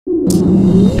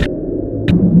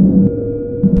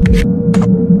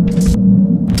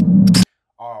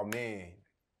Oh man,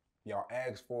 y'all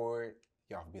asked for it.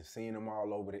 Y'all been seeing them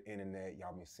all over the internet.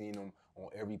 Y'all been seeing them on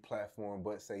every platform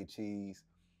but Say Cheese.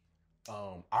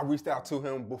 I reached out to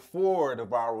him before the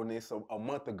viralness a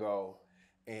month ago,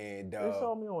 and They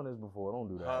saw me on this before. Don't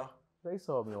do that. huh? They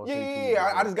saw me on.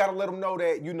 Yeah. I just gotta let them know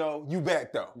that you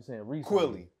back though. You saying recently?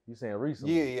 Quilly. You saying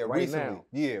recently? Yeah, right recently. now.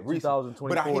 Yeah, recently. 2024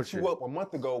 But I hit shit. you up a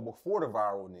month ago before the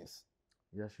viralness.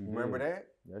 Yes, you Remember did. that?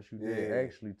 Yes, you did. Yeah.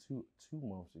 Actually, two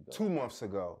months ago. 2 months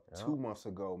ago. Yeah. 2 months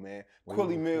ago, man. Way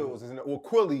Quilly before. Mills is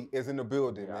Quilly is in the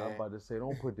building, Yeah, man. I'm about to say,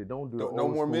 don't do the No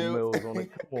old more school Mills? Mills on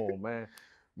it. Come on, man.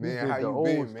 Man, did how the you old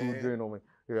been, school man? joint on me.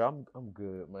 Yeah, I'm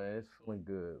good, man. It's feeling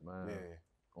good, man. Yeah.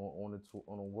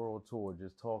 On a world tour,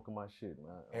 just talking my shit,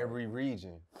 man. Every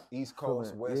region, East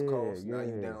Coast, West Coast. Now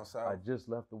you down south. I just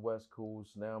left the West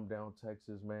Coast. Now I'm down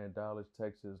Texas, man. Dallas,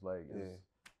 Texas. Like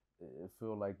it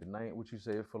feel like the what you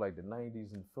say? It feel like the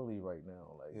 '90s in Philly right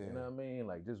now. Like you know what I mean?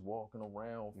 Like just walking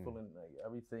around, feeling like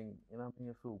everything. You know what I mean?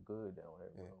 It feel good down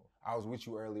there, bro. I was with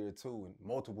you earlier too, and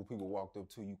multiple people walked up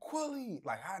to you, Quilly.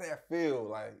 Like how that feel?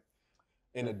 Like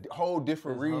in a whole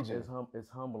different region. It's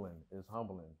humbling. It's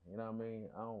humbling. You know what I mean?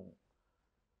 I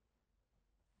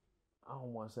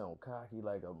don't want to sound cocky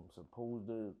like I'm supposed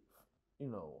to,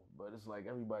 but it's like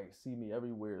everybody see me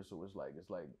everywhere, so it's like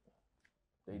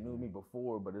they knew me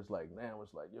before, but it's like now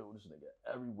it's like, yo, this nigga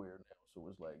everywhere now. So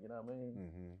it's like, you know what I mean?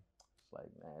 It's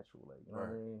like natural, like, you know what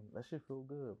I mean? That shit feel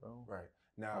good, bro. Right.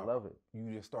 Now, I love it.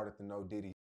 You just started to know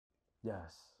Diddy.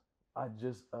 Yes. I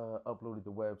just uploaded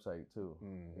the website too.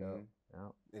 Yeah.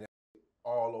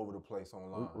 All over the place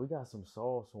online. We got some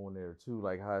sauce on there too,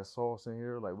 like hot sauce in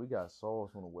here. Like we got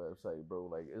sauce on the website, bro.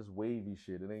 Like it's wavy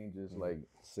shit. It ain't just like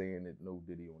saying that no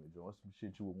Diddy on the joint. Some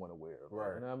shit you would want to wear.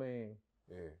 Right. You know what I mean?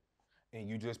 Yeah. And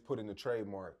you just put in the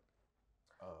trademark.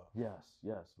 Yes.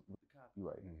 With the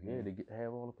copyright. Yeah, they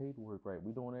have all the paperwork right.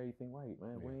 We doing everything right,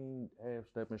 man. We ain't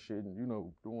half-stepping shit and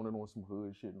doing it on some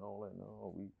hood shit and all that.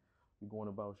 No, we going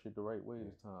about shit the right way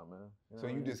this time, man. So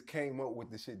you just came up with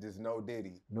the shit, just no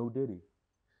Diddy. No Diddy.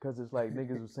 Cause it's like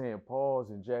niggas was saying pause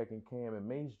and Jack and Cam and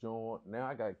Mace joint. Now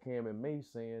I got Cam and Mace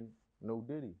saying no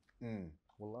Diddy.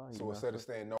 Well, so instead of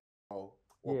saying no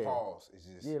or pause, it's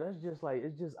just that's just like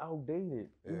it's just outdated.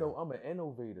 I'm an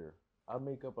innovator. I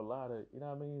make up a lot of, you know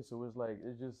what I mean? So it's like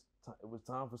it was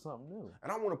time for something new.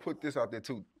 And I want to put this out there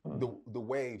too. The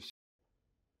wave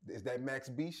shit. Is that Max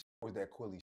B shit or is that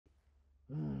Quilly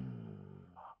shit?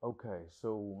 Okay,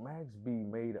 so Max B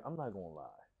made it. I'm not gonna lie.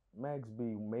 Max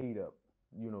B made up,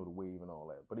 the wave and all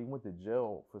that. But he went to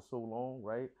jail for so long,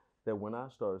 right? That when I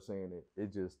started saying it,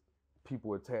 it just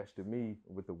people attached to me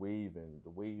with the wave and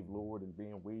the wave lord and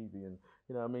being wavy and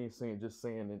you know what I mean, saying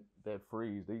that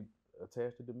phrase, they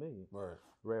attached it to me. Right.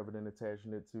 Rather than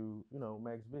attaching it to,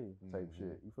 Max B type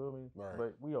shit. You feel me? Right.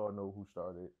 But we all know who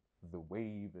started the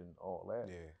wave and all that.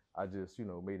 Yeah. I just,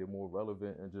 made it more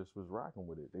relevant and just was rocking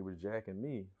with it. They was jacking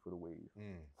me for the wave.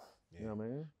 You know what I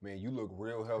mean? Man, you look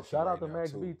real healthy. Shout right out to now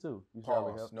Max too. B too. You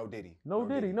Pause. No Diddy. No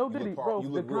Diddy, bro. You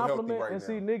The look real healthy compliment right and now.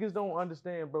 see, niggas don't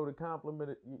understand, bro. The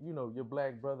compliment, your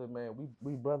black brother, man.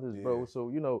 We brothers, bro. So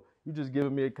you just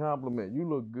giving me a compliment. You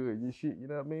look good. Your shit, you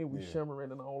know what I mean? We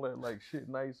shimmering and all that, like shit,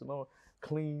 nice and all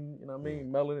clean. You know what I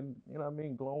mean? Melanin, you know what I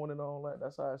mean? Glowing and all that.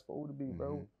 That's how it's supposed to be,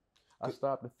 bro. I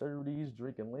stopped the 30s,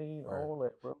 drinking lean, all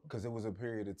that, bro. Because it was a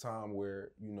period of time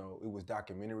where it was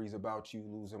documentaries about you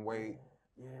losing weight.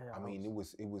 Yeah. I mean, it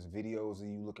was videos of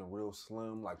you looking real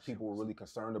slim. Like people were really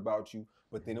concerned about you.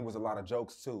 But then it was a lot of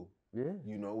jokes too. Yeah.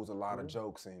 It was a lot of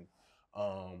jokes, and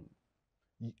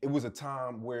it was a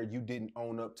time where you didn't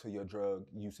own up to your drug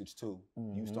usage too.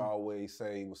 You used to always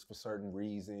say it was for certain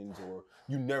reasons, or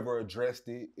you never addressed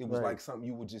it. It was like something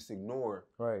you would just ignore.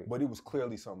 Right. But it was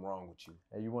clearly something wrong with you.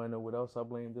 And you want to know what else I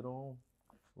blamed it on?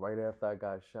 Right after I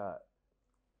got shot,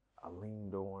 I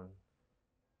leaned on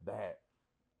that.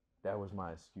 That was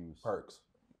my excuse. Perks.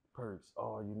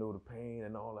 Oh, the pain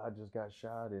and all. I just got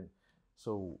shot, and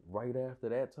so right after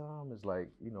that time, it's like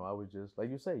I was just like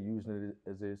you say, using it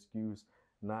as an excuse.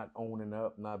 Not owning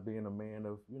up, not being a man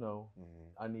of,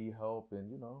 I need help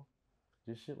and,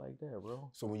 just shit like that, bro.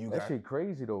 So when you that shit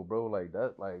crazy though, bro. Like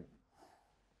that, like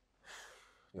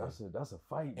that's a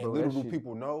fight, bro. And little do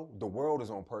people know, the world is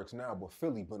on perks now, but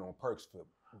Philly been on perks for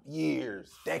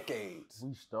years, decades.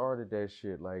 We started that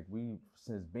shit like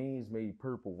since Beans made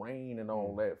Purple Rain and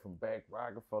all that from back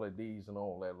Rockefeller days and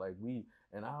all that. Like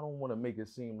and I don't want to make it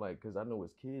seem like, because I know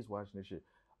it's kids watching this shit.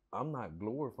 I'm not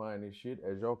glorifying this shit,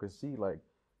 as y'all can see, like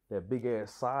that big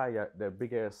ass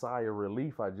sigh of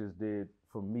relief I just did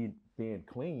for me being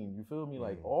clean. You feel me?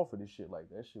 Like off of this shit, like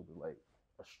that shit was like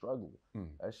a struggle.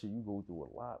 That shit you go through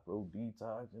a lot, bro.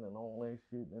 Detoxing and all that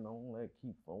shit and all that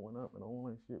keep throwing up and all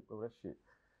that shit, bro. That shit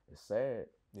is sad.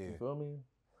 Yeah. You feel me?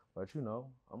 But you know,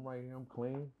 I'm right here, I'm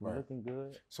clean, I'm looking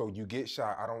good. So you get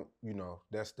shot,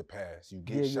 that's the past. You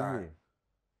get shot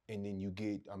and then you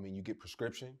get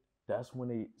prescription. That's when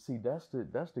they see that's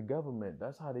the government.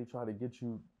 That's how they try to get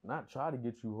you, not try to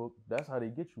get you hooked. That's how they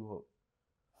get you hooked.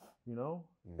 You know?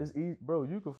 It's easy, bro.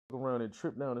 You can fuck around and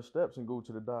trip down the steps and go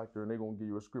to the doctor and they're gonna give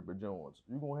you a script of Jones.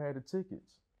 You're gonna have the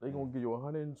tickets. They're gonna give you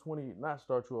 120, not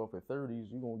start you off at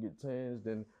 30s, you're gonna get 10s,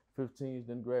 then 15s,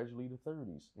 then gradually to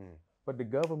 30s. But the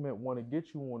government wanna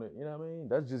get you on it, you know what I mean?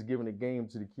 That's just giving a game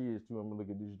to the kids too. I'm gonna look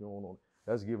at this going on.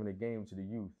 That's giving a game to the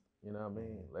youth, you know what I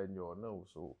mean? Letting y'all know.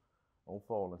 So don't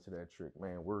fall into that trick,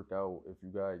 man. Work out if you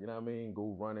got, you know what I mean?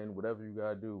 Go running, whatever you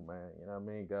gotta do, man. You know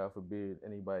what I mean? God forbid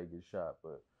anybody get shot,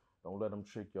 but don't let them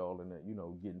trick y'all into, you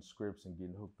know, getting scripts and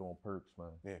getting hooked on perks,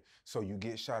 man. Yeah. So you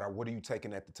get shot. What are you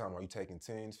taking at the time? Are you taking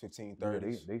 10s, 15,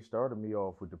 30s? Yeah, they started me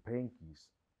off with the pinkies.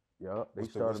 Yeah, they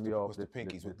started me off with the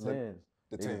pinkies. The 10s.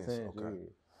 The 10s, okay. Yeah.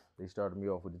 They started me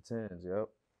off with the 10s, yep.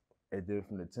 And then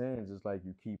from the 10s, it's like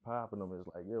you keep popping them. It's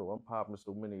like, yo, I'm popping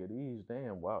so many of these.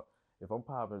 Damn, wow. If I'm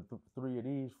popping 3 of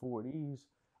these, 4 of these,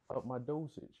 up my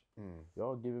dosage.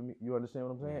 Y'all giving me, you understand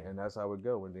what I'm saying? And that's how it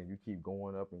go. And then you keep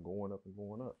going up and going up and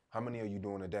going up. How many are you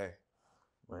doing a day?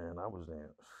 Man, I was damn.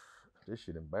 This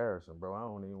shit embarrassing, bro. I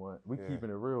don't even want. We keeping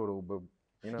it real though, but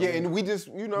you know. Yeah, and we just,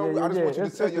 I just want you to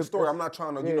tell your story. I'm not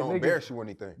trying to, embarrass you or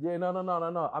anything. Yeah,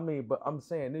 no. I mean, but I'm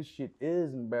saying this shit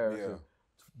is embarrassing. Yeah.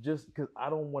 Just because I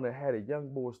don't want to have the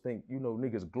young boys think,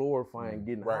 niggas glorifying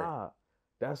getting high.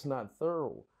 That's not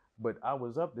thorough. But I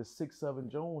was up to 6, 7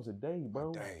 Jones a day,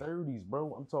 bro. 30s,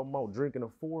 bro. I'm talking about drinking a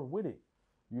 4 with it.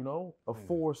 A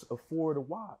 4 of the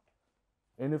wop.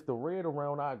 And if the red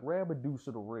around, I grab a deuce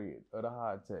of the red of the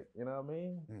high tech. You know what I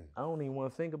mean? I don't even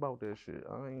want to think about that shit.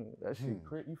 That shit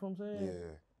crazy. You feel what I'm saying?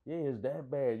 Yeah. Yeah, it's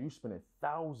that bad. You spending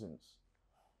thousands.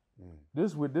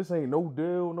 This ain't no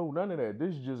deal, no none of that.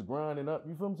 This is just grinding up.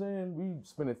 You feel what I'm saying? We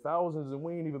spending thousands and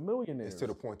we ain't even millionaires. It's to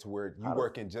the point to where you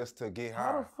working just to get high.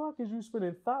 How the fuck is you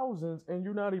spending thousands and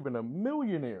you're not even a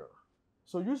millionaire?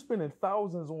 So you're spending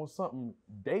thousands on something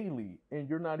daily and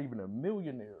you're not even a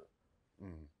millionaire.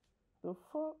 The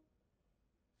fuck?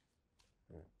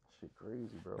 Shit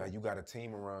crazy, bro. Now you got a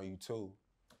team around you too.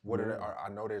 What are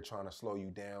they? I know they're trying to slow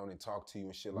you down and talk to you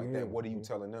and shit like that. What are you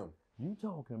telling them? You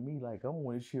talking to me like I'm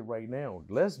on this shit right now.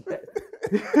 Yo,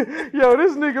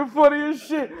 this nigga funny as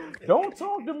shit. Don't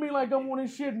talk to me like I'm on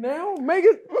this shit now. Make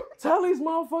it, tell these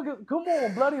motherfuckers, come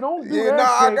on, bloody, don't do that. Yeah,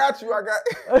 nah, I got you.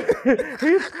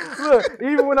 Look,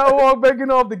 even when I walk back in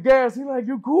off the gas, he like,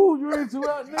 you cool, you ain't too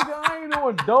out, nigga, I ain't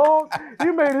on dog. He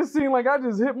made it seem like I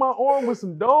just hit my arm with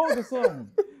some dogs or something.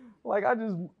 Like I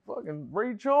just fucking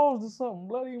Ray Charles or something,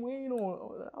 bloody, we ain't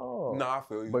on. Nah, I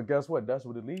feel you. But guess what? That's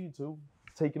what it leads to.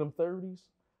 Taking them 30s,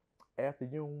 after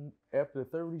the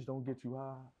 30s don't get you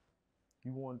high,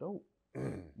 you want dope.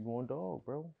 You want dog,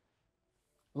 bro.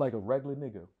 Like a regular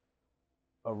nigga,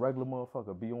 a regular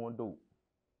motherfucker be on dope.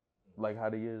 Like how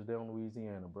they is down in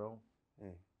Louisiana, bro.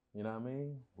 You know what I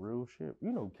mean? Real shit.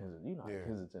 Kensington, how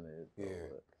Kensington is, bro.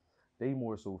 Yeah. They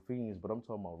more so fiends, but I'm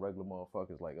talking about regular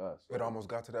motherfuckers like us. It almost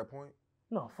got to that point?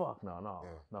 No, fuck, no. Yeah.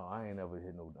 No, I ain't never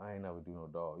do no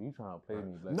dog. You trying to play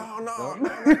me? Like, No.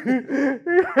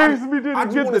 You asked me to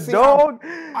get the dog.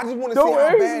 I just want to see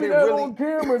how bad it really. On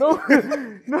camera.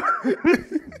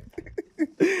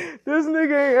 This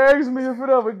nigga ain't asked me if it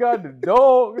ever got the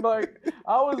dog. Like,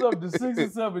 I was up to 6 or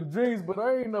 7 drinks, but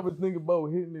I ain't never think about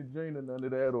hitting the drain or none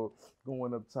of that or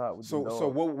going up top with the dog. So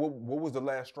what was the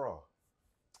last straw?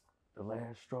 The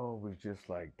last straw was just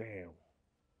like, damn,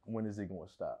 when is it going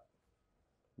to stop?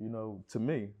 To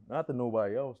me, not to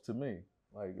nobody else, to me,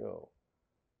 like, yo,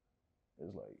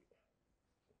 it's like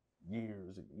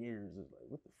years and years. It's like,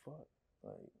 what the fuck?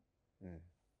 Like,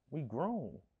 we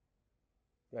grown.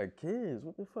 Like kids,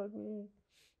 what the fuck we?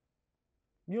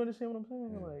 You understand what I'm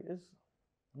saying? Like, it's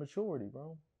maturity,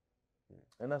 bro.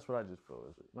 And that's what I just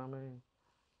feel. I mean,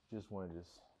 just want to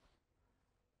it's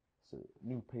a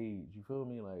new page, you feel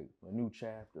me? Like, a new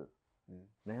chapter.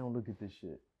 Now look at this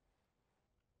shit.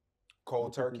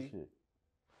 Cold turkey?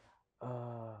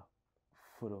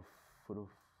 For the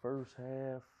first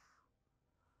half,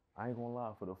 I ain't gonna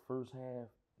lie, for the first half,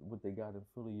 what they got in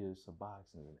Philly is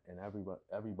Suboxone, and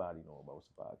everybody know about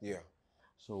Suboxone. Yeah.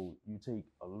 So you take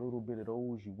a little bit of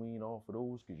those, you wean off of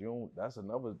those, because that's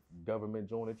another government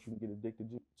joint that you can get addicted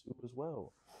to as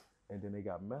well. And then they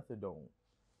got methadone.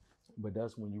 But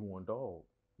that's when you want dog.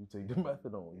 You take the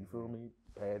methadone, you feel me?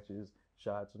 Patches,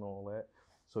 shots and all that.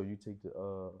 So you take the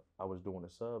I was doing the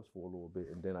subs for a little bit,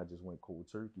 and then I just went cold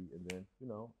turkey, and then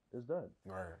it's done.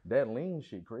 Right. That lean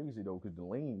shit crazy though, cause the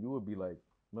lean you would be like,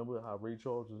 remember how Ray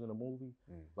Charles was in a movie?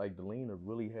 Like the lean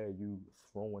really had you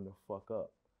throwing the fuck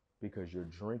up because you're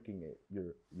drinking it.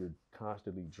 You're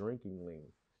constantly drinking lean.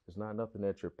 It's not nothing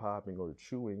that you're popping or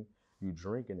chewing. You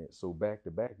drinking it. So back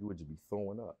to back, you would just be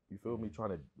throwing up. You feel me? Trying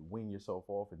to wean yourself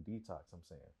off and detox. I'm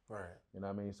saying. Right. You know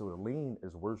what I mean? So the lean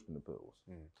is worse than the pills.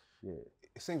 Yeah.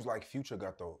 It seems like Future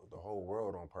got the whole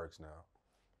world on perks now.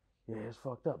 Yeah, it's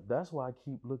fucked up. That's why I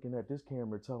keep looking at this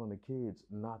camera telling the kids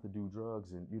not to do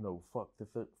drugs and, fuck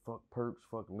fuck perks,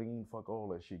 fuck lean, fuck all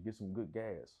that shit. Get some good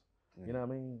gas. You know what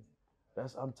I mean?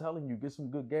 I'm telling you, get some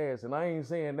good gas. And I ain't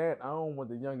saying that. I don't want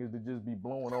the youngest to just be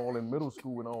blowing all in middle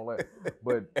school and all that.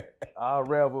 But I'd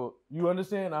rather, you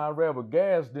understand? I'd rather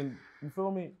gas than, you feel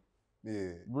me?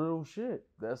 Yeah. Real shit.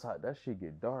 That's how that shit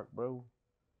get dark, bro.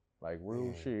 Like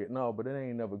real shit. No, but it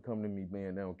ain't never come to me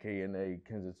being down K&A,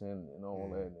 Kensington and all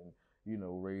that,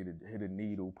 and ready to hit a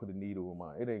needle, put a needle in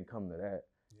my. It ain't come to that.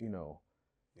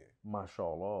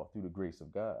 Mashallah, through the grace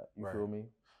of God. You feel me?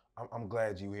 I'm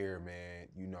glad you here, man.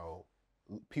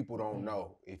 People don't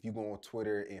know. If you go on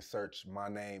Twitter and search my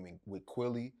name and with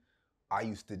Quilly, I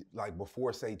used to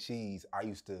before Say Cheese, I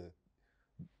used to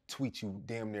tweet you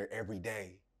damn near every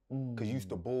day. Cause you used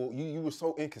to you were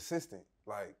so inconsistent.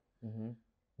 Like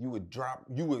you would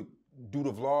do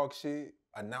the vlog shit,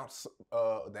 announce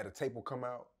that a tape will come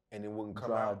out, and it wouldn't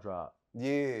come out. Dry drop.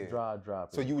 Yeah. Dry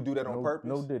dropping. So you would do that on purpose?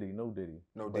 No Diddy.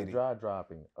 But dry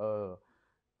dropping.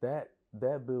 That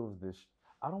builds this.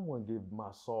 I don't want to give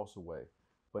my sauce away,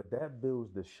 but that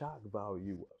builds the shock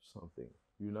value of something,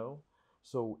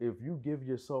 So if you give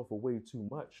yourself away too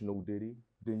much, no Diddy,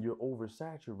 then you're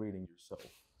oversaturating yourself.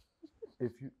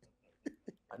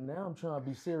 Now I'm trying to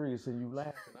be serious and you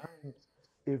laughing.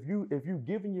 If you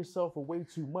giving yourself away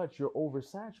too much, you're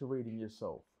oversaturating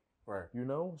yourself. Right.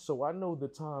 So I know the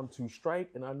time to strike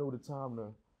and I know the time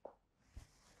to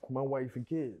my wife and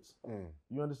kids.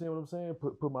 You understand what I'm saying?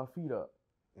 Put my feet up.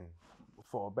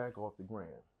 Fall back off the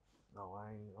ground. No,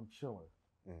 I'm chilling.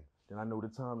 Then I know the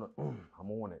time to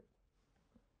I'm on it.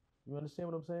 You understand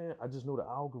what I'm saying? I just know the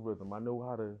algorithm. I know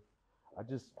how to I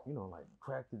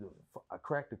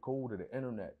cracked the code of the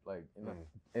internet, like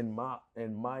in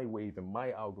my wave, in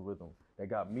my algorithm that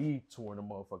got me touring the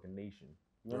motherfucking nation.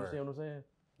 You understand what I'm saying?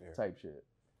 Yeah. Type shit.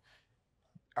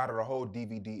 Out of the whole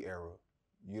DVD era,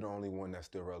 you're the only one that's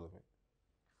still relevant.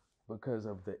 Because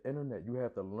of the internet, you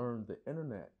have to learn the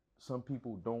internet. Some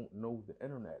people don't know the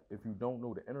internet. If you don't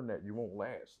know the internet, you won't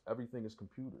last. Everything is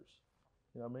computers.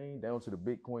 You know what I mean? Down to the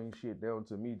Bitcoin shit, down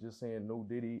to me just saying no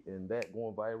Diddy and that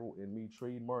going viral and me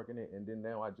trademarking it. And then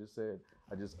now I just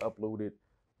uploaded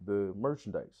the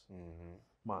merchandise.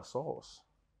 My sauce,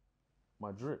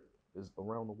 my drip is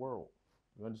around the world.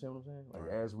 You understand what I'm saying? Like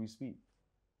as we speak.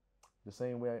 The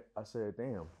same way I said,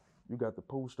 damn, you got the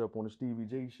post up on the Stevie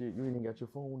J shit. You ain't even got your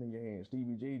phone in your hand.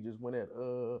 Stevie J just went at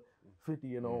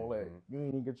 50 and all that. You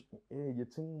ain't even get your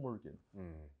team working.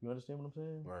 You understand what I'm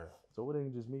saying? Right. So it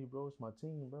ain't just me, bro. It's my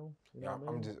team, bro. You know what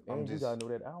I mean? I'm just. You gotta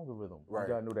know that algorithm. Right.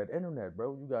 You gotta know that internet,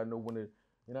 bro. You gotta know when it.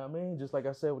 You know what I mean? Just like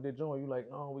I said with that joint, you like,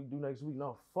 oh, we do next week.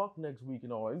 No, fuck next week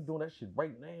and all. You doing that shit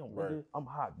right now, right. Nigga. I'm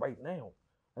hot right now.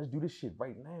 Let's do this shit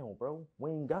right now, bro.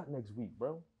 We ain't got next week,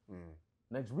 bro.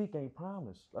 Next week ain't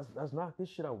promised. Let's knock this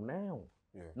shit out now.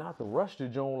 Yeah. Not to rush the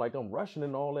joint like I'm rushing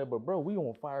and all that, but bro, we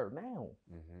on fire now.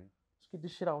 Let's get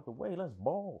this shit out the way. Let's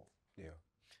ball. Yeah.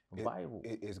 Viral.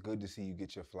 It's good to see you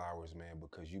get your flowers, man,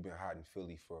 because you've been hot in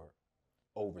Philly for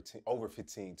over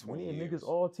 15, 20 years. Niggas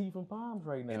all teeth and palms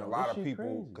right now. And a lot of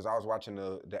people, because I was watching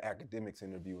the academics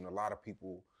interview, and a lot of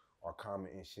people are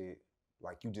commenting shit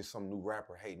like you just some new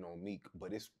rapper hating on Meek,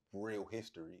 but it's real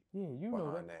history. Yeah, you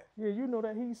know that. Yeah, you know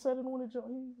that he said it on the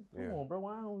joint. Come on,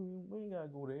 bro. We ain't gotta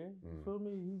go there. You feel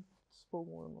me? He spoke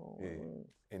one on.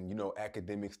 Yeah. And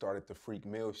academics started the Freak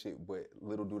Mill shit, but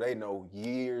little do they know,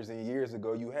 years and years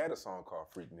ago, you had a song called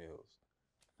Freak Mills.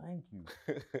 Thank you.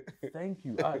 Thank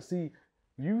you. I see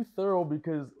you thorough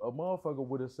because a motherfucker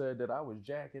would have said that I was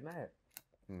jacking that.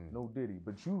 No Diddy,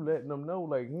 but you letting them know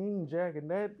like he ain't jacking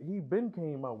that. He been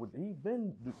came out with, he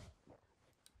been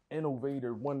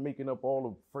innovator, one making up all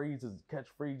the phrases,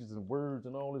 catchphrases and words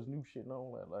and all this new shit and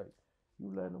all that. Like you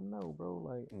letting them know, bro.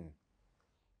 Like,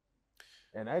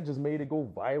 and that just made it go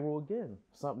viral again.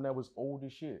 Something that was old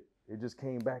as shit. It just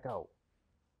came back out.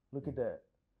 Look at that.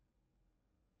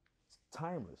 It's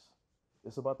timeless.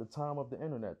 It's about the time of the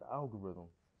internet, the algorithm,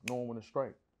 knowing when to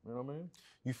strike. You know what I mean?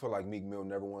 You feel like Meek Mill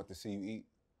never wanted to see you eat?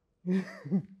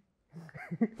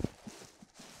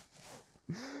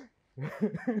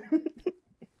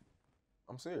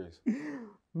 I'm serious.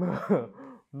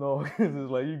 No, because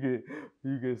it's like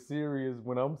you get serious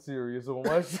when I'm serious on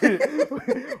my shit.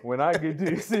 When I get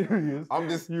too serious,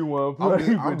 you want to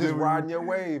play. I'm just riding your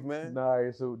wave, man.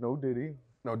 Nah, so no Diddy.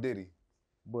 No Diddy.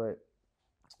 But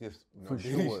no for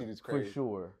Diddy sure, shit is crazy. for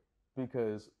sure,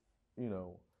 because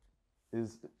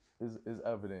is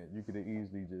evident. You could have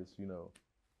easily just do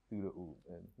the oop,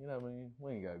 and you know what I mean.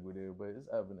 We ain't gotta go there, but it's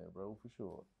evident, bro, for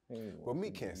sure. But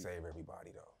Meek can't save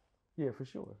everybody though. Yeah, for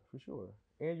sure.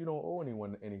 And you don't owe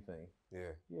anyone anything.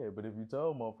 Yeah. Yeah, but if you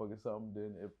tell motherfuckers something,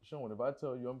 then if I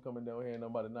tell you I'm coming down here and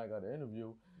I'm about to knock out an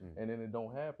interview, and then it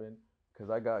don't happen, cause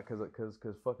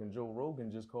fucking Joe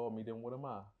Rogan just called me, then what am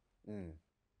I?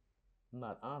 I'm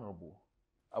not honorable.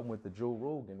 I went to Joe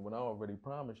Rogan when I already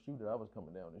promised you that I was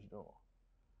coming down this door.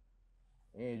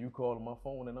 And you calling my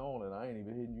phone and all, and I ain't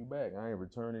even hitting you back. I ain't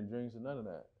returning drinks or none of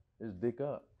that. It's dick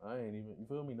up. I ain't even, you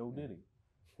feel me? No Diddy.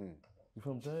 You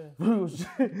feel what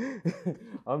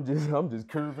I'm saying? I'm just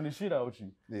curving the shit out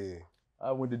you. Yeah.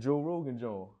 I went to Joe Rogan,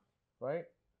 John, right?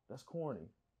 That's corny.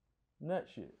 Nut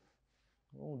shit.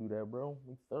 I don't do that, bro.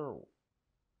 We thorough.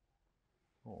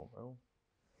 Come on, bro.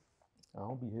 I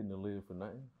don't be hitting the lid for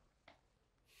nothing.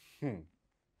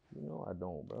 I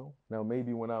don't, bro. Now,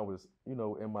 maybe when I was,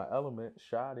 in my element,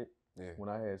 shot it. Yeah. When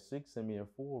I had 6 in me and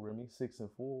 4 in me, 6 and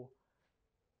 4,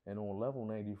 and on level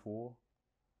 94,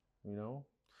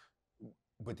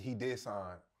 But he did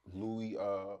sign Louis,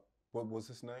 what was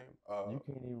his name? You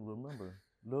can't even remember.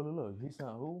 Look. He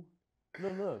signed who?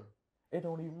 Look. It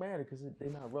don't even matter because they're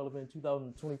not relevant in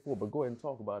 2024, but go ahead and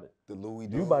talk about it. The Louis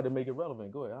dude? You about to make it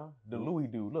relevant. Go ahead, huh? The Louis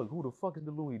dude. Look, who the fuck is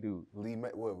the Louis dude?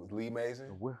 What was Lee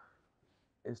Mason?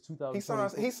 It's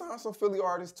 2024. He signed some Philly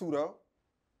artists too, though.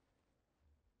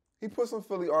 He put some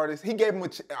Philly artists. He gave him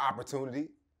an opportunity.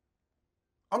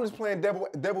 I'm just playing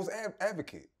devil's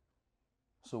advocate.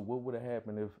 So what would have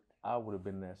happened if I would have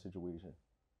been in that situation?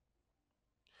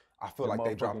 I feel like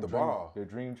they dropped the ball. The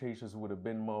Dream Chasers would have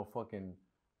been motherfucking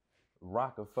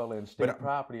Rockefeller and state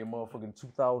property in motherfucking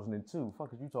 2002.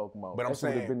 Fuck is you talking about? But I'm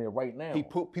saying would have been there right now. He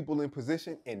put people in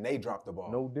position and they dropped the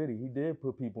ball. No, Diddy. He did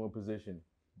put people in position.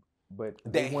 But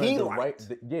that he liked.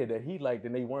 That he liked,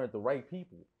 and they weren't the right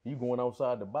people. You going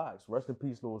outside the box. Rest in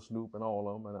peace, Lil Snoop and all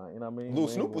of them. And you know what I mean? Lil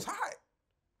Snoop was hot.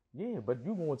 Yeah, but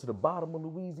you going to the bottom of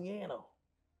Louisiana.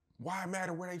 Why it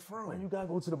matter where they from? Man, you gotta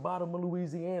go to the bottom of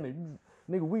Louisiana.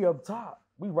 Nigga, we up top.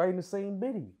 We right in the same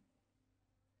city.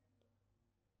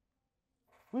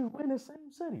 We in the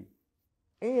same city.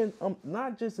 And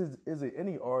not just is it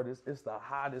any artist, it's the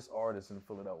hottest artist in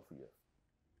Philadelphia.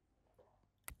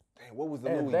 Damn, what was the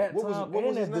at Louis? That what time was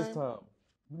and his at name? this time.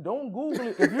 Don't Google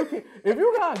it. If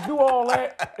you gotta do all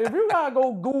that, if you gotta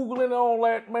go Googling and all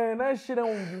that, man, that shit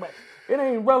it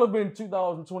ain't relevant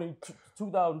 2020,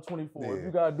 2024. Yeah. If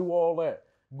you gotta do all that,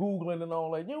 Googling and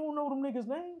all that, you don't know them niggas'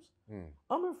 names?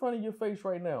 I'm in front of your face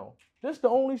right now. This the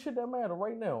only shit that matter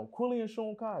right now. Quilly and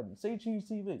Sean Cotton, Say Cheese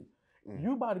TV.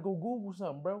 You about to go Google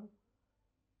something, bro.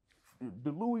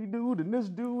 The Louis dude and this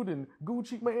dude and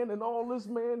Gucci man and all this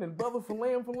man and brother for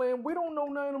lamb. We don't know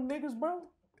none of them niggas, bro.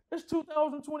 It's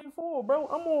 2024, bro.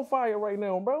 I'm on fire right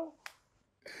now, bro.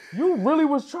 You really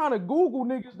was trying to Google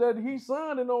niggas that he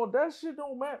signed and all that shit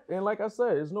don't matter. And like I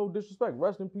said, it's no disrespect.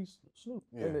 Rest in peace, Snoop.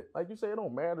 Yeah. And like you say, it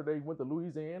don't matter that he went to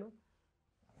Louisiana.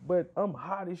 But I'm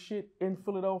hot as shit in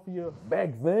Philadelphia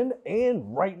back then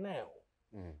and right now.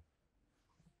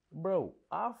 Bro,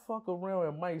 I fuck around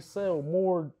and might sell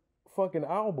more fucking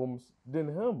albums than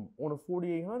him on a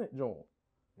 4800 joint.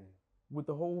 With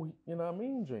the whole, you know what I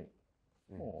mean, drink.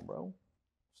 Come on, bro.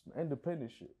 Some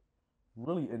independent shit.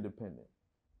 Really independent.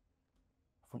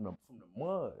 From the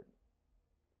mud.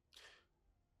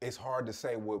 It's hard to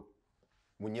say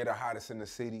when you're the hottest in the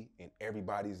city and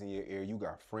everybody's in your ear. You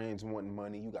got friends wanting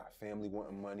money. You got family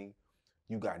wanting money.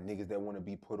 You got niggas that want to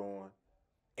be put on.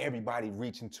 Everybody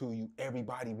reaching to you.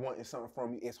 Everybody wanting something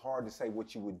from you. It's hard to say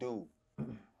what you would do.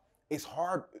 It's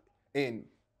hard, and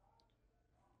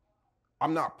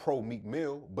I'm not pro Meek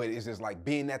Mill, but it's just like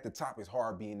being at the top is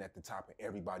hard being at the top and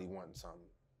everybody wanting something.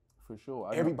 For sure.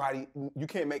 You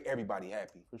can't make everybody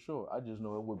happy. For sure. I just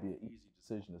know it would be an easy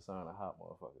decision to sign a hot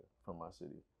motherfucker from my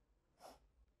city.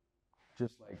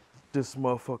 Just like this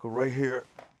motherfucker right here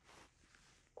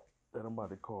that I'm about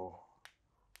to call.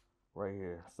 Right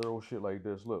here. Throw shit like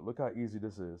this. Look how easy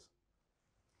this is.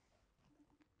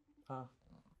 Huh?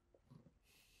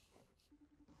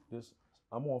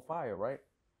 I'm on fire, right?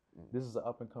 This is an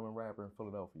up-and-coming rapper in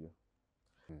Philadelphia.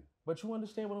 But you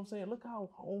understand what I'm saying? Look how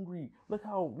hungry,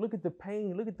 look at the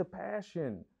pain, look at the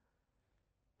passion.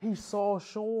 He saw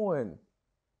Sean,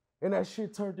 and that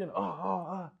shit turned in,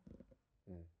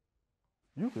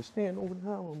 You can stand over the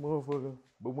hammer, motherfucker.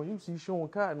 But when you see Sean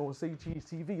Cotton on Say Cheese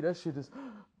TV, that shit is.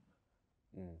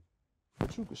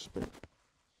 But you can spit.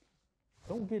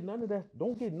 Don't get none of that.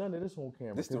 Don't get none of this on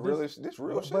camera. This real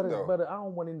shit though. But I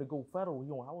don't want him to go federal.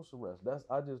 He on house arrest.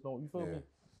 I just don't. You feel me?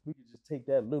 We can just take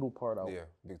that little part out. Yeah,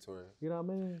 Victoria. You know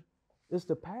what I mean? It's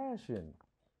the passion.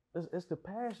 It's the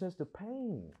passion. It's the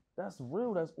pain. That's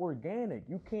real. That's organic.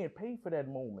 You can't pay for that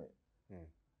moment.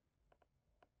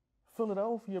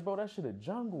 Philadelphia, bro, that shit a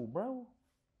jungle, bro.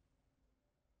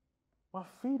 My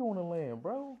feet on the land,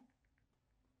 bro.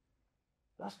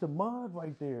 That's the mud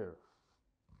right there.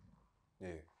 Yeah.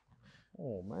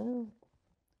 Oh, man.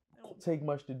 It don't take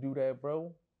much to do that,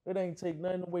 bro. It ain't take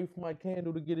nothing away from my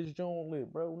candle to get his joint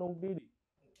lit, bro. No Diddy.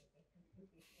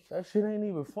 That shit ain't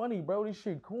even funny, bro. This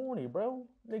shit corny, bro.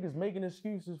 Niggas making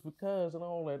excuses for cuz and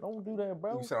all that. Don't do that,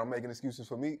 bro. You said I'm making excuses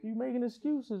for me? You making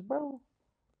excuses, bro.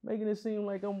 Making it seem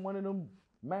like I'm one of them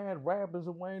mad rappers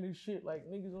or wearing this shit like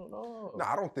niggas don't know. No,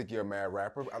 I don't think you're a mad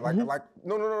rapper.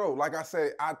 No. Like I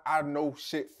said, I know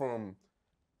shit from,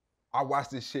 I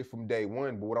watched this shit from day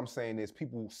one, but what I'm saying is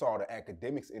people saw the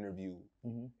academics interview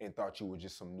and thought you were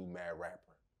just some new mad rapper.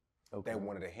 Okay. They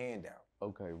wanted a handout.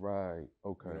 Okay, right.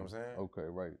 Okay. You know what I'm saying? Okay,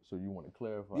 right. So you want to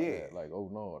clarify that. Like,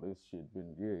 oh no, this shit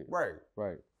been, Right.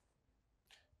 Right.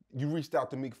 You reached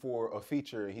out to Meek for a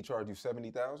feature and he charged you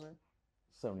 70,000?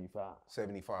 75.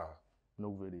 75.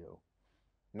 No video.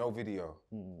 No video.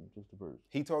 Just a verse.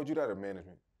 He told you that or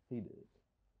management? He did.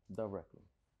 Directly.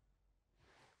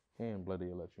 And Bloody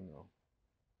will let you know.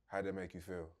 How'd that make you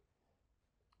feel?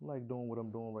 Like doing what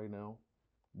I'm doing right now.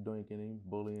 Dunking him,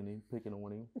 bullying him, picking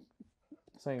on him.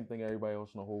 Same thing everybody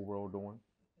else in the whole world doing.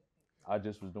 I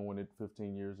just was doing it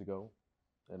 15 years ago.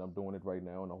 And I'm doing it right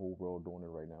now and the whole world doing it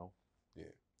right now.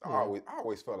 Yeah. I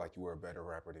always felt like you were a better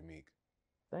rapper than Meek.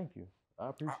 Thank you. I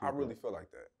appreciate it. I really feel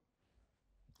like that.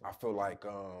 I feel like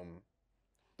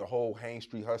the whole Hain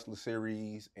Street Hustler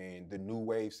series and the New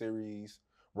Wave series,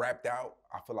 Rapped Out,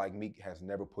 I feel like Meek has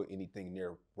never put anything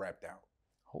near Rapped Out.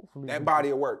 Hopefully. That body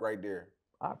of work right there.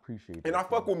 I appreciate that. And I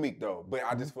fuck with Meek though, but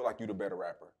I just feel like you the better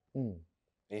rapper. And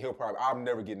I'm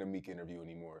never getting a Meek interview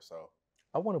anymore, so.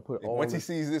 I want to put once he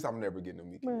sees this, I'm never getting a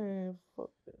Meek interview. Man, fuck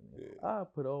that.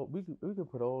 Yeah. We could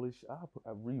put all this, I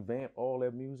revamp all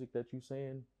that music that you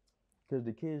saying. Because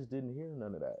the kids didn't hear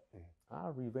none of that.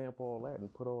 I'll revamp all that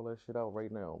and put all that shit out right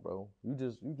now, bro. You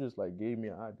just like gave me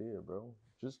an idea, bro.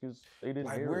 Just because they didn't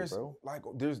hear it, bro. Like,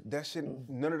 there's that shit,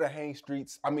 none of the Hain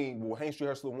Streets, Hain Street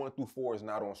Hustler 1 through 4 is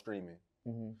not on streaming.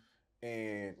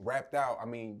 And Rapped Out,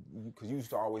 because you used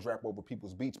to always rap over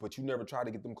people's beats, but you never tried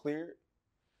to get them cleared?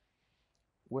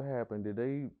 What happened? Did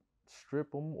they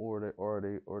strip them or are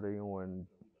they on?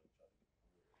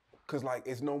 Because, like,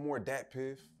 it's no more Dat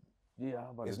Piff. Yeah,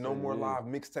 it's no more live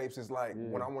mixtapes. It's like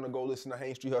when I want to go listen to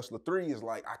Hain Street Hustler 3, it's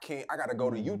like I gotta go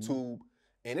to YouTube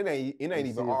and it ain't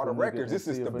even all the records. This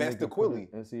is the best of Quilly.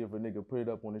 And see if a nigga put it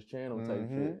up on his channel type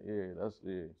shit.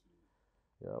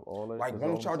 Yeah, all that. Like, why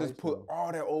don't y'all just put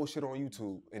all that old shit on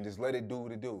YouTube and just let it do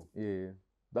what it do? Yeah.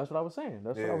 That's what I was saying.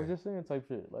 That's what I was just saying type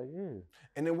shit. Like, yeah.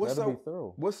 And then what's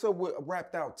up with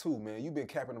Rapped Out too, man? You've been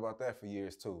capping about that for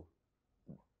years too.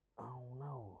 I don't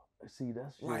know. See,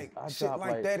 that's just, like shit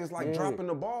like that is like dropping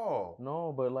the ball.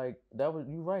 No, but like that was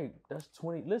you right. That's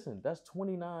 20. Listen, that's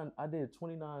 29. I did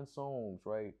 29 songs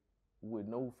right with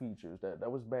no features.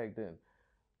 That was back then.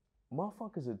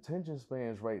 Motherfuckers' attention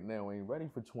spans right now ain't ready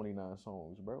for 29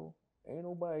 songs, bro. Ain't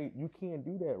nobody. You can't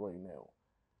do that right now.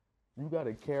 You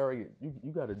gotta carry it.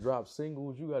 You gotta drop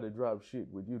singles. You gotta drop shit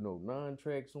with 9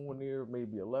 tracks on there,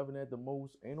 maybe 11 at the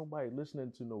most. Ain't nobody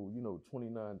listening to no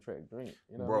 29 track drink.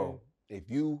 You know bro. What I mean? If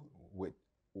you, with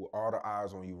all the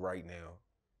eyes on you right now,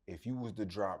 if you was to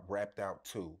drop Rapped Out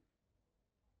 2,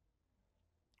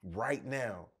 right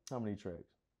now. How many tracks?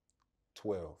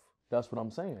 12. That's what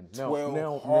I'm saying.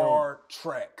 12 hard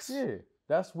tracks. Yeah,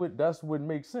 that's what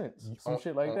makes sense. Some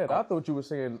shit like that. I thought you were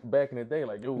saying back in the day,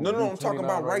 like, yo. No, I'm talking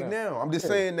about right now. I'm just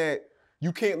saying that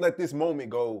you can't let this moment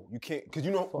go. You can't, because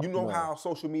you know how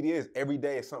social media is. Every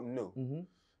day is something new.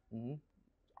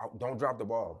 Don't drop the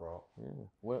ball, bro. Yeah.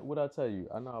 What I tell you?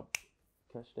 I know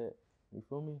I catch that. You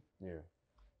feel me? Yeah.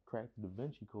 Crack the Da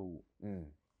Vinci Code.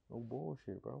 No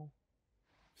bullshit, bro.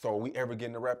 So are we ever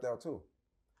getting the Rapped Out too?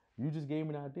 You just gave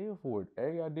me an idea for it.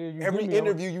 Every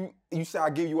interview you say I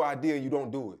give you an idea, you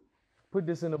don't do it. Put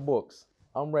this in the books.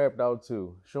 I'm Rapped Out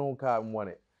too. Sean Cotton won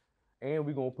it. And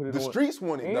we gonna put it on. The streets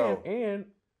want it though. And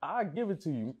I give it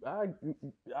to you. I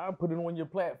put it on your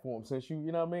platform since you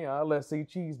know what I mean? I'll let Say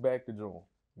Cheese back the joint.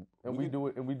 And we do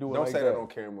it like that. Don't say that on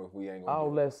camera if we ain't gonna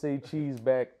I'll let Say Cheese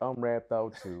back. I'm Rapped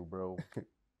Out too, bro.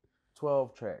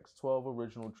 12 tracks, 12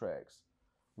 original tracks.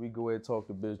 We go ahead and talk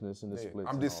the business and the splits.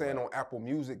 I'm just saying that. on Apple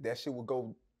Music, that shit would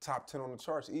go top 10 on the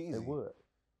charts easy. It would.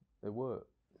 It would.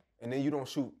 And then you don't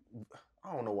shoot.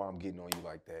 I don't know why I'm getting on you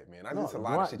like that, man. No, It's a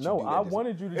lot of shit you do. No, I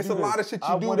wanted you to do this. It's a lot of shit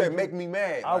you do that make me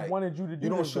mad. I wanted you to do this. You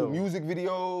don't shoot music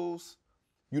videos.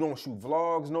 You don't shoot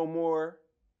vlogs no more.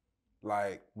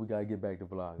 Like, we gotta get back to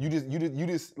vlogging. You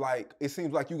just like, it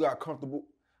seems like you got comfortable.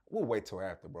 We'll wait till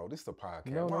after, bro. This is a podcast.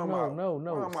 No. Why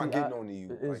am I getting on to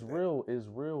you? It's real. It's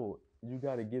real. You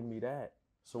gotta give me that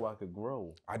so I could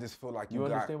grow. I just feel like you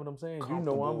understand what I'm saying. You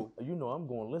know I'm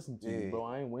going to listen to you, bro.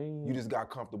 I ain't waiting. You just got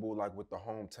comfortable like with the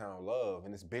hometown love,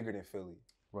 and it's bigger than Philly.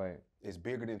 Right. It's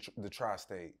bigger than the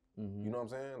tri-state. Mm-hmm. You know what I'm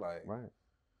saying? Like, right.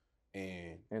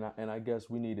 And I guess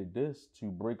we needed this to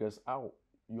break us out.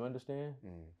 You understand?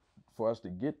 Mm. For us to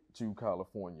get to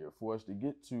California, for us to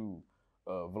get to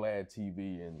Vlad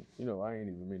TV, and you know, I ain't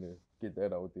even mean to get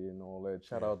that out there and all that.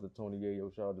 Shout out to Tony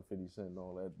Yayo, shout out to 50 Cent and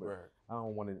all that, but I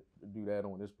don't want to do that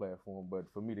on this platform. But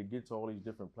for me to get to all these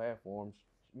different platforms,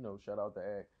 you know, shout out to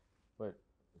Act. But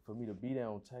for me to be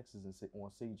down in Texas and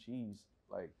on Say Cheese,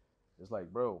 like, it's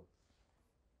like, bro,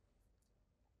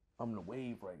 I'm the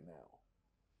wave right now.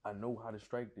 I know how to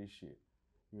strike this shit.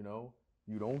 You know,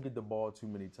 you don't get the ball too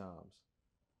many times.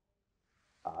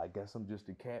 I guess I'm just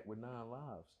a cat with 9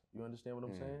 lives. You understand what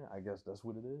I'm saying? I guess that's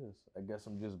what it is. I guess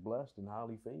I'm just blessed and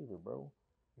highly favored, bro.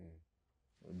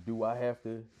 Do I have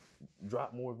to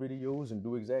drop more videos and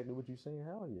do exactly what you're saying?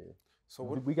 Hell yeah. So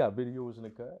we got videos in the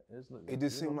cut. It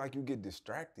just seems like you get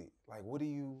distracted. Like, what do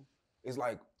you? It's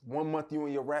like 1 month you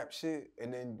on your rap shit,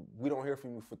 and then we don't hear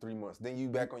from you for 3 months. Then you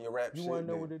back on your rap shit. You wanna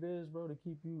know what it is, bro? To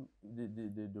keep you,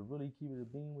 to really keep it a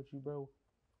beam with you, bro.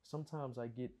 Sometimes I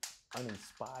get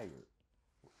uninspired.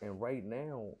 And right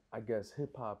now, I guess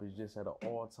hip hop is just at an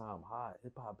all-time high.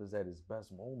 Hip hop is at its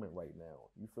best moment right now.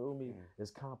 You feel me?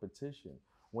 It's competition.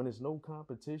 When there's no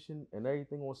competition and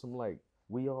everything on some like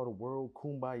we are the world,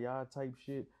 kumbaya type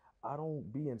shit, I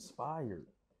don't be inspired.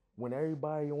 When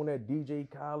everybody on that DJ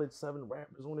Khaled, 7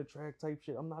 rappers on the track type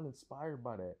shit, I'm not inspired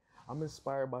by that. I'm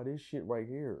inspired by this shit right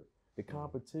here. The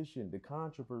competition, the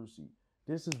controversy.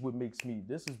 This is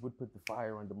what put the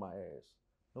fire under my ass.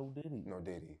 No Diddy. No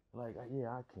Diddy. Like, yeah,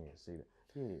 I can't say that.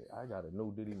 Yeah, I got a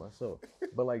no Diddy myself.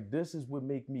 But like, this is what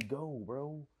make me go,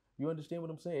 bro. You understand what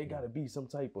I'm saying? It gotta be some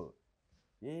type of,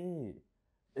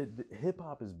 hip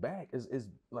hop is back. It's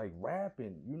like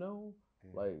rapping, you know?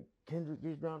 Like Kendrick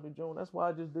just dropped the joint. That's why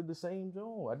I just did the same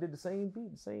joint. I did the same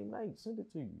beat, the same night, sent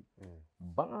it to you.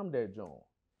 Bombed that joint.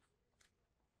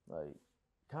 Like,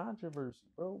 controversy,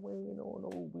 bro. We ain't on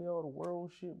no we all the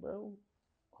world shit, bro.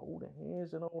 Holding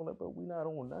hands and all that, but we not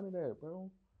on none of that,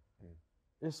 bro.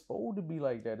 It's supposed to be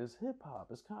like that. It's hip hop.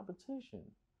 It's competition.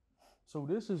 So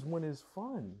this is when it's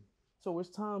fun. So it's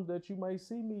times that you might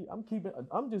see me.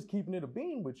 I'm just keeping it a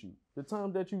beam with you. The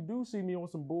time that you do see me on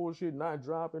some bullshit, not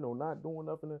dropping or not doing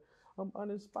nothing, I'm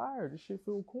uninspired. This shit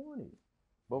feel corny.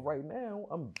 But right now,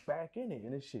 I'm back in it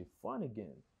and this shit fun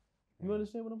again. You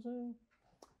understand what I'm saying?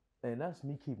 And that's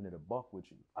me keeping it a buck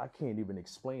with you. I can't even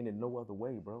explain it no other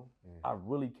way, bro. I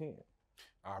really can't.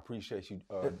 I appreciate you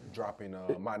dropping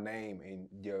my name in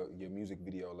your music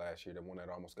video last year, the one that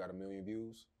almost got 1 million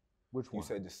views. Which one? You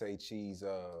said to say cheese.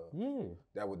 Yeah.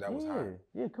 That was high.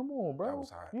 Yeah, come on, bro. That was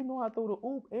high. You know I throw the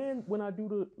oop, and when I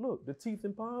do the teeth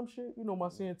and palm shit, you know my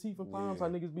saying teeth and palms, how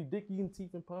niggas be dicky and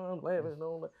teeth and palms, laughing and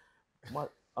all that.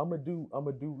 I'ma do,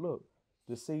 look,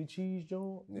 the Say Cheese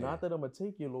joint, not that I'm gonna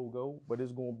take your logo, but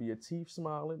it's gonna be a teeth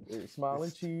smiling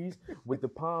cheese with the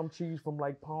palm trees from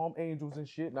like Palm Angels and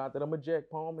shit. Not that I'm a jack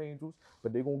Palm Angels,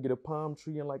 but they're gonna get a palm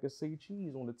tree and like a Say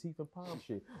Cheese on the teeth and palm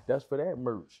shit. That's for that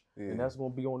merch. And that's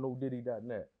gonna be on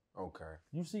nodiddy.net. Okay.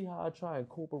 You see how I try and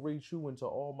incorporate you into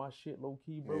all my shit low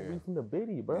key, bro? We from the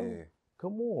Biddy, bro. Yeah.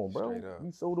 Come on, bro.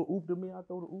 You throw the oop to me, I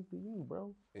throw the oop to you,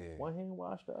 bro. Yeah. One hand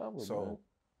wash the other, bro. So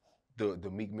the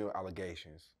Meek Mill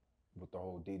allegations with the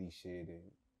whole Diddy shit, and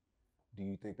do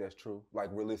you think that's true? Like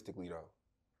realistically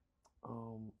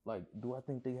though. Like, do I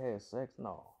think they had sex?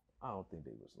 No, I don't think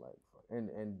they was like,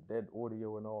 and that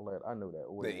audio and all that. I know that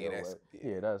audio.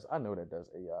 I know that that's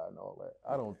AI and all that.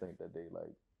 I don't think that they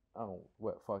like.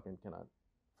 Can I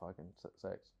fucking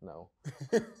sex? No.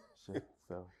 Shit,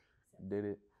 so did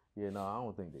it? Yeah, no, I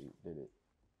don't think they did it.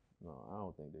 No, I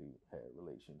don't think they had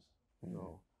relations.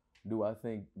 No. Do I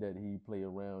think that he play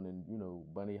around and, you know,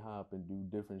 bunny hop and do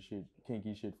different shit,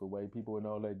 kinky shit for white people and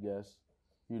all that? Yes.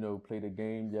 You know, play the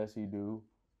game? Yes, he do.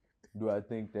 Do I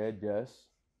think that? Yes.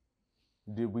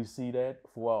 Did we see that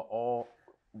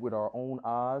with our own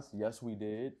eyes? Yes, we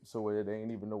did. So it ain't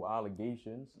even no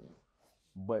allegations.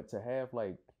 But to have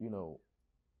like, you know,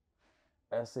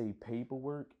 essay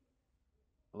paperwork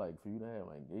like for you to have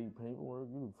like gay paperwork,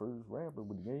 you the first rapper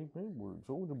with gay paperwork,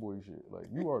 Soulja Boy shit. Like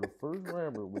you are the first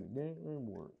rapper with gay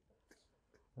paperwork.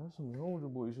 That's some Soulja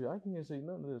Boy shit. I can't say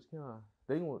nothing of this, can I?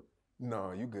 They want.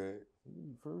 No, you good.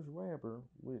 You the first rapper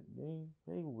with gay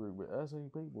paperwork, with SA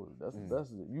paperwork.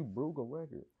 That's you broke a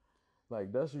record.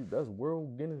 Like that's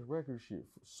World Guinness record shit,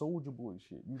 Soulja Boy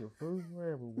shit. You the first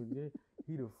rapper with gay.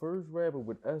 He the first rapper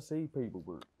with SA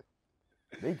paperwork.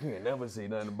 They can't never say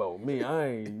nothing about me. I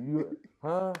ain't you,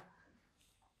 huh?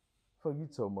 Fuck you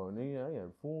talking about, nigga? I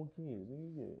got 4 kids,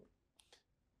 nigga.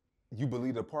 Yeah. You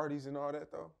believe the parties and all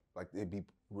that though? Like it'd be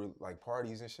real, like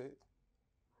parties and shit?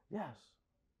 Yes.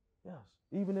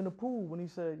 Even in the pool when he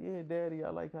said, "Yeah, Daddy, I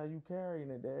like how you carrying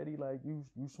it, Daddy. Like you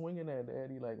swinging that,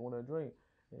 Daddy, like on a drink."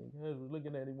 And guys was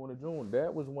looking at him on a joint.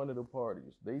 That was one of the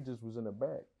parties. They just was in the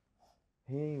back.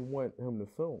 He ain't want him to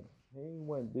film. He ain't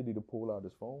want Diddy to pull out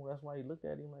his phone. That's why he looked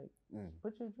at him like,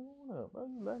 "Put your joint up, bro.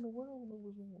 You letting the world know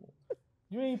what's going on."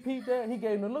 You ain't peeped that? He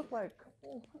gave him a look like, "Come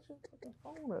on, put your fucking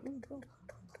phone up. Let's go."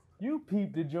 You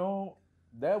peeped the joint.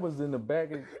 That was in the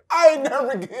back of. I ain't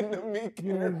never getting to Meek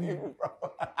interview, bro.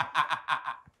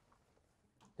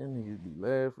 Them niggas be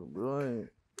laughing, bro.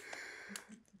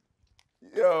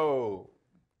 Yo.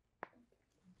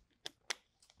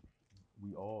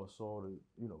 We all saw the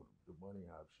money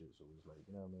hop shit, so it's like,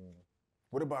 you know what I mean?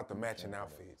 What about the matching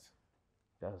outfits?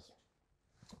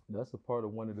 That's a part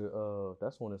of one of the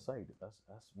that's on the site.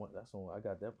 That's on. I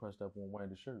got that pressed up on one of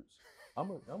the shirts. I'm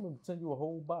gonna send you a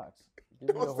whole box.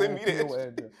 Give me a whole PO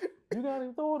address. You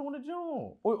gotta throw it on the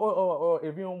joint. Or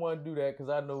if you don't want to do that, because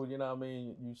I know, you know what I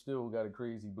mean, you still got a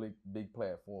crazy big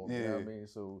platform. You know what I mean?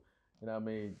 So, you know what I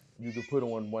mean, you could put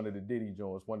on one of the Diddy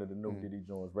joints, one of the no Diddy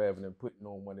joints, rather than putting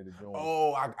on one of the joints.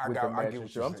 Oh, I get what you're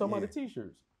saying. I'm talking about the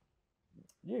t-shirts.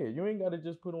 Yeah, you ain't gotta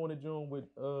just put on a joint with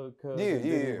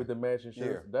with the matching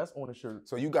shirt. Yeah. That's on the shirt.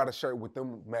 So you got a shirt with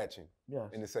them matching. Yes.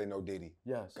 And it say no Diddy.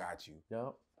 Yes. Got you.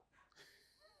 Yep.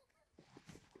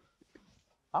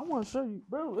 I want to show you,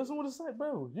 bro. Listen what it say,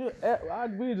 bro. Yeah,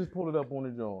 we just pulled it up on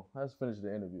the joint. Let's finish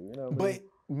the interview. You know what I mean?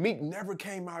 But Meek never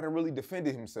came out and really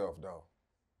defended himself, though.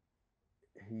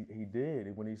 He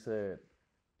did when he said,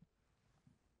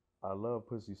 "I love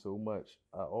pussy so much.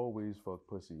 I always fuck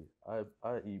pussy. I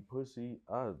eat pussy.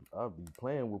 I be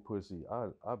playing with pussy.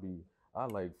 I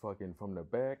like fucking from the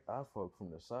back. I fuck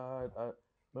from the side.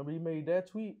 Remember he made that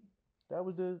tweet? That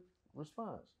was the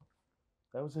response.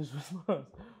 That was his response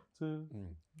to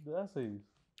the essays.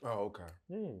 Oh, okay.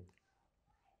 Yeah.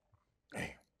 Damn.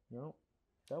 You know,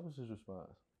 that was his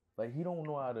response. Like he don't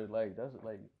know how to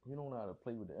he don't know how to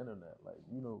play with the internet. Like,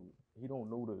 you know, he don't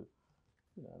know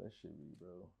how that shit be,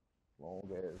 bro. Long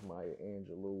ass Maya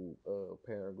Angelou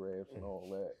paragraphs and all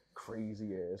that.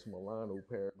 Crazy ass Milano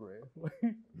paragraph.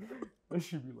 Like that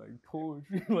should be like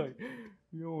poetry. Like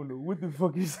you don't know what the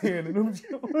fuck he's saying in them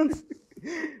joints.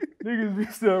 Niggas be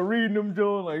start reading them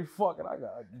joints like, fuck it, I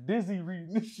got dizzy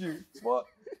reading this shit.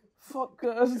 Fuck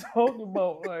cuz talking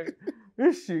about, like,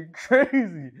 this shit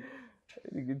crazy.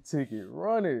 That nigga take it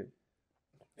running.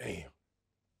 Damn.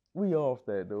 We off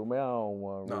that though, man. I don't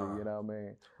want to really, you know what I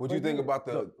mean? What do you think about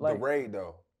the raid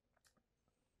though?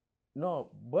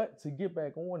 No, but to get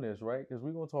back on this, right? Because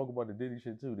we're gonna talk about the Diddy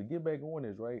shit too. To get back on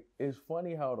this, right? It's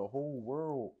funny how the whole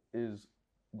world is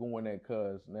going at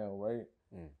cuz now, right?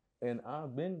 And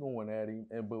I've been going at him,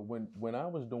 but when I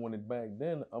was doing it back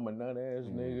then, I'm a nut ass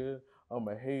nigga. I'm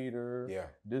a hater. Yeah.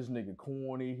 This nigga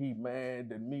corny. He mad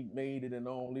that Meek made it and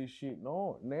all this shit.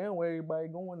 No, now everybody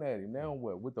going at him. Now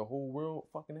what? With the whole world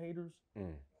fucking haters?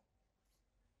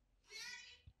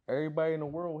 Everybody in the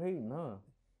world hating, huh?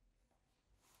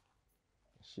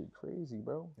 Shit crazy,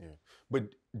 bro. Yeah. But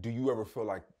do you ever feel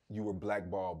like you were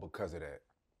blackballed because of that?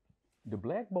 The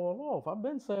blackball off. I've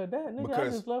been said that, nigga. I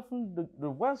just left from the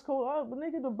West Coast. But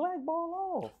nigga, the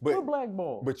blackball off. What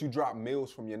blackball? But you dropped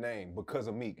Mills from your name because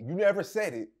of Meek. You never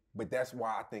said it, but that's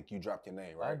why I think you dropped your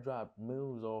name, right? I dropped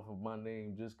Mills off of my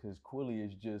name just because Quilly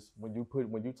is just when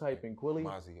you type in Quilly.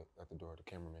 Mozzie at the door, the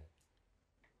cameraman.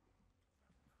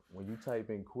 When you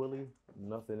type in Quilly,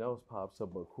 nothing else pops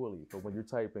up but Quilly. But when you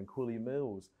type in Quilly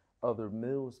Mills, other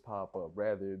Mills pop up,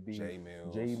 rather it be J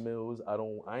Mills. I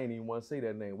ain't even want to say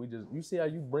that name. You see how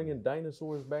you bringing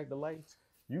dinosaurs back to life?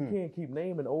 You can't keep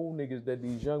naming old niggas that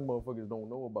these young motherfuckers don't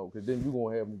know about, because then you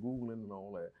gonna have them Googling and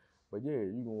all that. But yeah,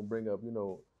 you gonna bring up,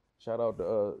 shout out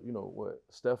to,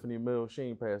 Stephanie Mills, she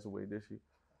ain't passed away, did she?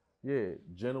 Yeah,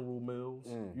 General Mills.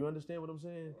 You understand what I'm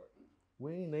saying?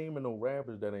 We ain't naming no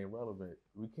rappers that ain't relevant.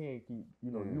 We can't keep,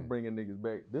 you bringing niggas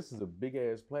back. This is a big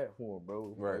ass platform,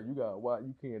 bro. Right. Like,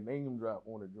 you can't name drop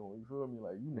on a joint. You feel me?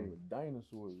 Like, you naming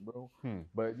dinosaurs, bro.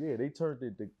 But yeah, they turned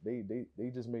it. They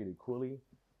just made it Quilly.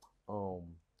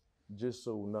 just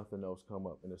so nothing else come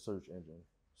up in the search engine.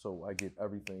 So I get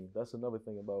everything. That's another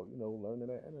thing about, learning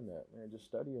that internet, man, just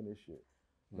studying this shit.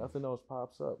 Nothing else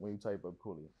pops up when you type up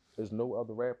Quilly. There's no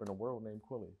other rapper in the world named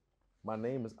Quilly. My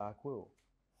name is Ot7Quanny.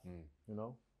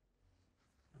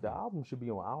 The album should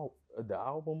be on the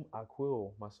album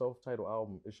Ot7Quanny, my self-titled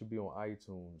album. It should be on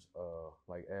iTunes,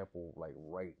 like Apple, like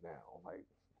right now, like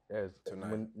as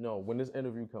tonight. When this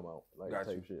interview come out, like Got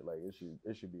type you. shit, like it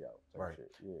should be out. Type Right.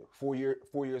 Shit. Yeah. 4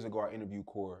 years ago, I interviewed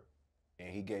Core, and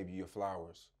he gave you your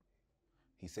flowers.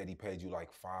 He said he paid you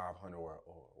like $500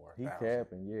 or He $1,000.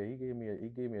 capping, yeah. He gave me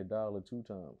 $1 2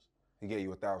 times. He gave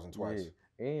you $1,000 twice.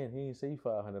 Yeah. And he didn't say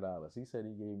 $500. He said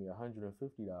he gave me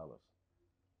 $150.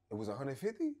 It was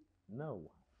 $150?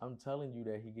 No, I'm telling you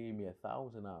that he gave me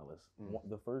 $1,000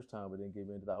 the first time, but then gave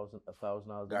me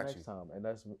 $1,000 the next time, and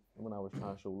that's when I was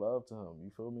trying to show love to him. You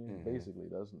feel me? Basically,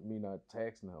 that's me not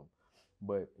taxing him.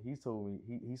 But he told me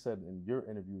he said in your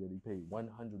interview that he paid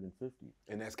 $150,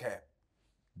 and that's cap.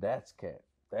 That's cap.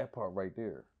 That part right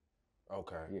there.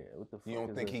 Okay. Yeah. What the fuck? You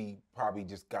don't think he probably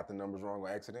just got the numbers wrong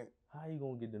by accident? How you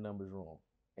gonna get the numbers wrong?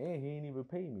 And he ain't even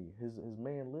pay me. His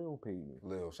man Lil paid me.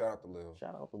 Lil, shout out to Lil.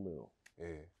 Shout out to Lil.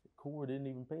 Yeah. Core didn't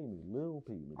even pay me. Lil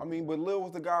paid me. I mean, but Lil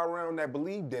was the guy around that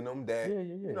believed in him. That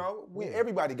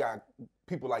everybody got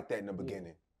people like that in the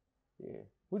beginning. Yeah.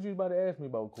 What you about to ask me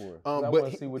about Core? I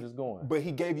want to see where it's going. But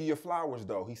he gave you your flowers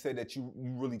though. He said that you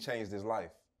really changed his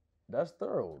life. That's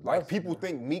thorough. Like people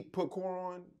think Meek put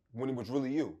Core on when it was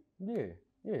really you. Yeah.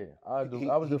 Yeah, I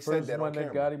was the first one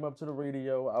that got him up to the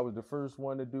radio. I was the first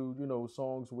one to do,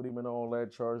 songs with him and all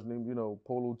that, charging him,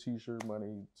 polo t-shirt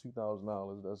money,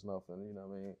 $2,000. That's nothing, you know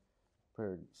what I mean? A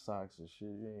pair of socks and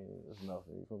shit, yeah, that's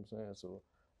nothing. You know what I'm saying? So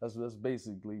that's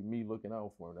basically me looking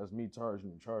out for him. That's me charging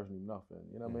him nothing.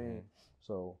 You know what I mean?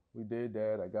 So we did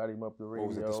that. I got him up the radio.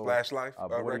 What was it, the Splash Life I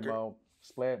brought him out.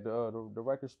 The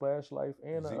record Splash Life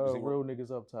and Real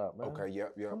Niggas Up Top, man. Okay,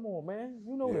 yep. Come on, man.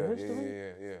 You know the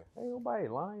history. Yeah. Ain't nobody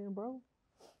lying, bro.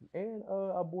 And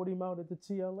I bought him out at the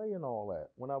TLA and all that.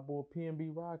 When I bought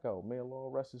PNB Rock out, may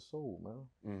Allah rest his soul,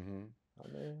 man.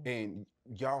 And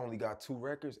y'all only got 2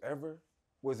 records ever?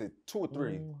 Was it 2 or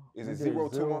 3? Is it 0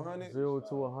 to 100? 0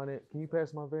 to 100. Can you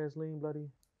pass my Vaseline, bloody?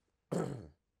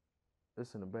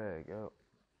 It's in the bag, yep.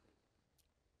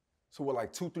 So what,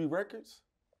 like 2, 3 records?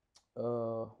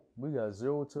 We got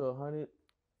 0 to 100.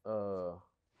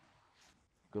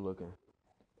 Good looking.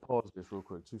 Pause this real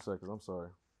quick. 2 seconds. I'm sorry.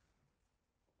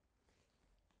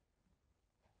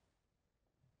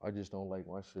 I just don't like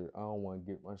my shit. I don't want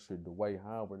to get my shit the White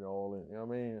Howard all in. You know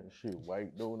what I mean? Shit,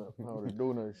 white donut, powdered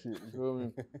donut shit. You feel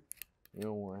me? You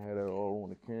don't want to have that all on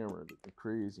the camera. Looking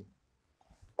crazy.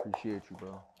 Appreciate you,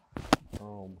 bro.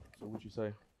 So what you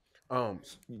say?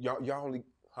 Y'all only,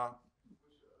 huh?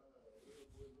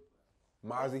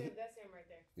 Mozzie? That's him right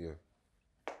there.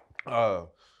 Yeah.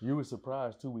 You were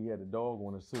surprised too. We had a dog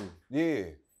on us too. Yeah.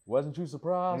 Wasn't you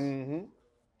surprised? Mm-hmm.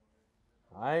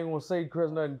 I ain't gonna say Chris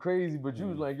nothing crazy, but you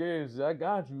was like, yes, I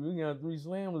got you. We got 3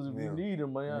 slammers if you need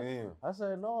them, man. I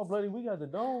said, no, bloody, we got the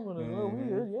dog on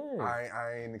us.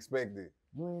 I ain't expect it.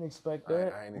 You ain't expect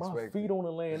that? I ain't my expect feet it. on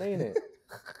the land, ain't it?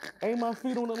 Ain't my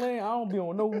feet on the land? I don't be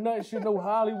on no nut shit, no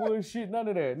Hollywood shit, none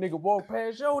of that. Nigga walk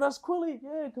past, yo, that's Quilly.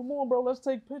 Yeah, come on, bro, let's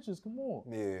take pictures, come on.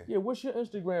 Yeah. Yeah, what's your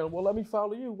Instagram? Well, let me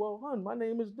follow you. Well, hun, my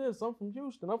name is this. I'm from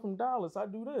Houston. I'm from Dallas. I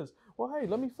do this. Well, hey,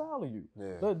 let me follow you.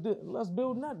 Yeah. Let's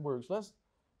build networks. That's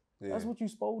what you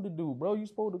supposed to do, bro. You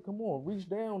supposed to, come on, reach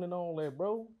down and all that,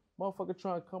 bro. Motherfucker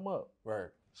trying to come up. Right.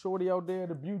 Shorty out there at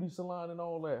the beauty salon and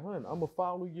all that. Hun, I'ma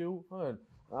follow you. Hun,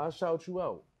 I'll shout you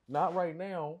out. Not right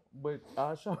now, but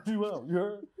I'll shout you out. You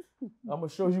heard? I'ma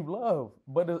show you love.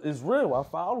 But it's real. I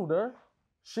followed her.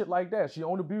 Shit like that. She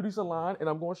owned a beauty salon and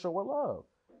I'm gonna show her love.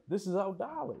 This is out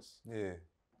Dallas. Yeah.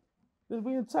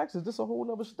 We in Texas. This a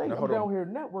whole other state. Now, I'm down here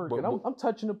networking. I'm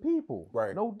touching the people.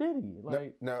 Right. No Diddy.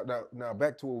 Like now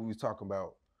back to what we was talking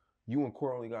about. You and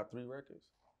Core only got 3 records?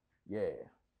 Yeah.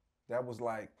 That was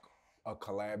like a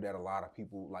collab that a lot of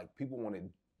people wanted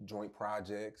joint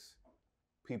projects.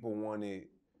 People wanted,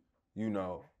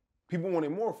 people wanted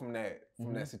more from that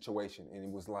situation. And it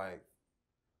was like,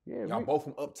 y'all both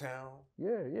from Uptown.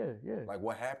 Yeah. Like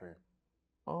what happened?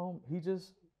 He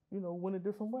just went a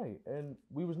different way. And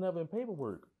we was never in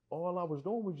paperwork. All I was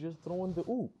doing was just throwing the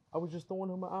oop. I was just throwing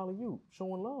him an alley-oop,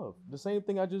 showing love. The same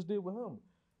thing I just did with him.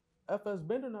 FS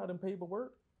Bender not in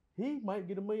paperwork. He might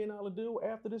get $1 million deal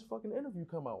after this fucking interview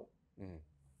come out.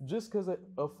 Just because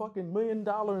a fucking $1 million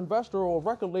investor or a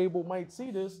record label might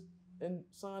see this and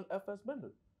sign FS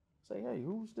Bender. Say, hey,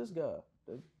 who's this guy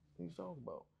that he's talking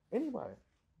about? Anybody.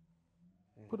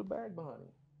 Put a bag behind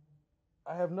him.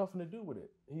 I have nothing to do with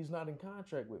it. He's not in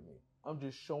contract with me. I'm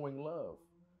just showing love.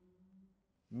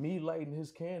 Me lighting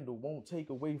his candle won't take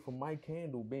away from my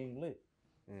candle being lit.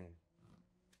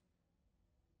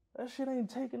 That shit ain't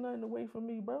taking nothing away from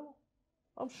me, bro.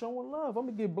 I'm showing love. I'm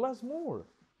gonna get blessed more.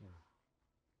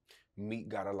 Meek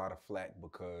got a lot of flack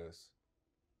because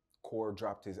Core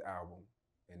dropped his album,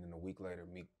 and then a week later,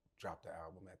 Meek dropped the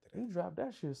album after that. He dropped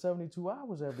that shit 72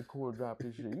 hours after Core dropped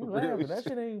his shit. You laughing? That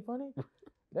shit ain't funny.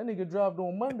 That nigga dropped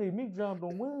on Monday. Meek dropped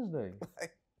on Wednesday.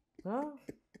 Huh?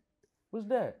 What's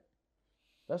that?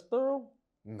 That's thorough?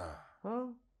 Nah. Huh?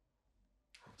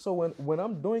 So when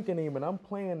I'm doinking him and I'm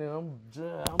playing and I'm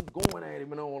going at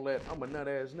him and all that, I'm a nut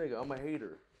ass nigga. I'm a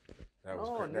hater. That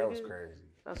was crazy.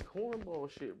 That's cornball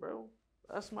shit, bro.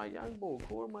 That's my young boy.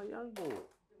 Core, my young boy.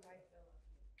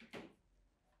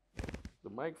 The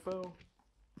mic fell.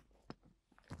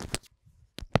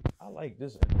 I like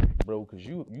this, bro, cause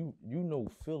you know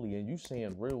Philly and you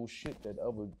saying real shit that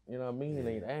other, you know what I mean? It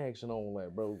ain't action on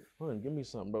that, bro. Hun, give me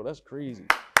something, bro. That's crazy.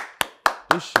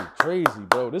 This shit crazy,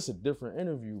 bro. This a different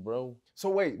interview, bro. So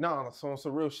wait, so on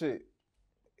some real shit,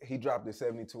 he dropped it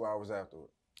 72 hours afterward.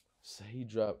 So he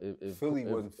dropped. If Philly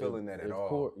wasn't feeling that at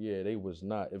all. Yeah, they was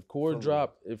not. If Core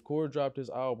dropped his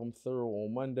album Thorough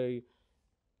on Monday,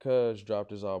 Cuz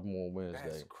dropped his album on Wednesday.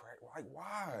 That's crazy. Like,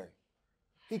 why?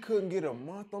 He couldn't get a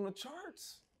month on the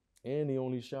charts. And he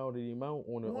only shouted him out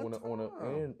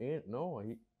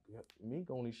Meek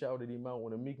only shouted him out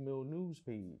on a Meek Mill news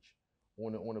page.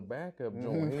 On a backup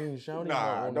joint. He ain't shouting him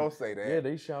out. Don't say that. Yeah,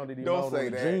 they shouted him out on the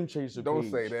Dream Chaser Don't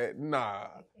page. say that. Nah.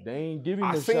 They ain't giving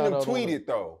him I a seen shout him out tweet it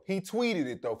though. He tweeted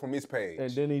it though from his page.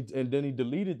 And then he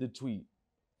deleted the tweet.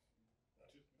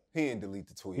 He didn't delete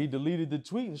the tweet. He deleted the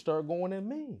tweet and started going at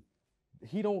me.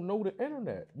 He don't know the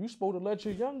internet. You supposed to let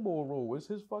your young boy roll. It's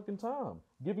his fucking time.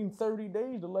 Give him 30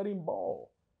 days to let him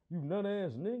ball. You nut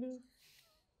ass nigga.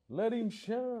 Let him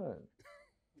shine.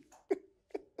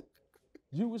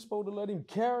 You was supposed to let him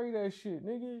carry that shit,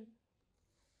 nigga.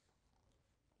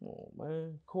 Come on,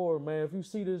 man. Core, man, if you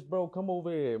see this, bro, come over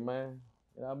here, man.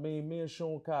 You know what I mean? Me and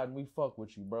Sean Cotton, we fuck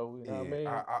with you, bro. You know what I mean?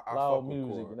 Loud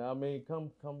music, you know what I mean?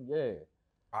 Come, yeah.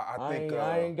 I think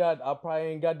I probably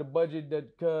ain't got the budget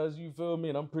that cuz you feel me,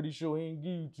 and I'm pretty sure he ain't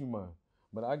give you too much.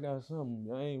 But I got something.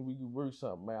 We could work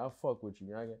something, man. I fuck with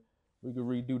you. We could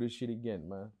redo this shit again,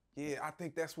 man. Yeah, I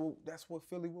think that's what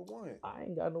Philly would want. I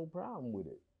ain't got no problem with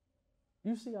it.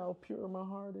 You see how pure my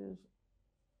heart is?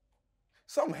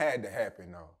 Something had to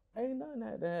happen though. Ain't nothing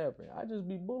had to happen. I just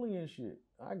be bullying shit.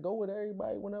 I go with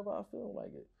everybody whenever I feel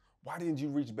like it. Why didn't you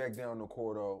reach back down to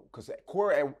Core though? Because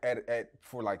Core at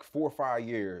for like 4 or 5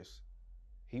 years,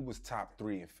 he was top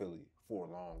 3 in Philly for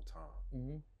a long time.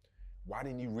 Mm-hmm. Why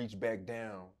didn't you reach back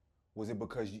down? Was it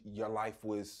because your life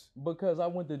was? Because I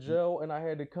went to jail and I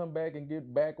had to come back and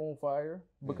get back on fire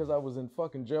because I was in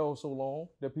fucking jail so long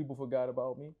that people forgot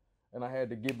about me. And I had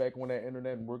to get back on that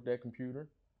internet and work that computer.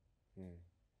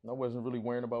 I wasn't really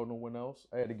worrying about no one else.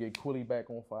 I had to get Quilly back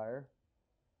on fire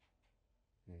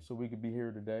so we could be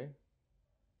here today.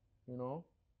 You know?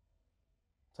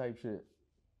 Type shit.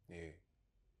 Yeah.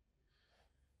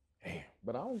 Damn.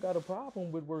 But I don't got a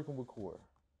problem with working with Core.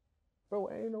 Bro,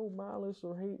 ain't no malice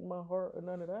or hate in my heart or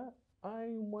none of that. I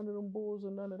ain't one of them bulls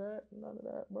or none of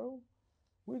that, bro.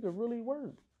 We could really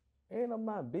work. And I'm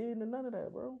not bidding or none of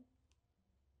that, bro.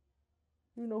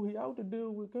 You know, he out to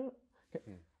deal with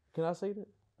Can I say that?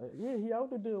 Yeah, he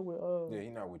out to deal with yeah, he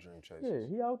not with Dream Chasers. Yeah,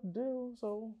 he out to deal,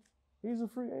 so he's a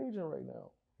free agent right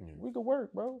now. We could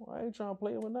work, bro. I ain't trying to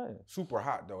play with nothing. Super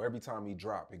hot though. Every time he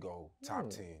drop, he go top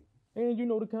 10. And you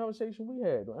know the conversation we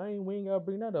had. We ain't gotta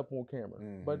bring that up on camera.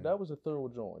 But that was a thorough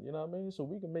joint, you know what I mean? So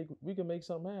we can make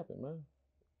something happen, man.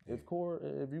 Yeah.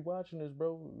 If you watching this,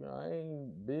 bro, I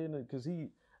ain't bidding because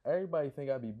everybody think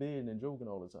I be bidding and joking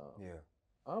all the time. Yeah.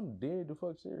 I'm dead to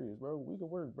fuck serious, bro. We can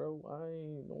work, bro. I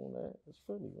ain't doing that. It's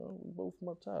Philly, bro. We both from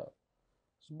up top.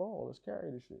 It's a ball. Let's carry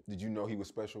this shit. Did you know he was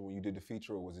special when you did the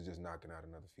feature, or was it just knocking out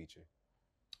another feature?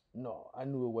 No, I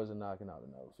knew it wasn't knocking out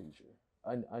another feature.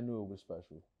 I knew it was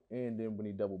special. And then when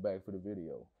he doubled back for the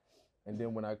video. And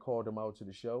then when I called him out to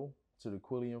the show, to the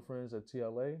Quilly and Friends at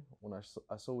TLA, when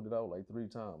I sold it out like 3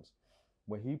 times.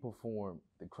 When he performed,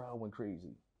 the crowd went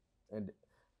crazy. And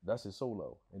that's his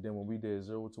solo. And then when we did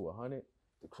 0 to 100,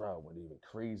 the crowd went even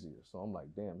crazier. So I'm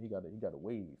like, damn, he got a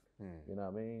wave. You know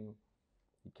what I mean?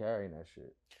 He carrying that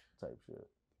shit, type shit.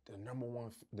 The number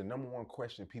one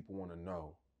question people want to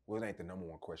know, well, it ain't the number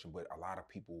one question, but a lot of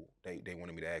people, they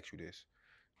wanted me to ask you this.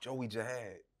 Joey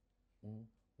Jihad,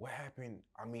 what happened?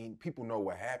 I mean, people know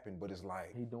what happened, but it's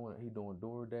like he doing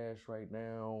DoorDash right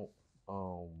now.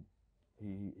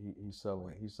 He's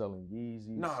selling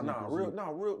Yeezy. Real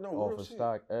off of shit.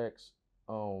 StockX.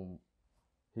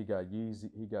 He got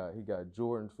Yeezy. He got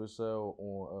Jordans for sale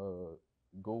on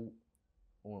Go,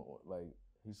 on like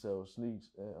he sells sneaks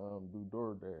and do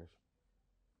DoorDash.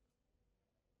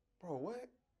 Bro, what?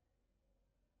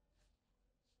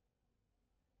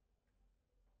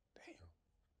 Damn.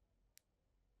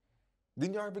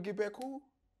 Didn't y'all ever get back cool?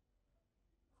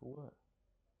 For what?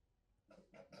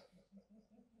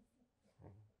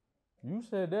 You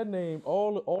said that name.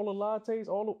 All the lattes,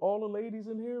 all the ladies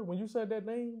in here. When you said that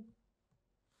name,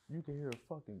 you can hear a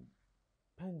fucking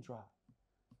pin drop.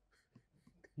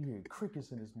 You hear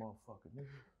crickets in this motherfucker, nigga.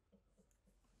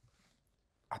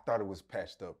 I thought it was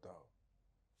patched up though.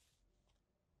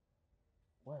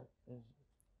 What is it?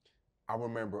 I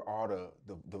remember all the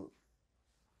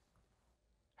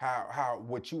how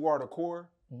what you are the core.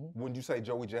 When you say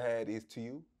Joey Jihad is to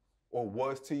you, or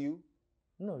was to you.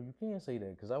 No, you can't say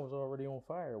that because I was already on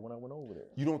fire when I went over there.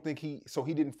 You don't think he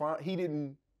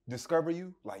didn't discover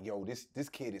you? Like, yo, this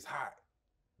kid is hot.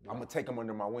 I'm gonna take him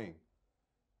under my wing.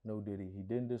 No, Diddy. He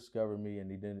didn't discover me, and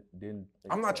he didn't.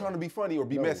 I'm not trying to be funny or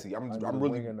be messy. I'm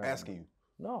really asking you.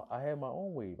 No, I had my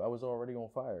own wave. I was already on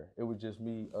fire. It was just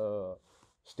me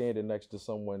standing next to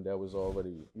someone that was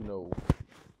already,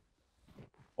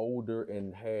 older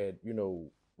and had,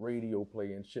 radio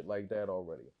play and shit like that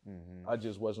already. Mm-hmm. I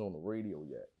just wasn't on the radio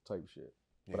yet, type shit.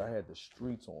 Yeah. But I had the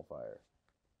streets on fire.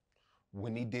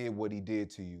 When he did what he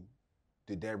did to you,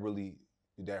 did that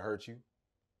hurt you?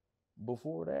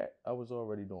 Before that, I was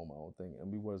already doing my own thing,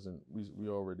 and we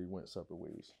already went separate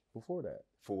ways. Before that.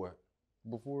 For what?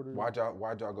 Before the. Why'd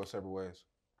y'all go separate ways?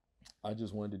 I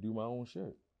just wanted to do my own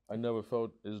shit. I never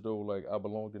felt as though like I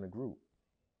belonged in a group.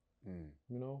 I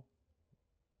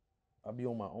be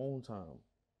on my own time.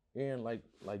 And like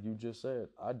you just said,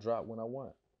 I drop when I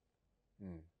want.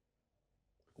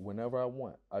 Whenever I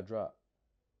want, I drop.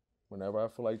 Whenever I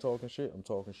feel like talking shit, I'm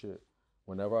talking shit.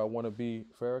 Whenever I want to be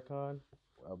Farrakhan,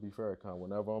 I'll be Farrakhan.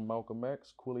 Whenever I'm Malcolm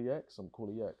X, Quilly X, I'm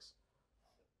Quilly X.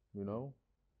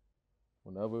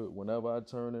 Whenever I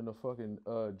turn into fucking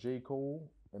J. Cole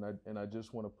and I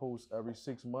just want to post every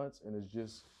 6 months and it's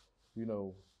just,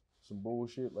 some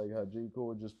bullshit like how J.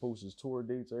 Cole just posts his tour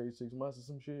dates every 6 months or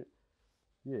some shit.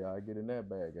 Yeah, I get in that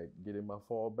bag. I get in my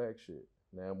fallback shit.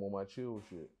 Now I'm on my chill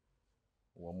shit.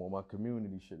 Or I'm on my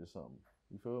community shit or something.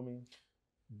 You feel me?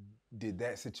 Did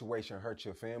that situation hurt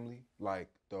your family? Like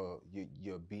your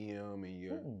BM and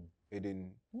your it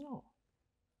didn't. No.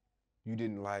 You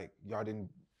didn't y'all didn't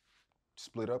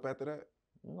split up after that?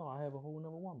 No, I have a whole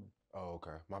nother woman. Oh,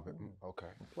 okay. My bad.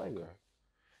 Okay. Player. Okay.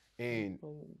 And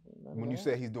when you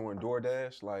say he's doing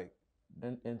DoorDash, like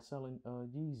and selling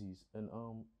Yeezys and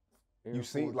you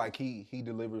seen like he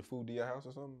delivered food to your house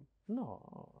or something? No,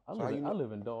 I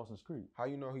live in Dawson's Creek. How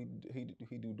you know he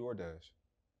do DoorDash?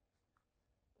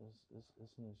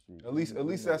 It's in the street. At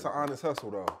least that's an honest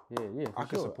hustle though. Yeah, I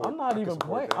can sure. support. I'm not even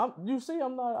playing. You see, I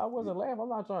wasn't laughing. I'm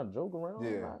not trying to joke around.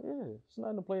 Yeah, it's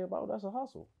nothing to play about. That's a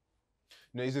hustle.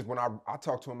 No, it's just when I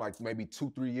talked to him like maybe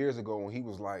 2-3 years ago when he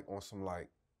was like on some like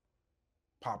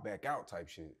pop back out type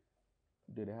shit.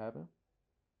 Did it happen?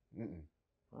 All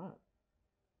right.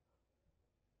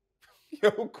 Yo,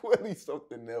 Quilly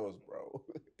something else, bro.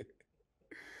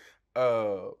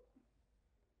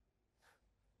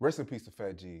 Rest in peace to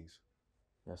Fat G's.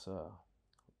 Yes, sir.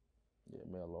 Yeah,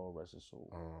 may Allah rest his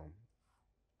soul.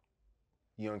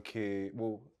 Young kid,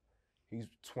 well, he's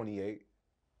 28.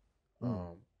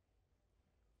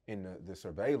 And the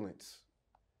surveillance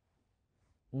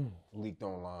leaked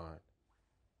online.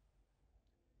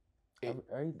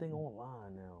 Everything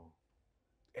online now.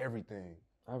 Everything,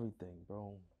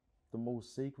 bro. The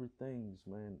most sacred things,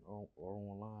 man, are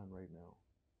online right now.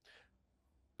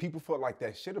 People felt like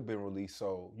that should have been released,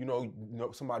 so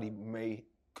somebody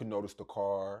could notice the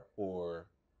car, or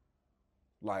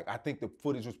like I think the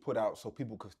footage was put out so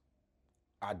people could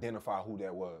identify who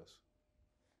that was.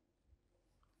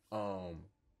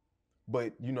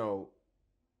 But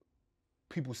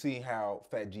people seeing how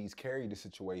Fat G's carried the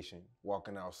situation,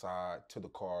 walking outside to the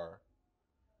car,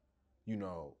 you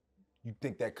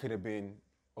think that could have been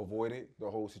avoided? The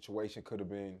whole situation could have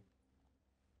been.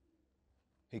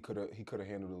 He could have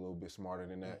handled it a little bit smarter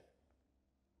than that.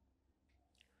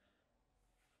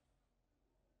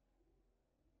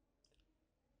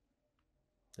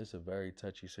 It's a very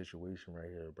touchy situation right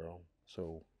here, bro.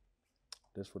 So,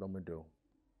 that's what I'm gonna do.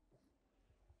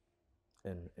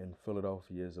 And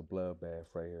Philadelphia is a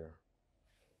bloodbath right here,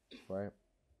 right?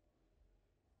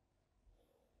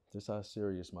 This is how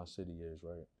serious my city is,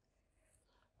 right?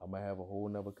 I'm gonna have a whole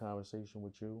nother conversation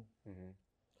with you.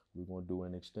 We're gonna do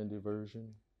an extended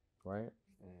version, right?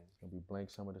 And we blank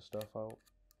some of the stuff out.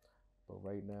 But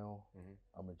right now,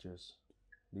 I'm going to just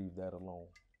leave that alone.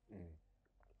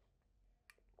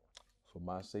 For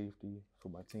my safety, for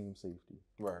my team's safety.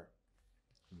 Right.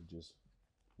 We just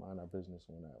mind our business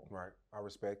on that one. Right. I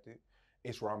respect it.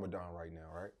 It's Ramadan right now,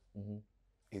 right?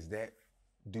 Is that,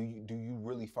 do you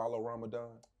really follow Ramadan?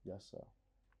 Yes, sir.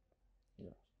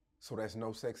 Yeah. So that's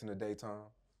no sex in the daytime?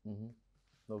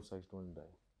 No sex during the day.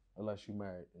 Unless you're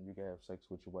married and you can have sex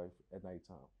with your wife at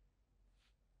nighttime.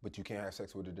 But you can't have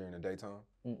sex with her during the daytime?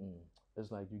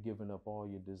 It's like you're giving up all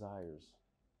your desires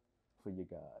for your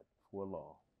God, for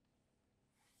Allah.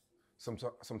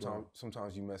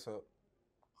 Sometimes you mess up?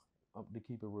 To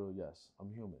keep it real, yes.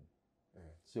 I'm human.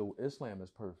 So Islam is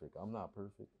perfect. I'm not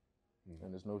perfect.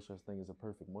 And there's no such thing as a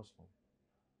perfect Muslim,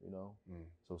 you know?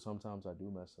 So sometimes I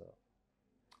do mess up.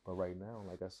 But right now,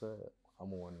 like I said,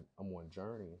 I'm on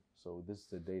journey. So this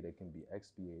is a day that can be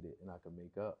expiated and I can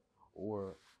make up.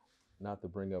 Or not to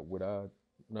bring up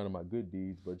none of my good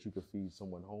deeds, but you could feed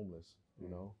someone homeless, you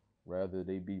know? Rather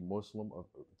they be Muslim, or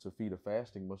to feed a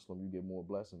fasting Muslim, you get more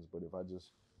blessings. But if I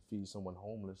just feed someone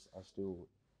homeless, I still,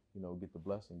 you know, get the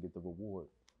blessing, get the reward,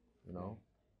 you know?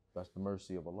 That's the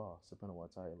mercy of Allah, subhanahu wa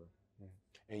ta'ala.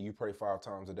 And you pray 5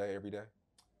 times a day, every day?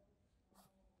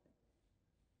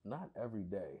 Not every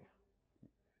day.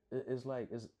 It's like,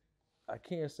 I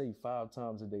can't say 5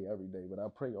 times a day, every day, but I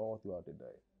pray all throughout the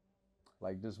day.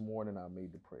 Like this morning, I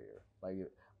made the prayer. Like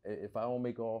if I don't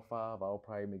make all 5, I'll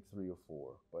probably make 3 or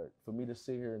 4. But for me to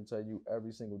sit here and tell you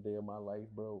every single day of my life,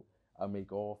 bro, I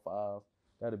make all 5,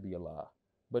 that'd be a lie.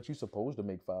 But you're supposed to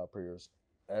make 5 prayers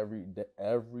every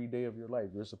day of your life.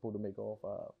 You're supposed to make all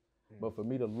 5. But for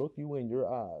me to look you in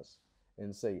your eyes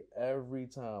and say every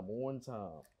time, on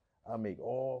time, I make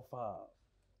all 5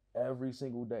 every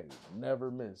single day,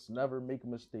 never miss, never make a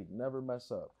mistake, never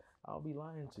mess up, I'll be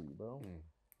lying to you, bro.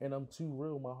 And I'm too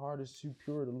real. My heart is too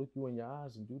pure to look you in your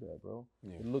eyes and do that, bro.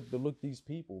 And look these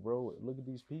people, bro. Look at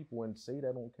these people and say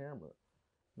that on camera.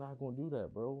 Not gonna do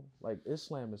that, bro. Like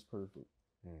Islam is perfect,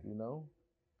 you know?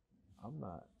 I'm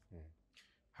not.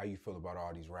 How you feel about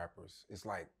all these rappers? It's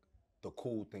like the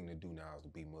cool thing to do now is to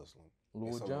be Muslim.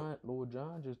 Lord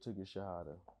John just took his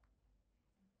shahada.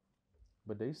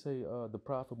 But they say the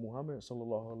Prophet Muhammad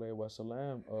sallallahu alaihi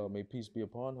wasallam, may peace be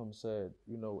upon him, said,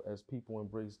 you know, as people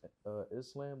embrace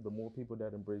Islam, the more people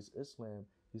that embrace Islam,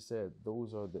 he said,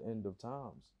 those are the end of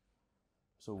times.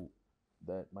 So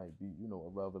that might be, you know, a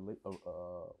revelation.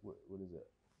 What is it?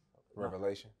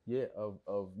 Revelation. Yeah,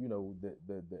 of you know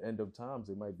the end of times.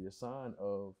 It might be a sign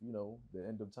of, you know, the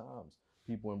end of times.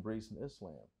 People embracing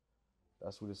Islam.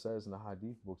 That's what it says in the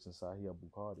Hadith books in Sahih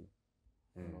Bukhari.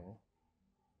 You know,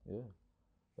 yeah.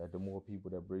 That the more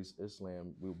people that embrace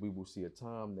Islam, we will see a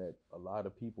time that a lot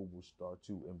of people will start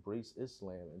to embrace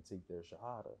Islam and take their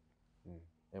shahada.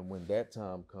 And when that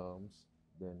time comes,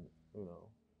 then, you know,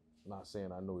 I'm not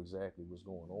saying I know exactly what's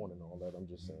going on and all that. I'm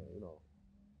just saying, you know,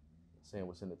 saying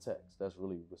what's in the text. That's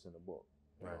really what's in the book.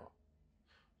 Right.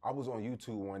 I was on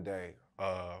YouTube one day,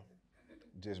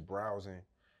 just browsing,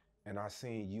 and I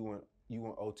seen you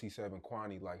and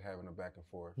Ot7Quanny like having a back and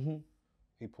forth.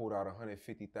 He pulled out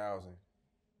 150,000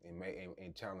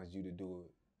 and challenged you to do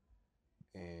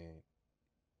it, and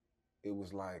it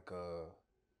was like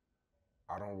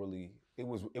it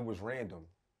was random,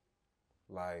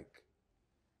 like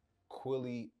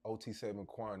Quilly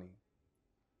Ot7Quanny,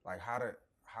 like how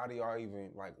do y'all even,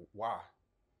 like, why?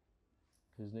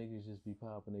 Cause niggas just be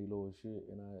popping they little shit,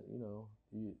 and you know,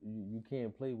 you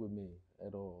can't play with me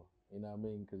at all. You know what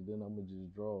I mean? Cause then I'ma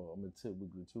just draw. I'ma tip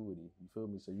with gratuity. You feel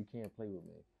me? So you can't play with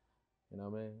me. You know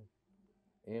what I mean?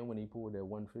 And when he pulled that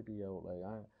 150 out, like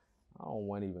I don't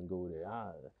want to even go there.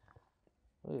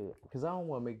 Cause I don't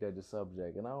want to make that the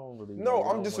subject, and I don't really. No,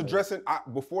 I'm just addressing.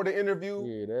 before the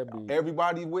interview, that'd be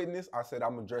everybody witness. I said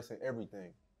I'm addressing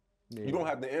everything. Yeah. You don't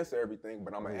have to answer everything,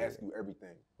 but I'm gonna ask you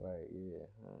everything. Right?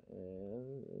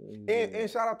 And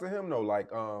shout out to him though,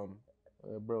 like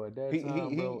bro, at that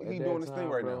time, bro, he doing his thing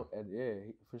right now.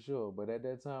 For sure. But at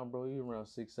that time, bro, he around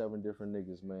 6, 7 different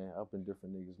niggas, man, up in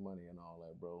different niggas' money and all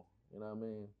that, bro. You know what I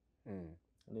mean?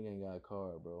 A nigga ain't got a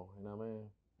car, bro. You know what I mean?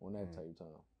 On that type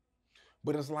time.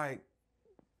 But it's like,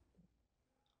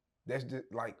 that's just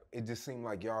like, it just seemed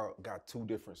like y'all got 2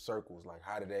 different circles. Like,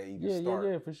 how did they even start?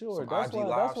 Yeah, for sure. Some That's IG why.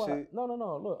 live That's why. shit? No.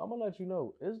 Look, I'm gonna let you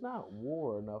know. It's not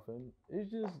war or nothing. It's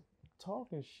just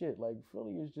talking shit. Like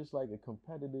Philly is just like a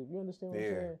competitive. You understand what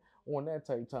I'm saying? On that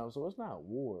type time. So it's not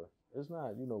war. It's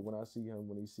not, you know, when I see him,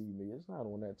 when he see me, it's not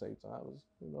on that type time. It's,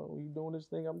 you know, he doing his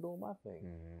thing, I'm doing my thing.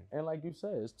 And like you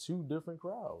said, it's 2 different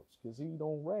crowds because he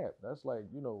don't rap. That's like,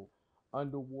 you know,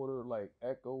 underwater like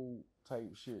echo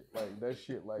type shit, like that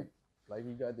shit, like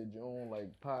he got the joint like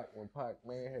Pac when Pac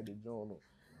man had the joint.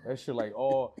 That shit like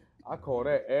all I call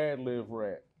that ad lib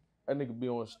rap. That nigga be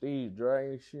on stage dry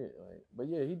and shit. Like, but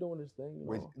yeah, he doing his thing. You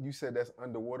know? Wait, you said that's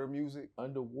underwater music?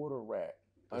 Underwater rap.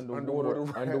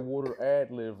 Underwater ad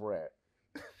lib rap.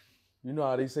 You know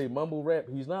how they say mumble rap?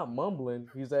 He's not mumbling.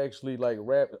 He's actually like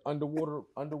rap underwater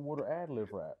ad lib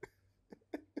rap.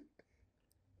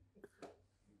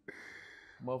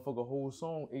 Motherfucker, whole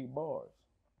song 8 bars.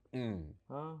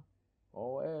 Huh?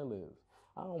 All ad libs.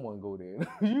 I don't want to go there.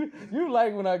 you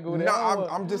like when I go there? No,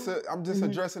 I'm just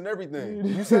addressing everything.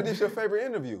 You said this your favorite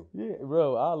interview. Yeah,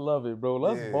 bro, I love it, bro.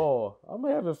 Let's ball. I'm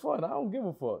having fun. I don't give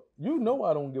a fuck. You know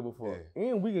I don't give a fuck. Yeah.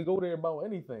 And we could go there about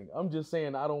anything. I'm just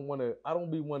saying I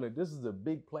don't be one of, this is a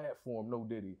big platform, no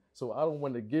Diddy. So I don't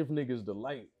want to give niggas the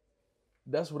light.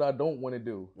 That's what I don't want to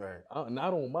do. Right.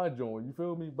 Not on my joint, you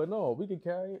feel me? But no, we can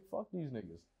carry it. Fuck these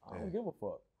niggas. I don't give a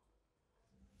fuck.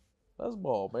 Let's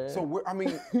ball, man. So, I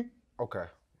mean... Okay.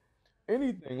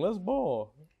 Anything, let's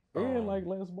ball. And like,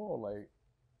 let's ball. Like,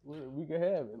 we can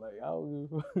have it. Like,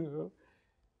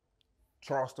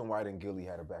 Charleston White and Gillie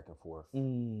had a back and forth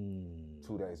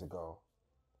 2 days ago.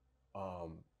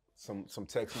 Some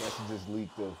text messages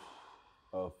leaked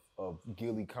of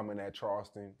Gillie coming at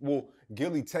Charleston. Well,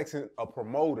 Gillie texting a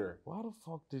promoter. Why the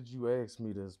fuck did you ask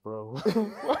me this, bro?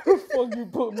 Why the fuck you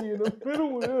put me in the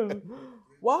middle of this?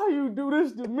 Why you do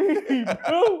this to me,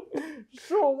 bro?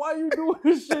 Sean, why you doing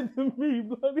this shit to me,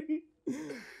 buddy?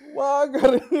 Why I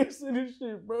gotta answer this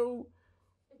shit, bro?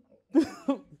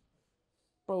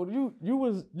 Bro,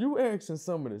 you asking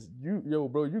some of this.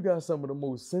 Bro, you got some of the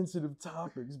most sensitive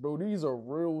topics, bro. These are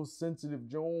real sensitive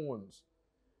joints.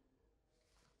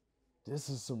 This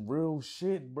is some real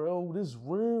shit, bro. This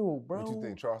real, bro. What you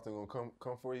think, Charleston gonna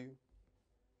come for you?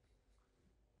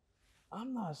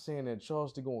 I'm not saying that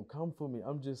Charleston gonna come for me.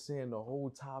 I'm just saying the whole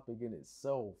topic in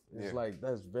itself is like,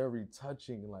 that's very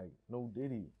touching. Like, no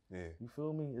Diddy. Yeah. You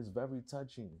feel me? It's very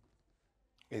touching.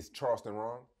 Is Charleston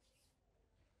wrong?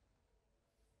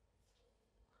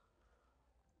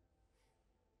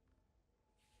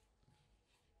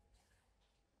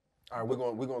 All right,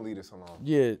 we're gonna leave this alone.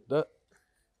 Yeah,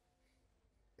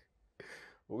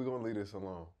 We're gonna leave this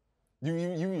alone.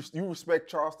 You respect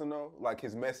Charleston though, like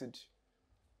his message,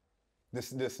 the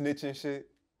snitching shit.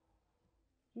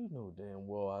 You know damn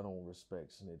well I don't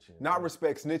respect snitching. Not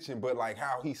respect snitching, but like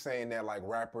how he's saying that like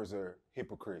rappers are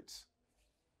hypocrites.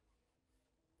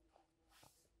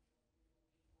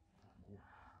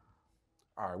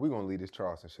 All right, we're gonna leave this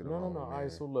Charleston shit alone. No. Man. All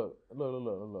right, so look.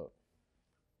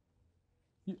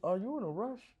 Are you in a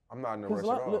rush? I'm not in a rush at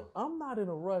all. Look, I'm not in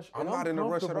a rush. I'm not in a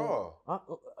rush at all.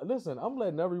 Listen, I'm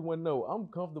letting everyone know I'm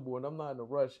comfortable and I'm not in a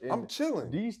rush. And I'm chilling.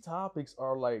 These topics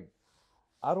are like,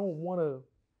 I don't want to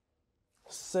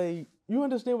say, you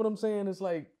understand what I'm saying? It's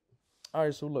like, all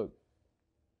right, so look.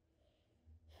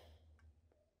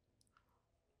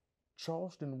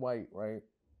 Charleston White, right?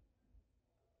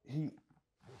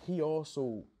 He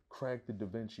also cracked the Da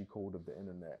Vinci Code of the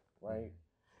internet, right?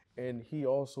 And he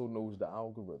also knows the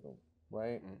algorithm,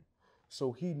 right?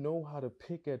 So he know how to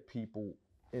pick at people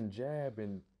and jab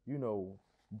and,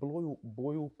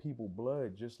 boil people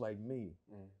blood just like me.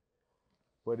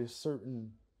 But it's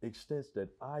certain extents that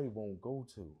I won't go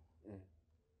to.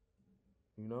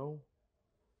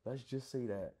 Let's just say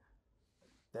that.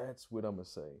 That's what I'm gonna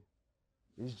say.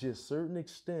 It's just certain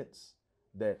extents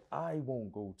that I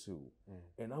won't go to.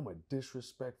 And I'm a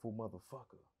disrespectful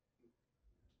motherfucker.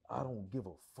 I don't give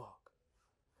a fuck.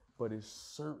 But it's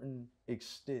certain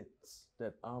extents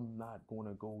that I'm not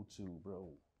gonna go to, bro.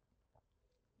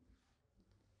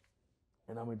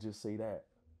 And I'm gonna just say that.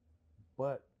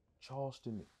 But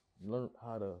Charleston learned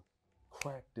how to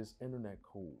crack this internet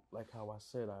code. Like how I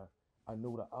said, I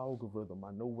know the algorithm.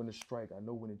 I know when to strike. I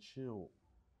know when to chill.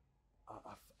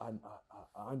 I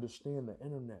understand the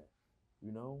internet,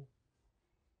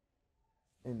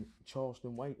 And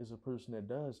Charleston White is a person that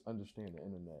does understand the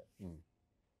internet.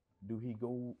 Do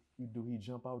he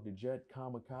jump out the jet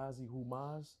kamikaze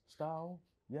Humaz style?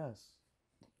 Yes.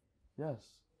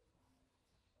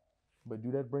 But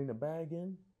do that bring the bag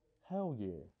in? Hell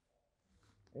yeah.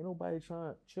 Ain't nobody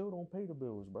trying, Chill don't pay the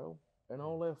bills, bro. And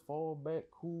all that fallback,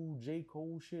 cool J.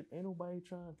 Cole shit, ain't nobody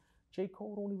trying. J.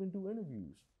 Cole don't even do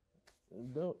interviews.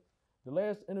 The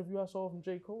last interview I saw from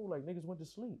J. Cole, like, niggas went to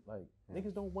sleep. Like,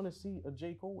 niggas don't want to see a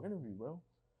J. Cole interview, bro.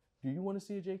 Do you want to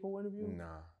see a J. Cole interview?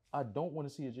 Nah. I don't want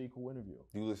to see a J. Cole interview.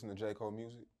 Do you listen to J. Cole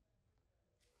music?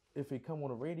 If it come on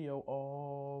the radio,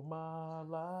 all my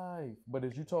life. But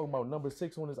if you talking about number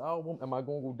 6 on his album, am I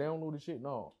going to go download the shit?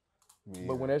 No.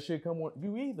 But when that shit come on,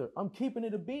 you either. I'm keeping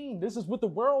it a bean. This is what the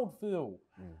world feel.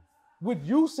 What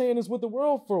you saying is what the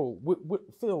world feel.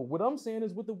 What I'm saying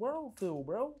is what the world feel,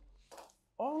 bro.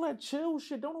 All that chill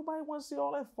shit. Don't nobody want to see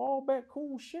all that fallback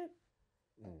cool shit.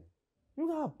 You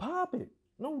gotta pop it.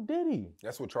 No Diddy.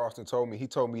 That's what Charleston told me. He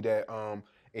told me that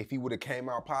if he would have came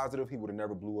out positive, he would have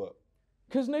never blew up.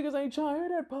 Cause niggas ain't trying to hear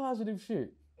that positive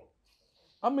shit.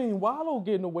 I mean, Wallow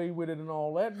getting away with it and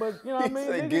all that, but you know what I mean?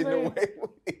 Niggas getting away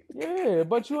with it. Yeah,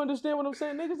 but you understand what I'm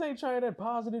saying? Niggas ain't trying that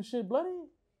positive shit, bloody.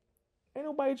 Ain't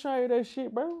nobody trying that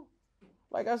shit, bro.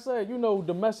 Like I said, you know,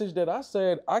 the message that I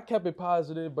said, I kept it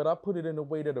positive, but I put it in a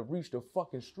way that'll reach the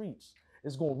fucking streets.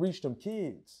 It's gonna reach them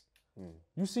kids.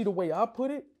 You see the way I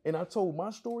put it, and I told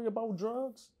my story about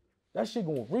drugs, that shit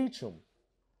gonna reach them.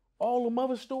 All them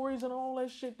other stories and all that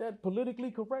shit, that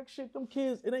politically correct shit, them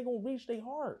kids, it ain't gonna reach their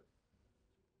heart.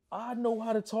 I know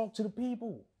how to talk to the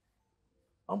people.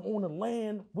 I'm on the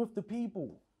land with the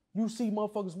people. You see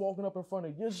motherfuckers walking up in front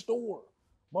of your store.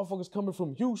 Motherfuckers coming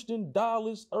from Houston,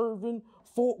 Dallas, Irvin,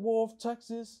 Fort Worth,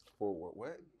 Texas. Fort Worth,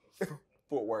 what?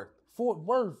 Fort Worth. Fort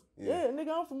Worth. Yeah, nigga,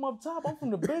 I'm from up top. I'm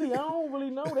from the Biddy. I don't really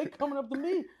know. They coming up to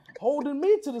me, holding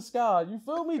me to the sky. You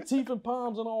feel me? Teeth and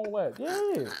palms and all that.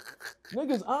 Yeah.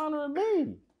 Niggas honoring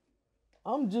me.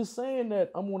 I'm just saying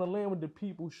that I'm on the land with the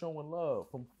people showing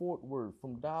love. From Fort Worth,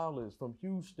 from Dallas, from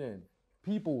Houston.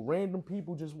 People, random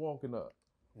people just walking up.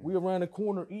 We around the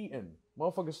corner eating.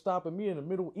 Motherfuckers stopping me in the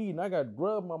middle eating. I got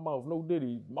grub in my mouth. No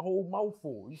Diddy. My whole mouth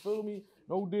full. You feel me?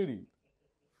 No Diddy.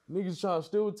 Niggas trying to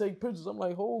still take pictures. I'm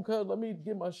like, hold, cuz, let me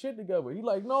get my shit together. He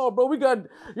like, no, bro, we got,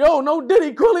 no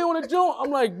Diddy, Quilly on the joint. I'm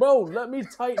like, bro, let me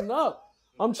tighten up.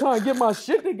 I'm trying to get my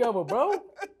shit together, bro.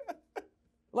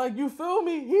 Like, you feel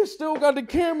me? He still got the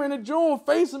camera in the joint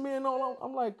facing me and all.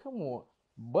 I'm like, come on.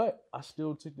 But I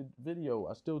still took the video.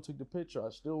 I still took the picture. I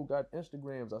still got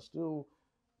Instagrams. I still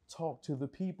talk to the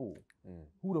people.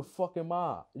 Who the fuck am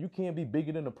I? You can't be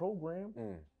bigger than the program.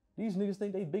 These niggas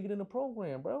think they bigger than the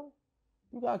program, bro.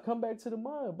 You gotta come back to the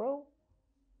mud, bro.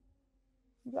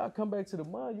 You gotta come back to the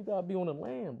mud. You gotta be on the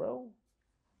land, bro.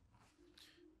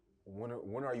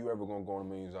 When are you ever gonna go on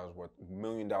 $1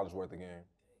 million worth of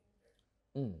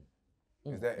game?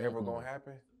 Is that ever gonna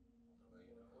happen?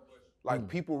 Like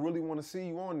people really want to see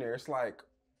you on there. It's like,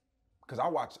 cause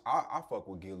I fuck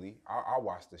with Gillie. I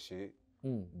watch the shit,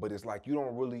 but it's like you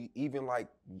don't really even like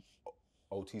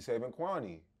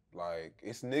Ot7Quanny. Like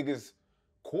it's niggas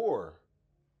core.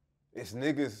 It's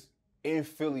niggas in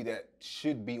Philly that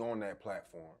should be on that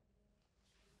platform.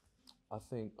 I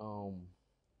think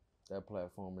that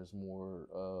platform is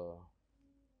more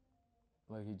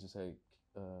like he just had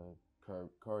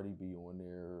Cardi B on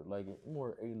there, like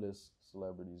more A-list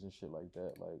celebrities and shit like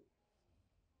that. Like,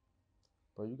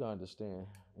 bro, you gotta understand.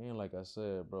 And like I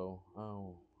said, bro,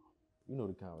 you know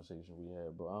the conversation we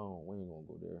had, bro. We ain't gonna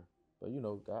go there. But you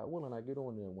know, God willing, I get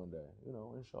on there one day. You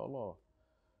know, inshallah.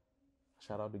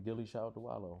 Shout out to Gillie, shout out to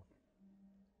Wallow.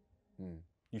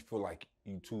 You feel like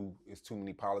it's too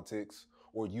many politics,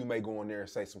 or you may go in there and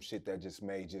say some shit that just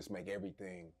make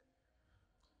everything.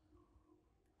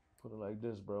 Put it like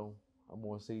this, bro. I'm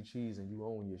gonna say cheese and you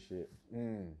own your shit.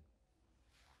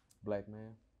 Black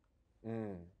man.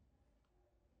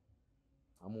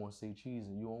 I'm gonna say cheese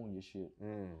and you own your shit.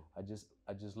 I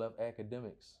just left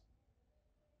academics.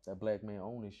 That black man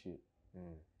own his shit.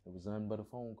 It was nothing but a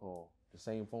phone call. The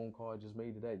same phone call I just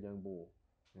made to that young boy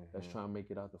that's trying to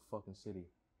make it out the fucking city.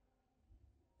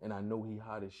 And I know he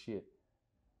hot as shit.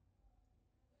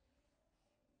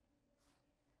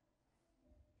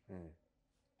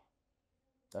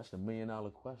 That's the $1 million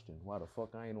question. Why the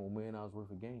fuck I ain't on $1 million worth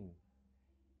of game?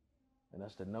 And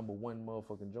that's the #1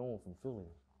 motherfucking joint from Philly.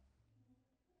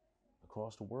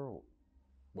 Across the world.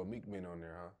 But Meek Mill on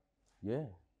there, huh? Yeah.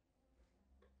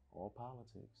 All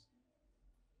politics.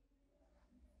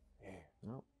 Yeah.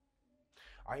 Yep.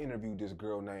 I interviewed this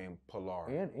girl named Pilar.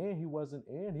 And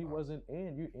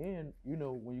you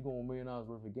know, when you go on $1 million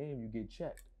worth of game, you get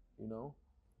checked, you know?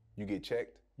 You get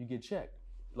checked? You get checked.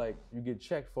 Like, you get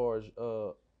checked for as,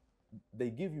 they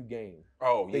give you game.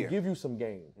 Oh, yeah. They give you some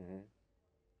game.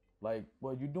 Like,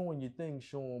 well, you're doing your thing,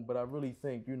 Sean, but I really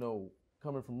think, you know,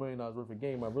 coming from $1 million worth of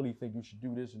game, I really think you should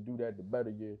do this and do that to better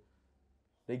you.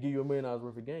 They give you $1 million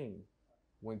worth of game.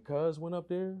 When Cuz went up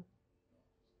there,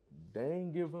 they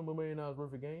ain't give him $1 million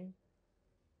worth of game.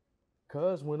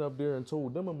 Cuz went up there and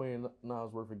told them $1 million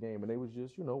worth of game, and they was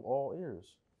just, you know, all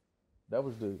ears. That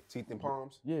was the Teeth and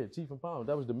Palms? Yeah, Teeth and Palms.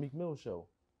 That was the Meek Mill show.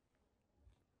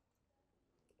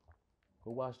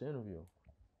 Go watch the interview.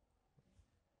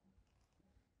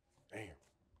 Damn.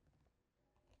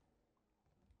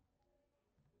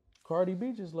 Cardi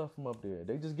B just left from up there.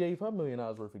 They just gave her $1 million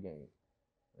worth of game.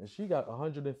 And she got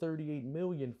 138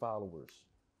 million followers.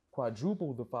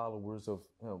 Quadruple the followers of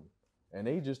him. And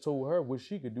they just told her what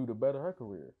she could do to better her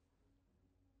career.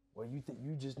 Well, you think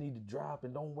you just need to drop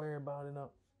and don't worry about it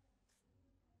now.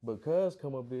 But Cuz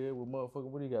come up there with motherfucker,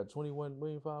 what do you got, 21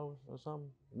 million followers or something?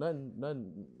 Nothing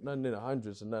in the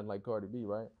hundreds and nothing like Cardi B,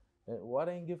 right? And why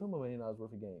they ain't give him $1 million worth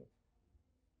of game?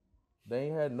 They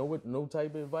ain't had no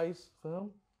type of advice for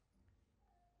him?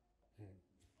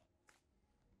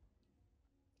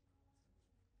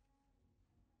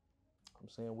 I'm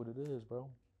saying what it is, bro.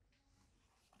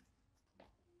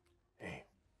 Damn.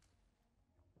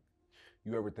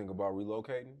 You ever think about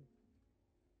relocating?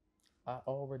 I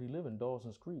already live in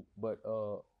Dawson's Creek, but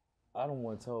I don't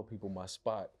want to tell people my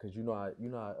spot because you know how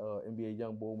NBA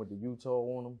YoungBoy went to Utah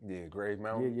on him. Yeah, Grave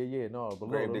Mountain. Yeah. No, but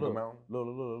Grave Digger Mountain.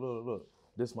 Look.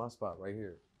 This is my spot right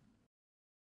here.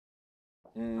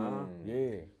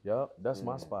 Yup. That's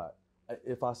my spot.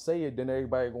 If I say it, then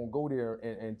everybody gonna go there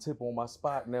and tip on my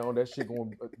spot. Now that shit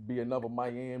gonna be another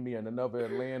Miami and another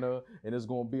Atlanta, and it's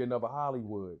gonna be another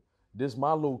Hollywood. This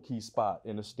my low key spot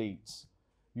in the States.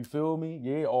 You feel me?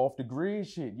 Yeah, off the grid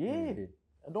shit. Yeah.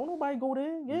 Don't nobody go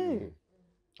there. Yeah.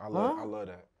 I love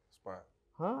that spot.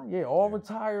 Huh? Yeah, all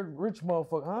retired rich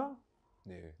motherfucker, huh?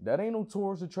 Yeah. That ain't no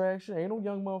tourist attraction. Ain't no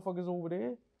young motherfuckers over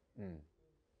there.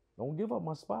 Don't give up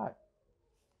my spot.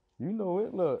 You know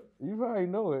it. Look, you probably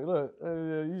know it. Look,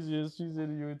 she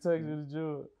sending you a text in the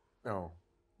job. Oh.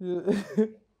 Yeah.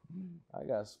 I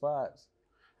got spots.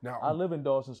 Now I live in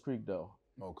Dawson's Creek though.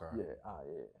 Okay. Yeah.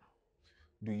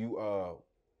 Do you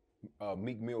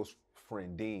Meek Mill's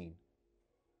friend Dean?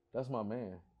 That's my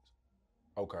man.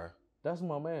 Okay. That's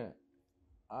my man.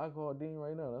 I call Dean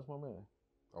right now. That's my man.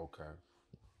 Okay.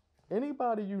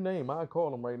 Anybody you name, I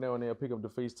call them right now and they'll pick up the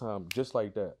FaceTime just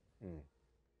like that.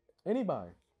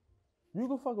 Anybody. You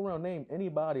can fuck around, name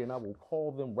anybody, and I will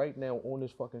call them right now on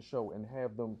this fucking show and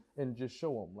have them and just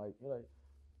show them like,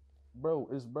 bro,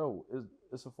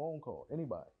 it's a phone call.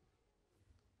 Anybody.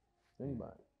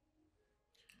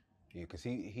 Yeah, cause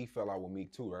he fell out with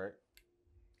Meek too, right?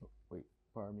 Wait,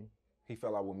 pardon me. He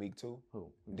fell out with Meek too.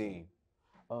 Who? Dean.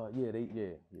 Yeah.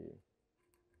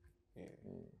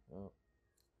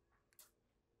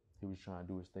 He was trying to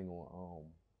do his thing on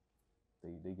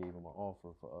They gave him an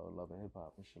offer for Love and Hip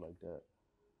Hop and shit like that.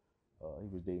 He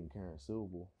was dating Karen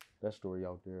Silver. That story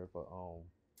out there, but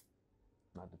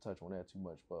not to touch on that too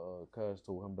much. But Cuz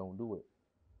told him don't do it.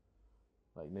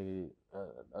 Like nigga,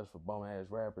 that's for bum ass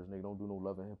rappers. Nigga, don't do no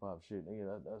Love and Hip Hop shit.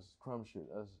 Nigga, that's crumb shit.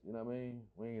 That's, you know what I mean?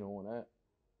 We ain't on that.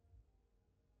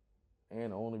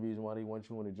 And the only reason why they want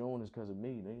you on the joint is because of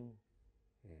me, nigga.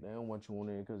 They don't want you on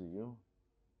there because of you.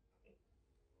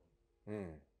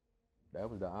 That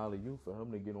was the alley-oop for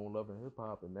him to get on Love and Hip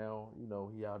Hop, and now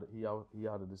he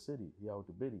out of the city. He out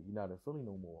the bitty. He not in Philly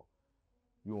no more.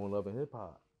 You on Love and Hip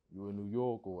Hop. You in New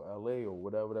York or LA or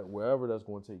wherever that's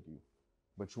going to take you.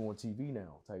 But you on TV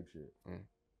now, type shit.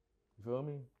 You feel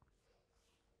me?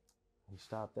 He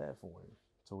stopped that for him.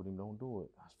 Told him don't do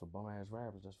it. That's for bum ass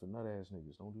rappers. That's for nut ass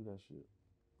niggas. Don't do that shit.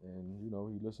 And he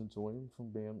listened to him from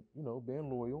being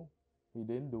loyal. He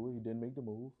didn't do it. He didn't make the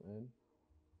move, and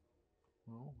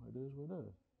it is what it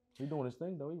is. He doing his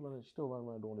thing though. He still running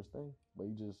around doing his thing, but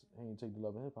he ain't take the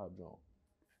Love and Hip Hop joint.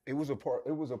 It was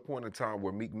a point in time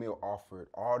where Meek Mill offered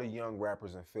all the young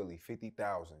rappers in Philly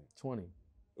 50,000. 20.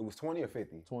 It was 20 or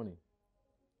 50? 20.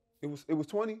 It was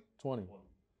 20? 20.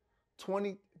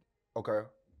 20. Okay.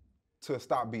 To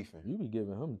stop beefing. You be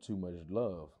giving him too much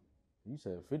love. You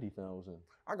said 50,000.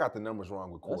 I got the numbers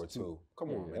wrong with Cord too.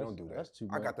 Come on, man, don't do that. That's too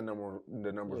much. I got the numbers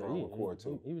wrong with Cord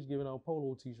too. He was giving out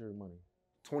polo t-shirt money.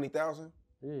 20,000?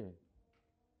 Yeah.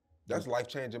 That's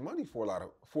life-changing money for a lot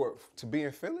to be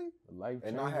in Philly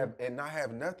and not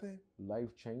have nothing.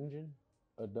 Life-changing,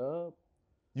 a dub.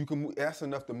 That's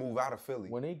enough to move out of Philly.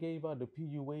 When they gave out the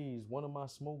PUAs, one of my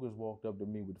smokers walked up to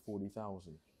me with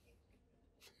 40,000.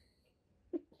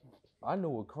 I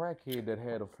know a crackhead that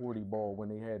had a 40 ball when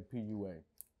they had PUA.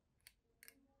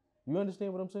 You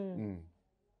understand what I'm saying?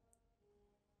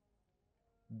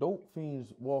 Dope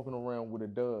fiends walking around with a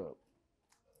dub.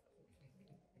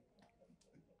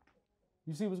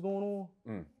 You see what's going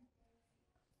on?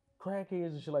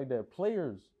 Crackheads and shit like that.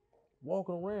 Players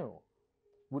walking around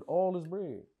with all this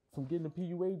bread from getting the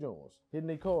PUA joints, hitting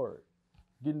their card,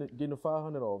 getting the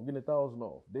 500 off, getting 1,000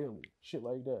 off daily, shit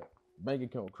like that. Bank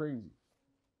account crazy.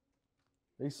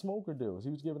 They smoker deals. He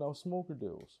was giving out smoker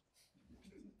deals.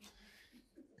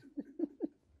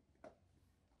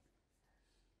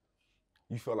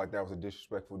 You felt like that was a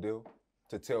disrespectful deal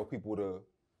to tell people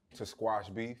to squash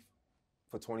beef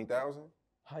for 20,000?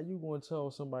 how you gonna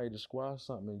tell somebody to squash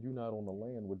something and you not on the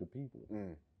land with the people?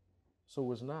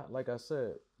 So it's not, like I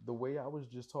said, the way I was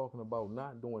just talking about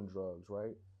not doing drugs,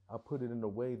 right? I put it in a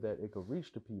way that it could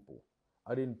reach the people.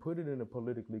 I didn't put it in a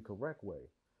politically correct way.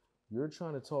 You're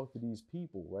trying to talk to these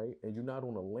people, right? And you're not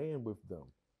on the land with them.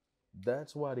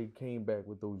 That's why they came back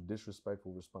with those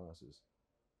disrespectful responses.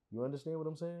 You understand what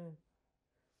I'm saying?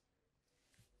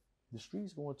 The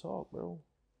streets gonna talk, bro.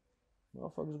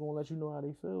 Motherfuckers gonna let you know how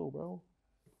they feel, bro.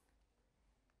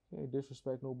 You can't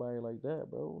disrespect nobody like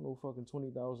that, bro. No fucking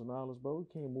 $20,000, bro. You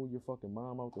can't move your fucking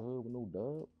mom out the hood with no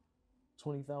dub.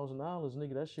 $20,000,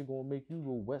 nigga, that shit gonna make you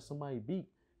go wet somebody's beak.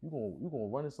 You gonna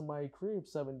run in somebody's crib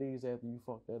 7 days after you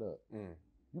fuck that up.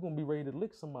 You gonna be ready to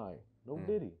lick somebody. No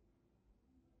Diddy.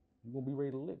 You gonna be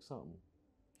ready to lick something.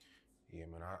 Yeah,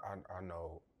 man, I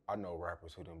know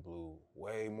rappers who done blew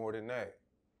way more than that.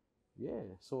 Yeah,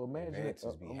 so imagine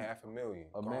advances be $500,000.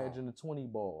 Imagine a 20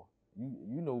 ball.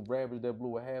 You know rappers that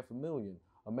blew $500,000.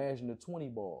 Imagine a 20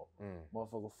 ball.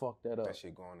 Motherfucker fucked that up. That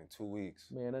shit gone in 2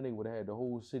 weeks. Man, that nigga would have had the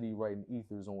whole city writing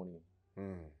ethers on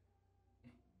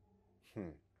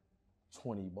him.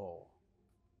 20 ball.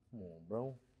 Come on,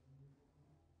 bro.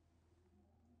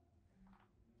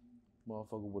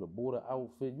 Motherfucker with a border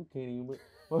outfit. You can't even.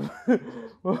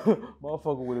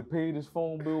 Motherfucker would have paid his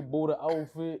phone bill, bought an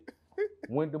outfit,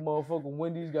 went to motherfucking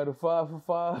Wendy's, got a 5 for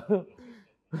 5.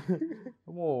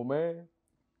 Come on, man.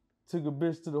 Took a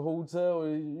bitch to the hotel.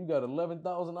 You got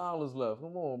 $11,000 left.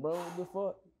 Come on, bro. What the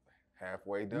fuck?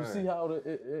 Halfway done. You see how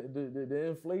the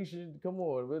inflation? Come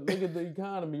on, look at the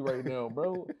economy right now,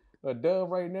 bro. A dub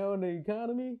right now in the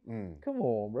economy? Come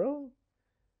on, bro.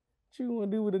 What you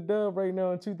gonna do with a dub right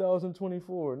now in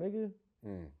 2024, nigga?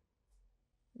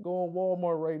 Go on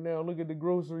Walmart right now. Look at the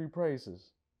grocery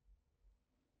prices.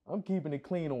 I'm keeping it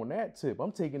clean on that tip.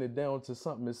 I'm taking it down to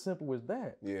something as simple as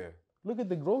that. Yeah. Look at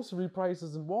the grocery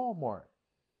prices in Walmart.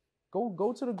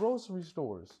 Go to the grocery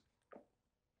stores.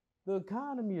 The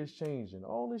economy is changing.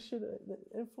 All this shit,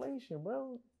 inflation,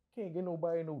 bro. Can't get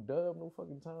nobody no dub, no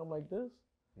fucking time like this.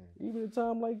 Even a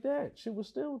time like that, shit was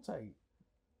still tight.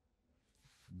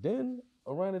 Then,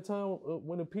 around the time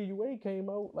when the PUA came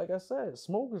out, like I said,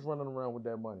 smokers running around with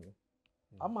that money.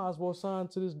 I might as well sign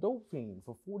to this dope fiend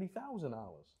for $40,000.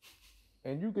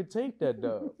 And you could take that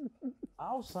dub.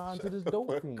 I'll sign to this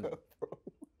dope fiend.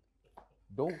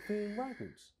 Dope Fiend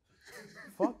Records.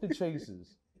 Fuck the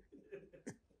chasers.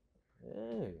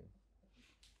 Yeah.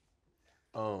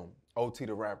 OT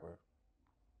the rapper.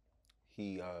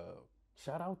 He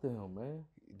shout out to him, man.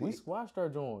 We squashed our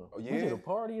joint. Oh, yeah? We did a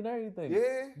party and everything.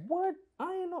 Yeah. What?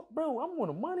 I ain't know, bro. I'm on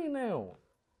the money now,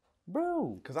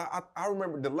 bro. Cause I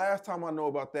remember the last time I know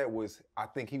about that was I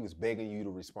think he was begging you to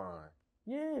respond.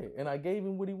 Yeah, and I gave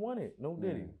him what he wanted. No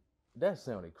Diddy. That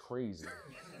sounded crazy.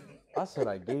 I said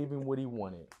I gave him what he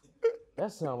wanted.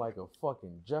 That sounded like a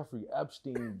fucking Jeffrey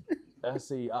Epstein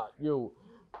essay. Yo,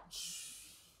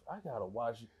 I gotta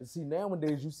watch. See,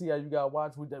 nowadays you see how you gotta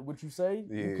watch what you say.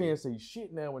 Yeah. You can't say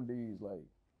shit nowadays. Like,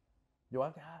 yo,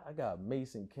 I got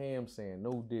Mason Cam saying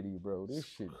no Diddy, bro. This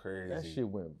shit crazy. That shit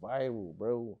went viral,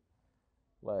 bro.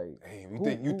 Like, damn,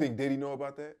 you think Diddy know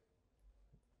about that?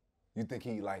 You think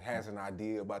he like has an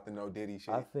idea about the no Diddy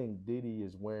shit? I think Diddy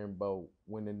is worrying about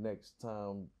when the next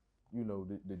time, you know,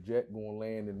 the jet gonna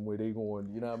land and where they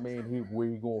going, you know what I mean? Where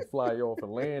he gonna fly off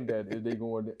and land at? Is he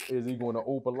going to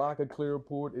Opelika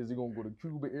Clearport? Is he gonna go to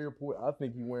Cuba Airport? I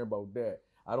think he's worrying about that.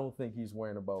 I don't think he's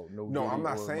worrying about no Diddy. No, I'm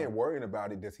not saying worrying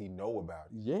about it. Does he know about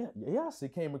it? Yeah, yes,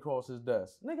 it came across his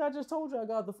desk. Nigga, I just told you I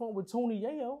got the phone with Tony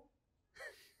Yayo.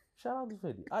 Shout out to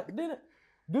 50.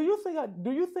 Do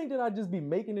you think that I just be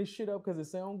making this shit up because it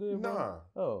sound good, bro? Nah.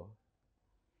 Oh.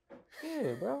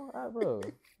 Yeah, bro. Bro.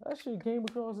 That shit came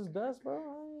across his desk,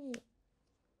 bro.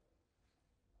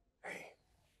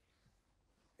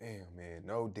 Damn, man.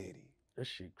 No Diddy. That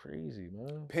shit crazy,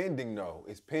 man. Pending, though.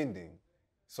 It's pending.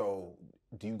 So,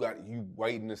 you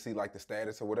waiting to see, like, the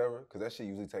status or whatever? Because that shit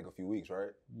usually take a few weeks, right?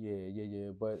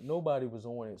 Yeah. But nobody was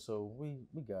on it, so we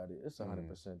got it. It's 100%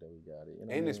 that we got it. You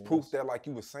know and it's proof that, like,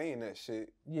 you were saying that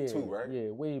shit, too, right? Yeah,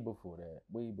 way before that.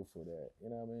 You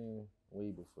know what I mean?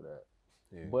 Way before that.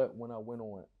 Yeah. But when I went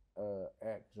on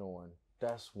Act John,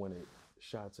 that's when it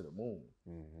shot to the moon.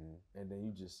 And then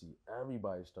you just see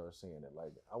everybody start saying it.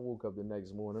 Like, I woke up the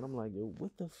next morning, I'm like, yo,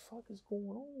 what the fuck is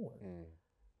going on?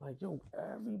 Like, yo,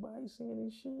 everybody saying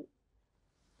this shit?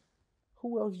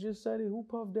 Who else just said it? Who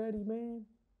Puff Daddy, man?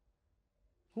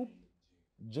 Who?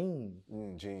 Gene.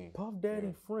 Gene. Puff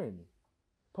Daddy friend.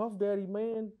 Puff Daddy,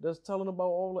 man, that's telling about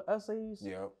all the essays.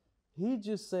 Yep. He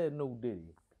just said no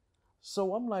Diddy.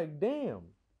 So I'm like, damn,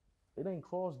 it ain't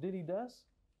crossed Diddy desk?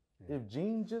 If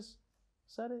Gene just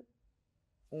said it?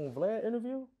 on Vlad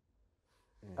interview,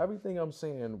 everything I'm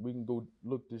saying, we can go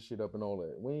look this shit up and all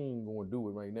that. We ain't gonna do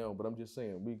it right now, but I'm just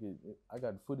saying I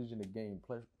got footage in the game.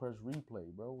 Press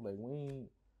replay, bro. Like we ain't.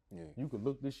 Yeah. You could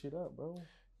look this shit up, bro.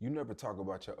 You never talk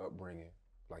about your upbringing,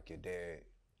 like your dad.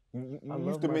 You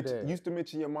used to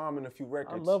mention your mom in a few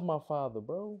records. I love my father,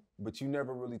 bro. But you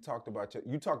never really talked about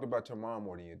you talked about your mom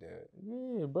more than your dad.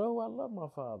 Yeah, bro. I love my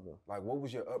father. Like, what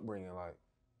was your upbringing like?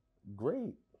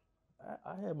 Great.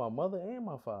 I had my mother and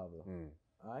my father.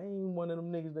 I ain't one of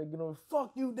them niggas that get on,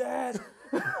 fuck you, dad.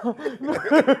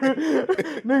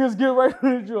 Niggas get right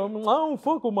at you. I don't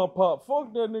fuck with my pop.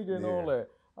 Fuck that nigga and all that.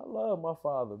 I love my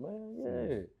father, man.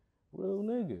 Yeah. Real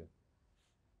nigga.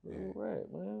 Real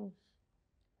rat, man.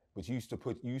 But you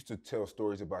used to tell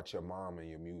stories about your mom and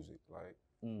your music. Like,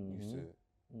 you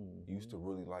used to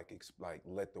really like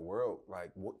let the world,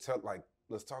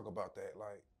 let's talk about that.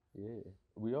 Like, yeah.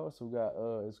 We also got,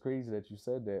 it's crazy that you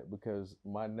said that because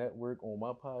my network on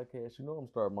my podcast, you know I'm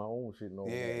starting my own shit and all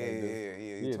that.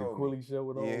 Yeah, the Quilly show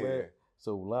and all that.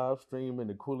 So live streaming,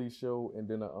 the Quilly show, and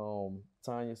then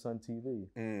Tanya Son TV.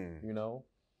 You know?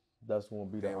 That's gonna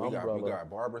be the umbrella. We got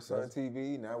Barbara Son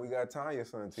TV. Now we got Tanya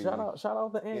Son TV. Shout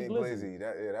out to Aunt Glizzy.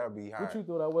 That'd be hot. What you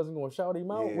thought I wasn't gonna shout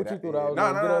him out? Yeah, what you thought I was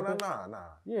gonna get up? Nah.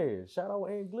 Yeah, shout out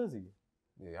Aunt Glizzy.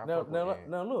 Yeah,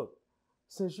 now look,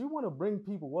 since you want to bring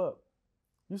people up,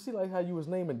 you see like how you was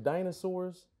naming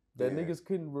dinosaurs that niggas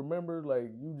couldn't remember.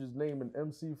 Like you just naming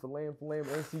MC for lamb,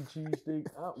 MC cheesesteak.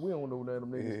 We don't know none of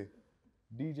them niggas.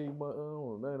 DJ, I don't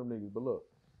know none of them niggas. But look,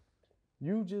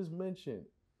 you just mentioned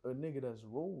a nigga that's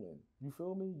rolling. You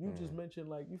feel me? You just mentioned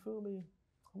you feel me?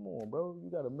 Come on, bro.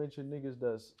 You gotta mention niggas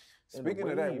that's. Speaking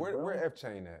of that, where F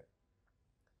Chain at?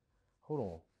 Hold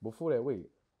on. Before that,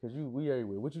 wait. Cause we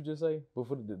everywhere. What you just say?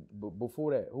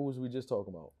 Before that, who was we just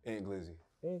talking about? Aunt Glizzy.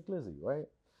 Aunt Glizzy, right?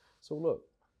 So look,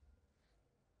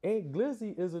 Aunt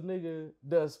Glizzy is a nigga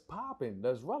that's popping,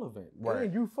 that's relevant. Right.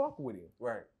 And you fuck with him.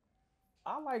 Right.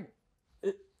 I like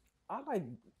it. I like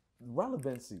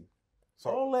relevancy. So,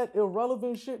 all that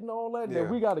irrelevant shit and all that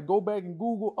we got to go back and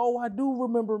Google. Oh, I do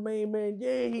remember Main Man.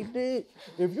 Yeah, he did.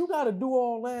 If you got to do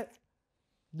all that,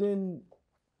 then,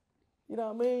 you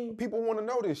know what I mean? People want to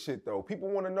know this shit, though. People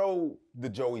want to know the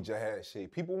Joey Jihad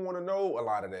shit. People want to know a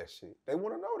lot of that shit. They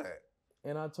want to know that.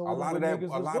 And I told a lot of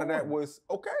that was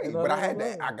okay, but I had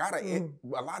that.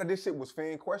 A lot of this shit was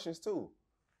fan questions too.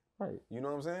 Right. You know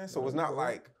what I'm saying? So it's not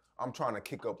like I'm trying to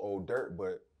kick up old dirt,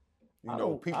 but I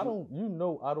don't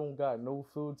got no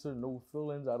filter, no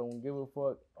feelings. I don't give a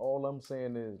fuck. All I'm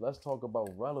saying is, let's talk about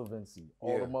relevancy.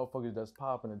 All the motherfuckers that's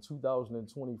popping in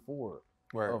 2024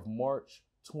 of March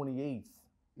 28th.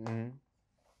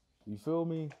 You feel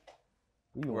me?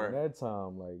 We on that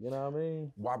time, like, you know what I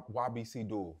mean? YBC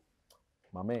Duel.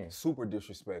 My man. Super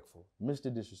disrespectful.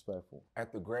 Mr. Disrespectful.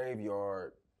 At the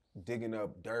graveyard, digging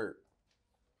up dirt.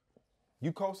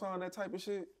 You co-sign that type of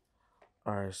shit?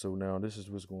 All right, so now this is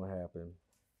what's going to happen.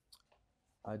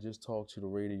 I just talked to the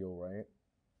radio, right?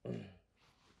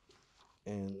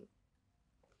 And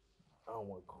I don't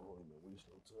want to call him and waste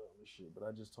no time and shit, but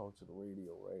I just talked to the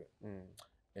radio, right?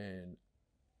 And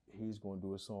he's going to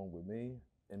do a song with me,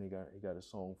 and he got a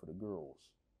song for the girls.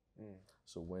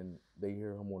 So when they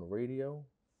hear him on the radio,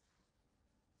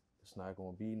 it's not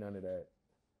going to be none of that,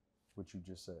 what you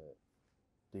just said,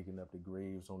 digging up the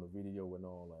graves on the video and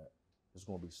all that. It's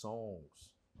going to be songs.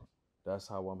 That's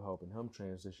how I'm helping him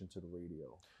transition to the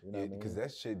radio. You know what I mean? Because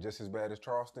that shit just as bad as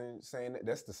Charleston saying that.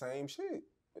 That's the same shit.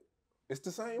 It's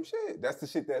the same shit. That's the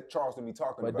shit that Charleston be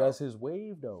talking about. But that's his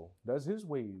wave, though. That's his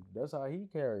wave. That's how he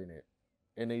carrying it.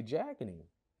 And they jacking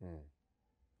him.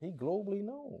 He globally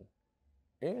known.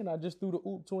 And I just threw the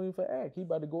oop to him for Act. He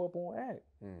about to go up on Act.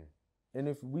 And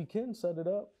if we can set it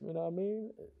up, you know what I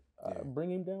mean? I bring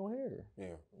him down here.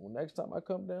 Yeah. Well, next time I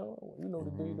come down, you know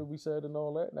the day that we said and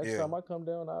all that. Next time I come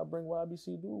down, I'll bring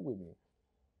YBC Dude with me.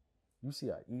 You see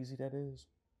how easy that is?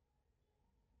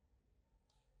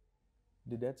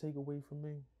 Did that take away from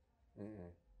me?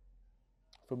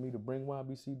 For me to bring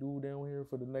YBC Dude down here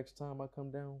for the next time I come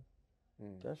down?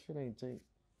 That shit ain't take.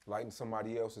 Lighting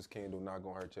somebody else's candle not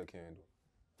gonna hurt your candle.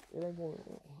 It ain't gonna.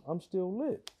 I'm still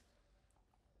lit.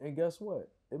 And guess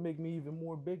what? It make me even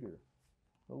more bigger.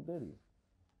 No Diddy.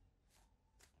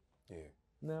 Yeah.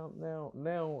 Now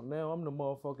I'm the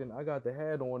motherfucking, I got the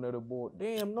hat on of the board.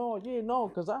 Damn,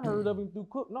 no, cause I heard of him through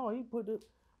Cook. No, he put the,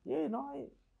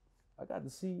 I got the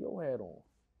CEO hat on.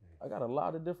 I got a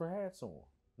lot of different hats on.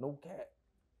 No cap.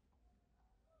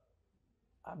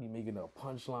 I be making a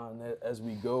punchline as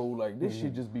we go. Like, this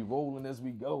shit just be rolling as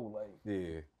we go.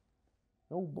 Like,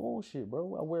 no bullshit,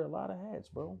 bro. I wear a lot of hats,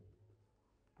 bro.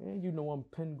 And you know I'm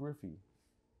Penn Griffey.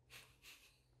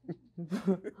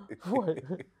 What?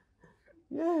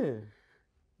 Yeah.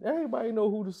 Everybody know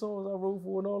who the songs I wrote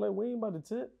for and all that. We ain't about to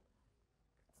tip.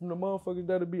 From the motherfuckers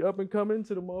that'll be up and coming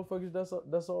to the motherfuckers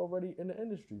that's already in the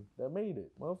industry that made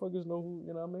it. Motherfuckers know who,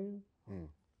 you know what I mean?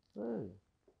 Yeah.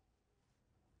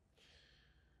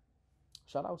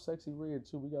 Shout out Sexy Red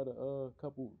too. We got a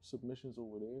couple submissions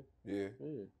over there. Yeah.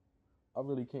 Yeah. I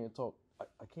really can't talk.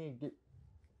 I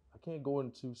can't go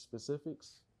into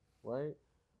specifics, right?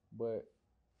 But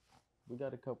we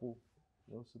got a couple,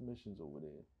 submissions over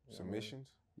there. Submissions?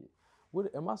 Yeah.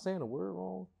 What am I saying a word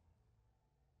wrong?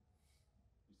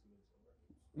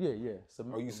 Yeah. You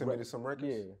submitted some records?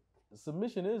 Yeah.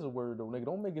 Submission is a word though, nigga.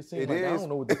 Don't make it seem It like is. I don't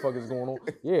know what the fuck is going on.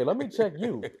 Yeah, let me check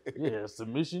you. Yeah,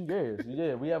 submission.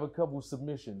 Yeah. We have a couple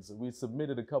submissions. We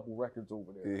submitted a couple records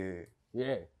over there.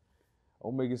 Yeah.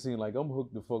 Don't make it seem like I'm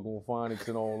hooked the fuck on phonics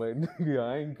and all that. Nigga,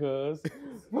 I ain't cuz.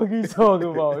 What you talking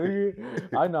about,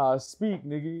 nigga? I know I speak,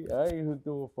 nigga. I ain't hooked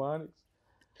on phonics.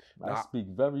 I speak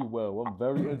very well. I'm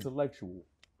very intellectual.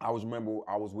 I was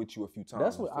with you a few times.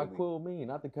 That's what Ot7Quanny mean,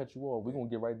 not to cut you off. We're going to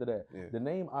get right to that. Yeah. The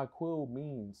name Ot7Quanny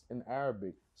means in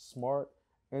Arabic, smart,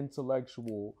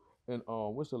 intellectual, and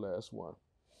what's the last one?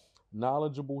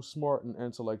 Knowledgeable, smart, and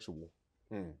intellectual.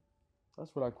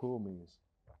 That's what Ot7Quanny means.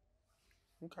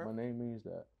 Okay. My name means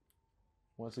that.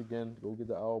 Once again, go get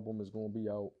the album. It's going to be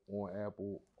out on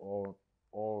Apple or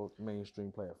all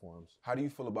mainstream platforms. How do you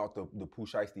feel about the Pooh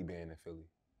Shiesty band in Philly?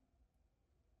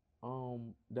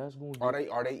 That's going to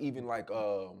Are they even like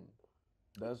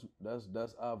That's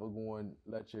either going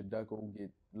let your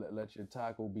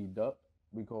taco be ducked.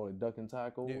 We call it ducking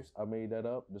tacos. Yeah. I made that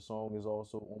up. The song is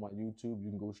also on my YouTube. You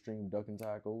can go stream ducking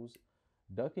tacos.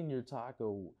 Ducking your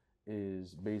taco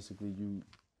is basically you.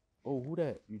 Oh, who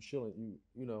that? You chilling?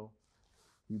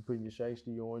 You putting your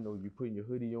shiesty on, or you putting your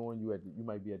hoodie on. You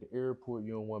might be at the airport.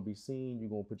 You don't want to be seen. You're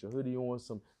gonna put your hoodie on.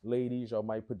 Some ladies, y'all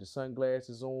might put the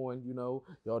sunglasses on.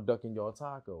 Y'all ducking your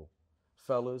taco.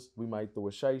 Fellas, we might throw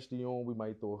a shiesty on. We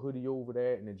might throw a hoodie over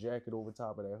that and a jacket over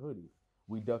top of that hoodie.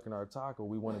 We ducking our taco.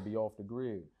 We want to be off the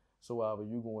grid. So either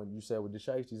you said with the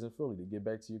shiesties in Philly, to get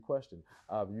back to your question,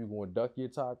 either you going to duck your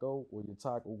taco or your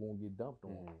taco going to get dumped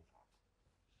on.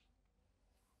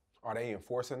 Are they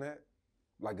enforcing that?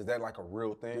 Like, is that like a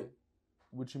real thing?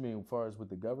 What you mean, as far as with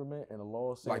the government and the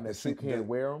law saying like that you can't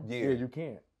wear them? Yeah, you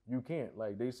can't. You can't.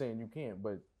 Like, they saying you can't,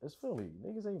 but it's Philly.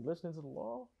 Niggas ain't listening to the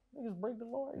law. Niggas break the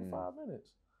law every 5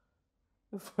 minutes.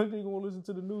 The fuck they gonna listen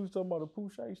to the news talking about a Pooh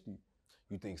Shiesty?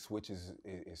 You think switches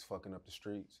is fucking up the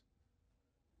streets?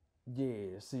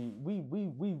 Yeah, see, we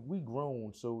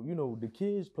grown, so the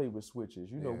kids play with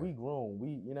switches. We grown.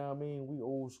 We what I mean, we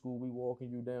old school. We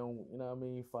walking you down,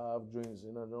 5 drinks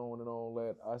and all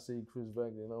that. I say Chris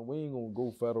Vector, we ain't gonna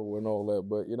go federal and all that,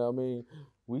 but what I mean,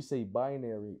 we say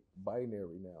binary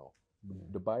now.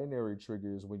 The binary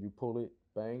trigger is when you pull it,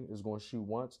 bang, it's gonna shoot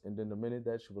once, and then the minute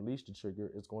that you release the trigger,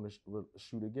 it's gonna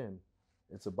shoot again.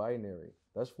 It's a binary.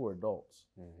 That's for adults.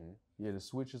 Yeah, the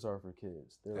switches are for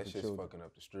kids. That shit's fucking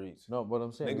up the streets. No, but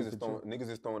I'm saying niggas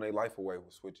is throwing their life away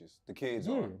with switches. The kids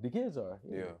are. Yeah, the kids are.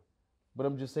 Yeah. But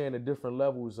I'm just saying the different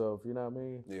levels of, you know what I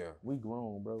mean? Yeah. We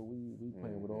grown, bro. We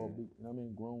playing with all,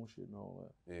 grown shit and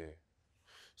all that. Yeah.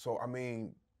 So,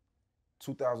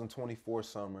 2024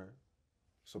 summer,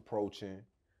 it's approaching.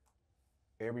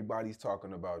 Everybody's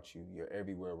talking about you. You're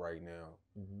everywhere right now.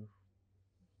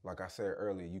 Like I said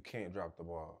earlier, you can't drop the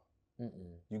ball.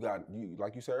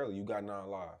 Like you said earlier, you got 9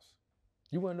 lives.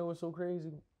 You want to know what's so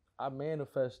crazy? I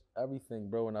manifest everything,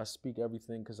 bro, and I speak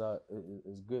everything because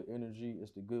it's good energy.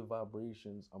 It's the good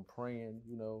vibrations. I'm praying,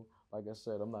 Like I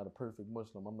said, I'm not a perfect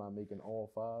Muslim. I'm not making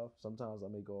all 5. Sometimes I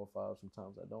make all 5.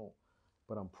 Sometimes I don't.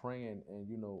 But I'm praying,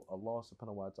 and Allah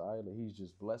subhanahu wa ta'ala, He's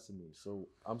just blessing me. So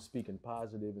I'm speaking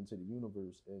positive into the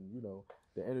universe, and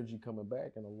the energy coming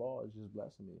back, and Allah is just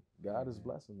blessing me. God is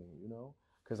blessing me,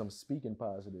 because I'm speaking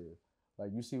positive.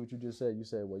 Like, you see what you just said? You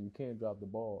said, well, you can't drop the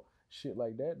ball. Shit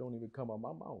like that don't even come out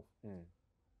my mouth.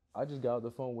 I just got off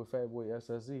the phone with Fatboy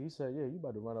SSE. He said, yeah, you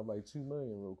about to run up like 2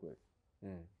 million real quick.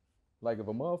 Like, if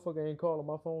a motherfucker ain't calling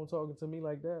my phone talking to me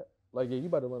like that, like, yeah, you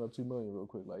about to run up 2 million real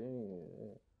quick. Like,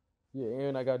 yeah,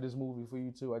 and I got this movie for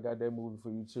you too. I got that movie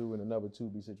for you too, and another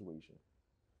Tubi situation.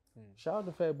 Shout out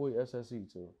to Fatboy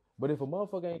SSE too. But if a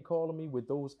motherfucker ain't calling me with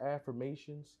those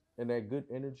affirmations and that good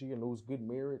energy and those good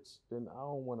merits, then I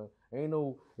don't wanna.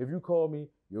 If you call me,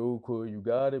 yo, Quill, you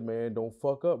got it, man. Don't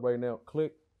fuck up right now.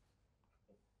 Click.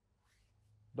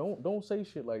 Don't say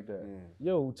shit like that.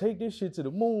 Yo, take this shit to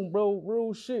the moon, bro.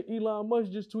 Real shit. Elon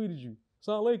Musk just tweeted you.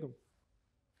 Assalamu alaikum.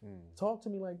 Talk to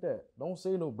me like that. Don't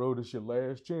say no, bro, this your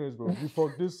last chance, bro. You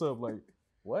fuck this up, like,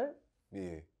 what?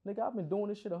 Yeah. Nigga, I've been doing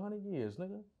this shit 100 years,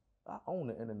 nigga. I own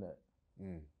the internet.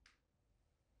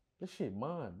 This shit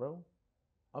mine, bro.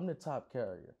 I'm the top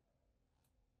carrier.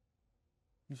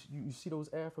 You see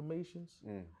those affirmations?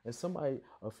 And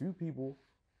a few people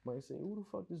might say, who the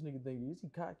fuck this nigga think he is? He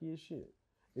cocky as shit.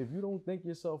 If you don't think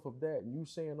yourself of that and you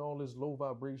saying all this low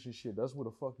vibration shit, that's where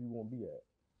the fuck you gonna be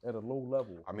at a low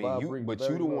level. I mean, you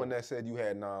the low. one that said you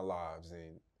had 9 lives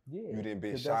and you didn't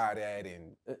been shot at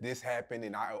and this happened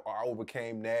and I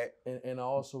overcame that. And I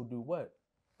also do what?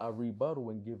 I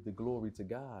rebuttal and give the glory to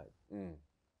God. My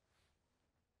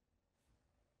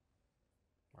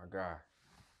God.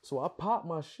 So I pop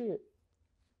my shit,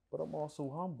 but I'm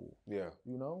also humble. Yeah.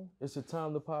 You know? It's a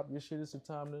time to pop your shit. It's a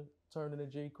time to turn into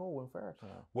J. Cole and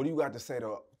Farrakhan. What do you got to say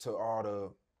to all the...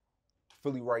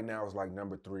 Philly right now is like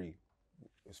number 3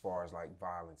 as far as like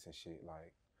violence and shit.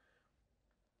 Like,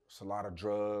 it's a lot of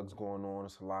drugs going on.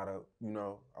 It's a lot of,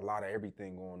 a lot of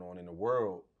everything going on in the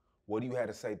world. What do you have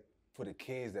to say for the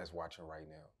kids that's watching right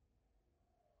now?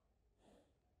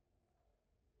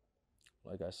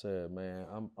 Like I said, man,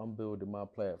 I'm building my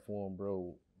platform,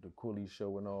 bro. The Quilly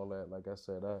show and all that. Like I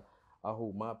said, I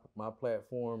hope my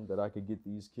platform that I could get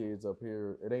these kids up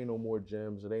here. It ain't no more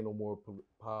gyms. It ain't no more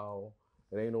POW.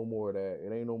 It ain't no more of that.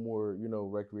 It ain't no more,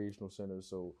 recreational centers.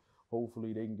 So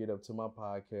hopefully they can get up to my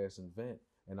podcast and vent,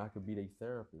 and I could be their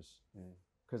therapist.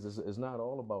 Because it's not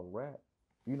all about rap.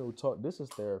 This is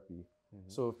therapy.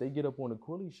 So if they get up on the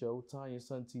Quilly show, Tanya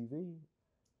Sun TV,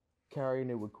 carrying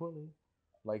it with Quilly,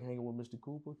 like hanging with Mr.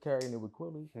 Cooper, carrying it with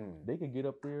Quilly, they could get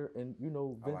up there and,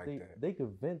 they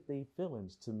could vent their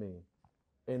feelings to me.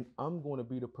 And I'm going to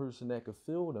be the person that could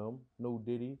feel them, no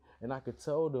Diddy, and I could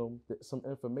tell them some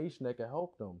information that could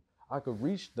help them. I could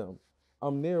reach them.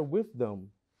 I'm there with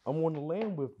them. I'm on the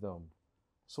land with them.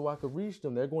 So I could reach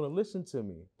them. They're going to listen to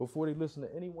me before they listen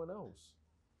to anyone else.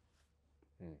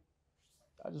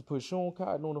 I just put Sean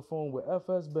Cotton on the phone with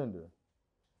FS Bender.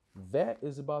 That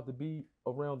is about to be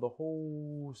around the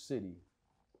whole city.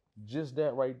 Just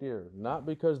that right there. Not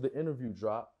because the interview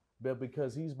dropped, but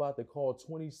because he's about to call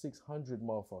 2,600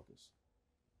 motherfuckers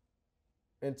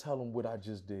and tell them what I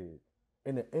just did.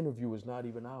 And the interview is not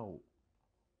even out.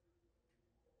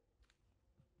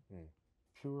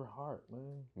 Pure heart,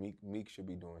 man. Meek should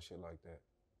be doing shit like that.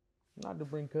 Not to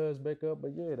bring Cuz back up,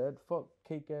 but yeah, that fuck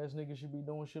cake ass nigga should be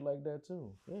doing shit like that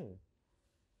too. Yeah.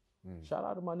 Shout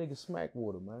out to my nigga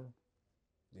Smackwater, man.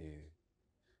 Yeah.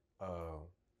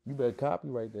 You better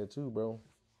copyright that too, bro.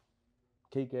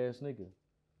 Cake ass nigga.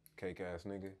 Cake ass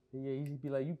nigga. Yeah, he be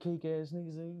like, you cake ass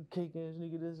niggas and you cake ass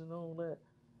nigga this and all that.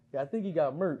 Yeah, I think he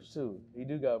got merch too. He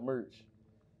do got merch.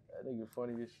 That nigga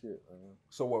funny as shit, man.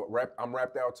 So what, I'm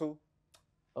rapped out too?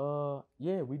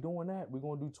 Yeah, we doing that. We're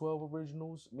gonna do 12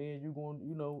 originals. Me and you gonna,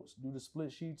 do the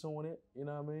split sheets on it. You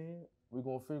know what I mean? We're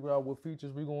gonna figure out what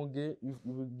features we gonna get. You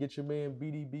get your man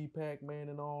BDB Pac-Man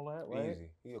and all that, right? Easy.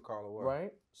 He'll call it what?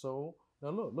 Right? So now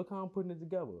look how I'm putting it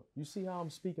together. You see how I'm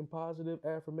speaking positive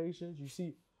affirmations? You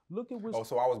see, look at what's... Oh,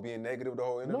 so I was being negative the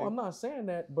whole interview? No, I'm not saying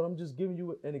that, but I'm just giving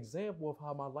you an example of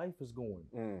how my life is going.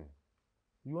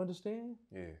 You understand?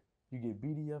 Yeah. You get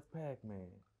BDF Pac-Man.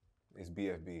 It's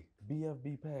BFB.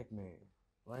 BFB Pac-Man,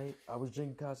 right? I was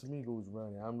drinking Casamigos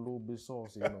around here. I'm a little bit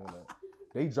saucy and all that.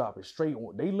 They drop it straight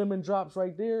on. They lemon drops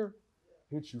right there.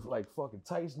 Hit you like fucking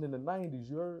Tyson in the 90s,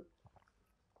 you heard?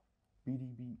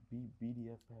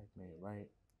 BDF Pac-Man, right?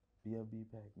 BFB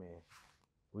Pac-Man.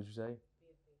 What'd you say?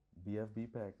 BFB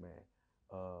Pac-Man.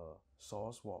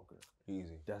 Sauce Walker.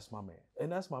 Easy. That's my man. And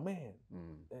that's my man.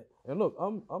 And look,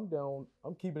 I'm down.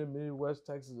 I'm keeping it Midwest,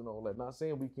 Texas and all that. Not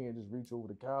saying we can't just reach over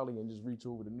to Cali and just reach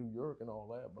over to New York and all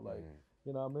that, but like,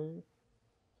 you know what I mean?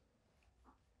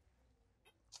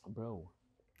 Bro,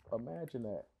 imagine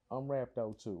that. I'm rapped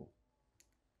out too.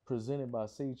 Presented by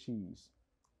Say Cheese.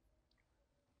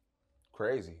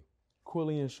 Crazy.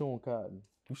 Quilly and Sean Cotton.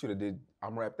 You should have did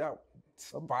I'm Rapped Out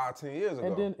 5-10 years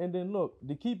ago. And then look,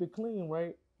 to keep it clean,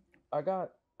 right? I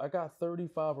got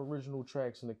 35 original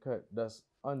tracks in the cut that's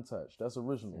untouched. That's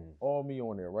original. All me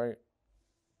on there, right?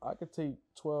 I could take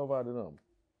 12 out of them.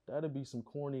 That'd be some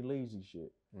corny, lazy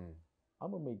shit.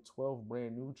 I'm gonna make 12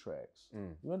 brand new tracks.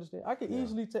 You understand? I could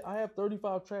easily take, I have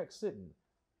 35 tracks sitting.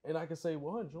 And I could say,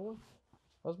 well, Jordan,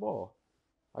 let's ball.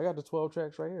 I got the 12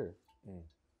 tracks right here.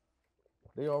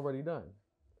 They already done.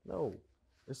 No,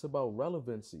 it's about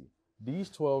relevancy. These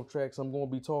 12 tracks, I'm gonna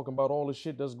be talking about all the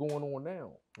shit that's going on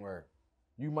now. Right.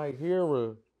 You might hear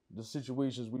the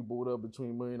situations we brought up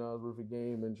between $1 Million Worth of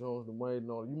Game and Charleston White and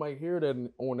all. You might hear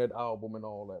that on that album and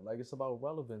all that. Like, it's about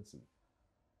relevancy.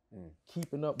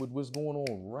 Keeping up with what's going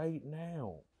on right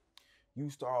now. You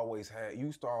used to always have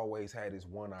this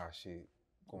one eye shit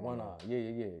going on. One eye,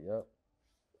 yeah.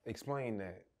 Explain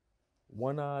that.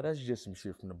 One that's just some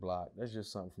shit from the block. That's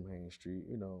just something from Haines Street,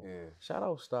 you know. Yeah. Shout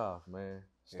out Staff, man.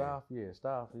 Staff, yeah.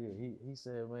 He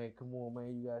said, man, come on,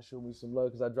 man, you gotta show me some love,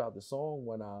 because I dropped the song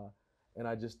One Eye, and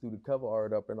I just threw the cover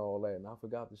art up and all that, and I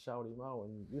forgot to shout him out,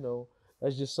 and you know,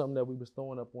 that's just something that we was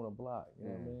throwing up on a block. You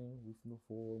know what I mean? We from the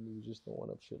forum, we was just throwing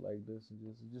up shit like this, and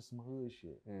just some hood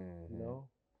shit. You know?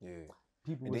 Yeah.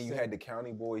 People and then you had the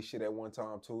County Boy shit at one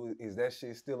time too. Is that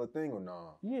shit still a thing or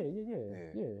not? Yeah.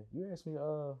 You asked me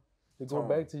to go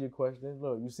back to your question.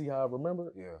 Look, you see how I remember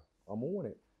it? Yeah. I'm on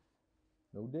it.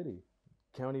 No Diddy.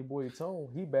 County Boy Tone,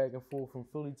 he back and forth from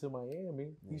Philly to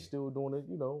Miami. He's still doing it,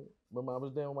 you know. When I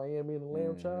was down in Miami in the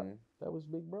lamb chop, that was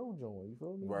Big Bro joint. You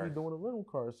feel me? Right. He doing a rental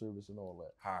car service and all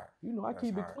that. Hot. You know, I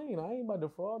keep it clean. I ain't about to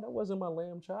fraud. That wasn't my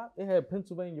lamb chop. It had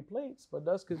Pennsylvania plates, but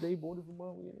that's because they bought it from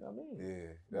me. You know what I mean?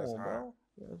 Yeah, that's hot. Bro.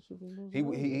 Yeah,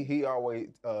 he always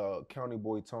County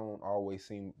Boy Tone always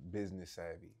seemed business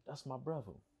savvy. That's my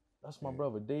brother. That's my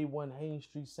brother. Day one Haines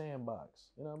Street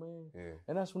Sandbox. You know what I mean? Yeah.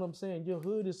 And that's what I'm saying. Your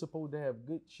hood is supposed to have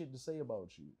good shit to say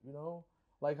about you. You know,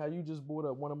 like how you just brought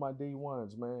up one of my day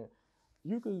ones, man.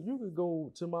 You could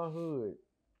go to my hood,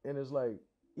 and it's like,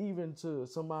 even to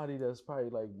somebody that's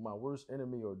probably like my worst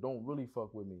enemy or don't really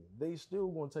fuck with me, they still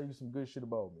gonna tell you some good shit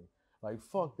about me. Like,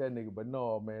 fuck that nigga, but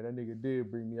no, man, that nigga did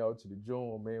bring me out to the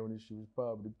joint, man, when this shit was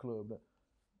popping the club.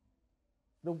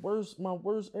 My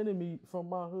worst enemy from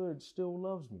my hood still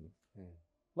loves me.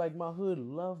 Like, my hood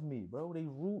love me, bro. They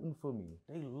rooting for me.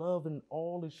 They loving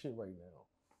all this shit right now.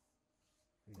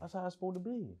 That's how it's supposed to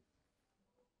be.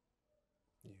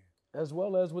 Yeah. As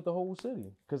well as with the whole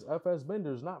city. Because FS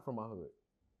Bender's not from my hood.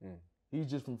 He's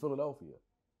just from Philadelphia.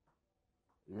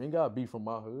 You ain't got to be from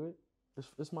my hood.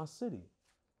 It's my city.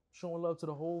 Showing love to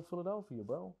the whole Philadelphia,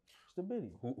 bro. It's the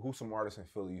bitty. Who's some artists in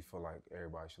Philly you feel like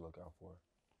everybody should look out for?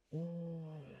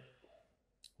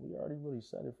 We already really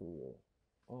said it for real.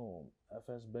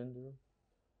 FS Bender.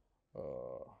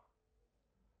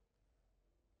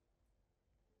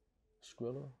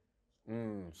 Skrilla.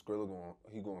 Skrilla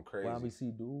going crazy.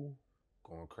 YBC Dude.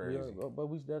 Going crazy.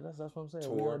 That's what I'm saying.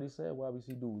 Tour. We already said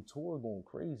YBC Dude. Tour going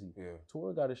crazy. Yeah.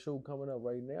 Tour got a show coming up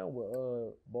right now with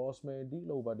Boss Man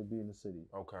D-Lo about to be in the city.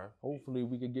 Okay. Hopefully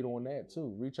we could get on that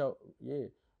too. Reach out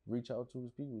to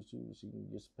his people too, so you can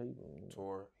get some paper.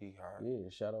 Tour, he hot. Yeah,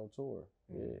 shout out Tour.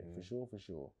 Yeah, for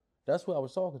sure. That's what I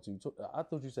was talking to. I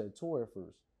thought you said Tour at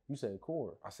first. You said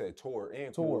Core. I said Tour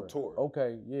and Tour. Tour.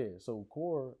 Okay, yeah. So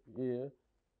Core, yeah.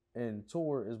 And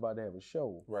Tour is about to have a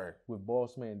show. Right. With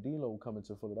Boss Man D-Lo coming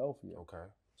to Philadelphia. Okay.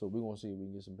 So we're gonna see if we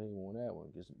can get some paper on that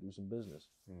one, do some business.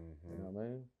 You know what I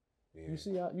mean? Yeah.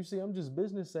 You see, I'm just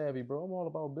business savvy, bro. I'm all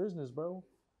about business, bro.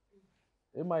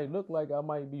 It might look like I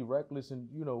might be reckless and,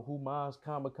 you know, Huma's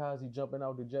kamikaze jumping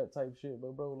out the jet type shit,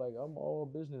 but bro, like, I'm all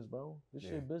business, bro. This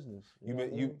shit business.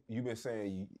 You've been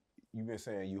saying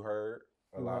you heard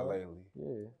a lot lately.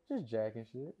 Yeah, just jacking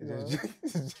shit. You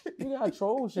know? I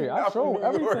troll shit. I troll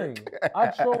everything. I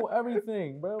troll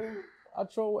everything, bro. I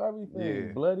troll everything.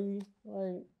 Yeah. Bloody,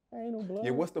 like, I ain't no bloody.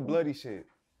 Yeah, what's the bloody shit?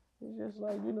 It's just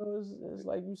like, you know, it's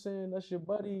like you saying that's your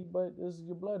buddy, but it's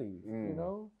your bloody, you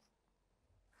know?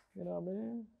 You know what I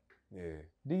mean? Yeah.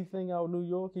 D-Thing out New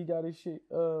York, he got his shit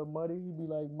muddy. He be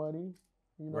like, muddy,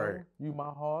 you know? Right. You my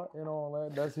heart and all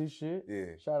that. That's his shit.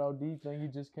 Yeah. Shout out D-Thing, he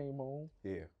just came home.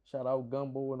 Yeah. Shout out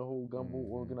Gumbo and the whole Gumbo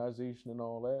organization and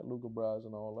all that. Luca Braz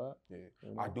and all that. Yeah.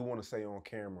 You know? I do want to say on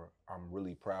camera, I'm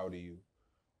really proud of you.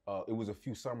 It was a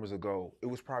few summers ago. It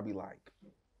was probably like,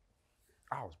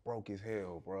 I was broke as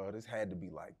hell, bro. This had to be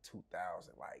like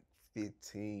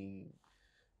 2015.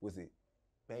 Was it?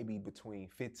 Maybe between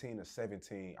 15 or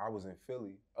 17, I was in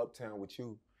Philly, uptown with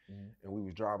you, and we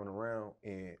was driving around,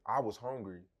 and I was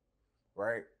hungry,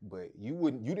 right? But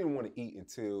you didn't want to eat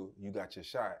until you got your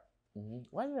shot.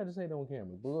 Why you had to say that on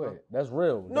camera? Go ahead. That's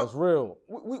real. No, that's real.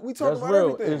 We talk about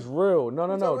real. everything. It's real.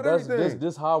 No. That's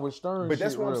this Howard Stern. But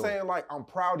that's shit what real. I'm saying. Like, I'm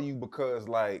proud of you because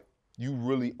like you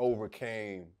really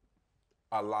overcame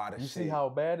a lot of shit. You see how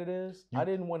bad it is? I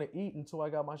didn't want to eat until I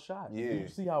got my shot. Yeah. You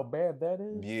see how bad that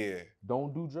is? Yeah.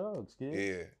 Don't do drugs, kid.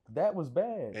 Yeah. That was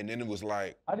bad. And then it was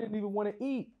like, I didn't even want to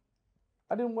eat.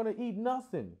 I didn't want to eat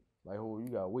nothing. Like, oh, you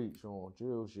got weight, Sean.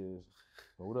 Chill, shit.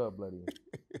 Hold up, bloody.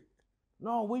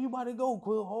 No, where you about to go,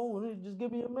 Quill? Hold, just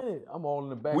give me a minute. I'm all in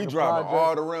the back. We driving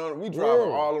all around. We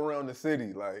driving all around the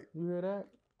city. Like, you hear that?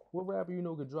 What rapper you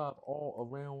know could drive all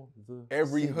around the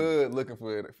every city? hood looking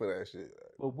for that shit.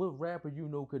 But what rapper you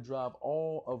know could drive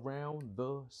all around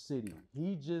the city?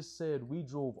 He just said we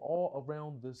drove all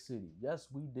around the city. Yes,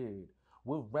 we did.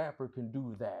 What rapper can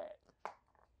do that?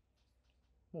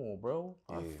 Come on, bro.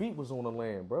 Our feet was on the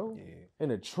land, bro. Yeah. In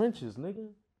the trenches, nigga.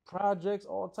 projects,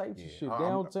 all types of shit,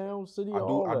 downtown, city, I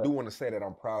all that. do want to say that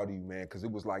I'm proud of you, man, because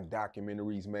it was like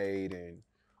documentaries made, and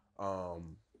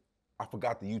I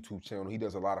forgot the YouTube channel. He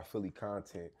does a lot of Philly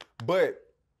content, but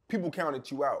people counted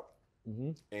you out,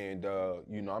 and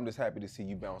you know, I'm just happy to see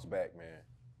you bounce back, man,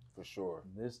 for sure.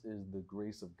 This is the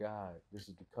grace of God. This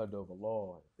is the cut of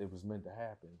Allah. It was meant to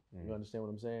happen. You understand what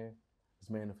I'm saying? It's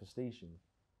manifestation.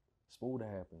 It's supposed to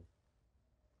happen.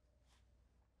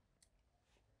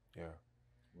 Yeah.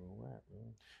 Real rap,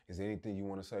 man. Is there anything you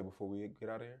want to say before we get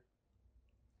out of here?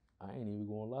 I ain't even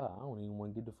gonna lie. I don't even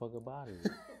want to get the fuck up out of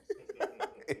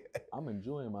here. I'm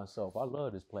enjoying myself. I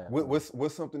love this platform.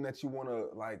 What's something that you want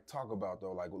to like talk about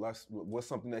though? Like, what's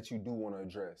something that you do want to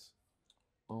address?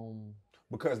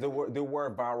 Because there were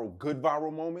good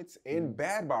viral moments and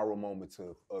bad viral moments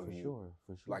of you.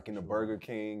 For sure. Like in the Burger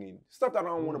King and stuff that I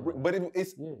don't want to bring, but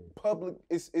it's public.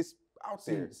 It's out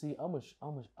there. See, I was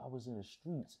in the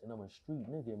streets, and I'm a street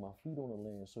nigga, and my feet on the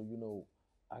land. So you know,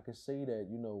 I could say that,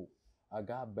 you know, I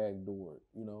got backdoored.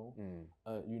 You know,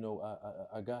 you know,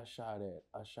 I got shot at.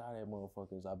 I shot at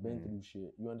motherfuckers. I've been through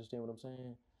shit. You understand what I'm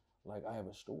saying? Like, I have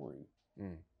a story.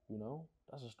 You know,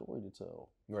 that's a story to tell.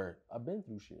 Right. I've been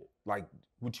through shit. Like,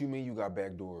 what you mean you got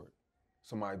backdoored?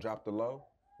 Somebody dropped the low?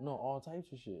 No, all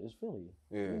types of shit. It's Philly.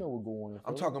 Yeah. You know what going on in Philly.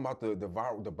 I'm talking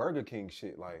about the Burger King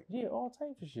shit, like. Yeah, all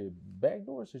types of shit.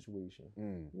 Backdoor situation.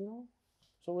 You know?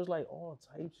 So it's like all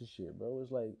types of shit, bro.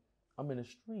 It's like I'm in the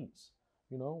streets,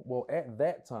 you know? Well, at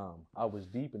that time, I was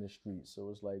deep in the streets. So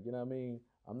it's like, you know what I mean?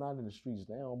 I'm not in the streets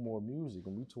now. I'm more music,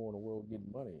 and we touring the world getting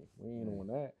money. We ain't on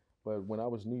that. But when I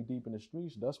was knee deep in the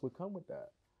streets, that's what come with that.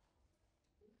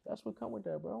 That's what come with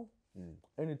that, bro.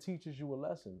 And it teaches you a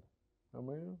lesson. I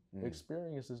mean,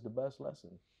 experience is the best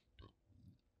lesson.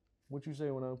 What you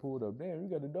say when I pulled up? Damn, you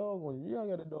got a dog on you. Yeah, I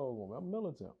got a dog on me. I'm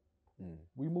militant.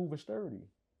 We moving sturdy.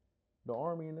 The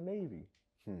Army and the Navy.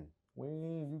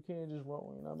 You can't just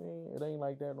roll. You know what I mean? It ain't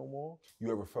like that no more.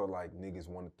 You ever felt like niggas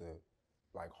wanted to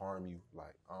like harm you?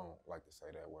 Like, I don't like to say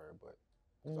that word, but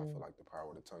because I feel like the power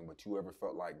of the tongue. But you ever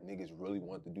felt like niggas really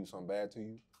wanted to do something bad to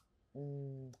you?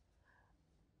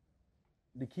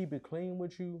 To keep it clean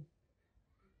with you,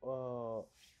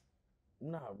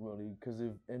 not really. Because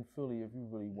if in Philly, if you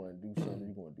really want to do something,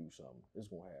 you're going to do something. It's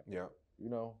going to happen. Yeah. You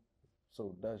know?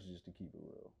 So that's just to keep it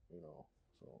real, you know?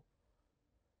 So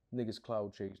niggas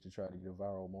cloud chase to try to get a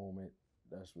viral moment.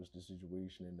 That's what's the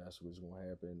situation, and that's what's going to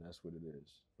happen. That's what it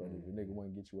is. But if a nigga want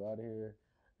to get you out of here,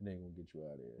 they ain't gonna get you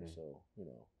out of here. So, you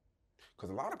know.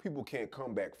 Because a lot of people can't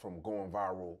come back from going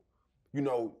viral. You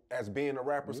know, as being a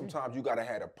rapper, sometimes you gotta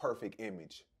have a perfect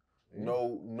image.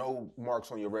 No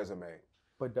marks on your resume.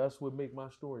 But that's what make my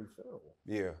story fail.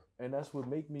 Yeah. And that's what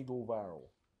make me go viral.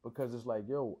 Because it's like,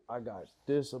 yo, I got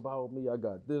this about me, I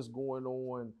got this going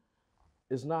on.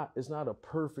 It's not a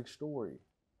perfect story.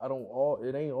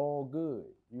 It ain't all good,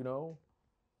 you know?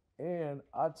 And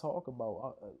I talk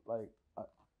about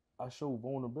I show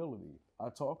vulnerability. I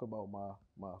talk about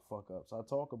my fuck ups. I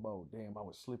talk about, damn, I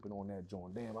was slipping on that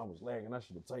joint. Damn, I was lagging. I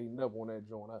should have tightened up on that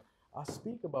joint. I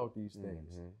speak about these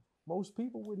things. Most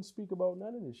people wouldn't speak about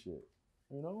none of this shit.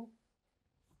 You know?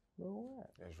 No rap.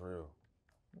 That's real.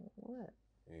 No rap.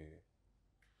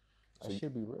 Yeah. I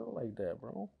should be real like that,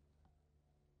 bro.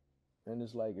 And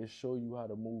it's like, it show you how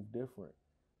to move different.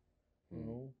 You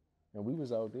know? And we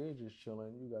was out there just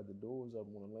chilling. You got the doors up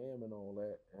on the lamb and all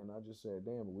that. And I just said,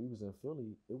 damn, if we was in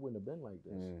Philly, it wouldn't have been like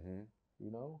this. You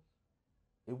know?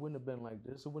 It wouldn't have been like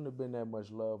this. It wouldn't have been that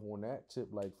much love on that tip,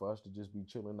 like for us to just be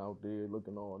chilling out there,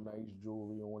 looking all nice,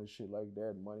 jewelry on and shit like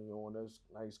that, money on us,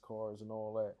 nice cars and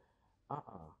all that.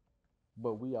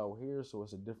 But we out here, so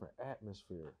it's a different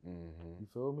atmosphere. You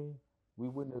feel me?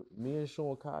 Me and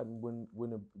Sean Cotton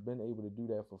wouldn't have been able to do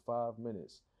that for 5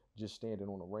 minutes, just standing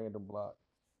on a random block.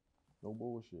 No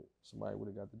bullshit. Somebody would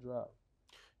have got the drop.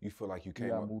 You feel like you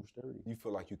came up. You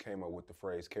feel like you came up with the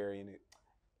phrase "carrying it."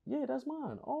 Yeah, that's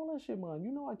mine. All that shit mine.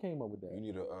 You know I came up with that. You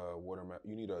need a watermark.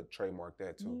 You need to trademark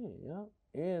that too. Yeah.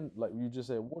 And like you just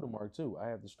said, watermark too. I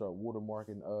have to start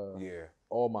watermarking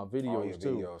all my videos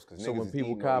too. So when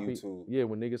people copy,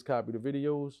 when niggas copy the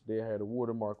videos, they had a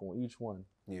watermark on each one.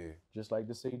 Yeah. Just like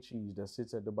the say cheese that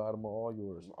sits at the bottom of all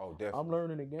yours. Oh, definitely. I'm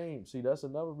learning the game. See, that's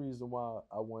another reason why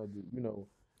I wanted to,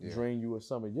 drain you of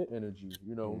some of your energy,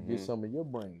 get some of your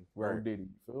brain. Right. No Diddy,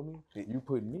 you feel me? You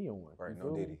put me on. Right,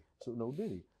 no Diddy. So no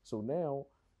Diddy. So now,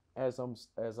 as I'm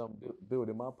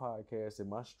building my podcast and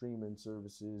my streaming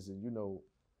services and,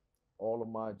 all of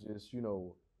my just,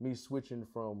 me switching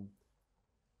from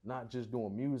not just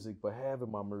doing music, but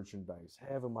having my merchandise,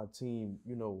 having my team,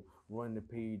 run the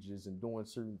pages and doing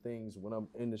certain things when I'm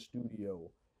in the studio.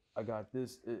 I got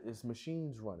this, it's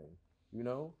machines running,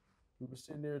 We were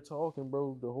sitting there talking,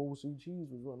 bro. The whole sea cheese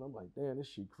was running. I'm like, damn, this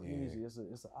shit crazy. Yeah. It's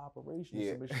an operation.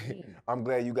 Yeah. It's a machine. I'm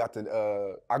glad you got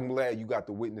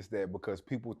to witness that because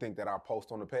people think that I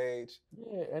post on the page.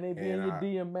 Yeah, and they be in your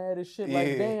DM mad as shit.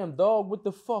 Like, damn, dog, what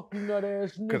the fuck, you nut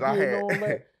ass nigga and all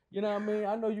that. You know what I mean?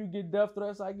 I know you get death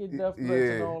threats. I get death threats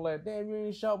and all that. Damn, you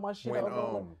ain't shout my shit out and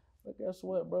all that. But guess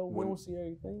what, bro? We don't see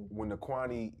everything. When the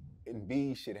Quanny and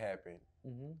V shit happened,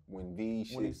 when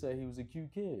he said he was a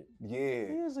cute kid. Yeah.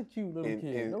 He is a cute little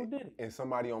kid. No Diddy. And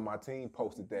somebody on my team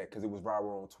posted that because it was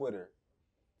viral on Twitter.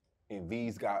 And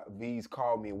V's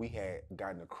called me and we had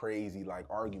gotten a crazy like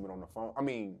argument on the phone. I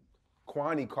mean,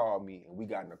 Quanny called me and we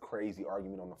got in a crazy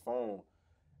argument on the phone.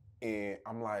 And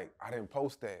I'm like, I didn't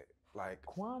post that. Like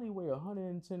Quanny weigh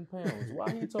 110 pounds.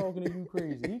 Why he talking to you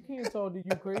crazy? He can't talk to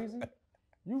you crazy.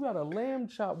 You got a lamb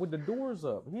chop with the doors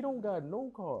up. He don't got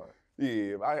no car.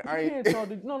 Yeah, I can't talk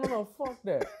to no, fuck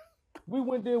that. We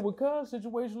went there with Cuz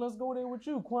situation, let's go there with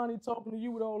you. Quanny talking to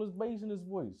you with all his bass in his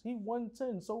voice. He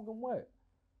 110, soaking wet.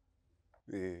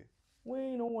 Yeah. We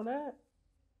ain't on that.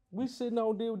 We sitting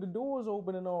out there with the doors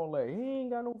open and all that. He ain't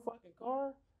got no fucking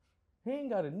car. He ain't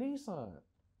got a Nissan.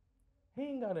 He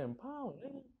ain't got an Impala,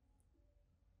 nigga.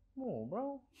 Come on,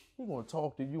 bro. He gonna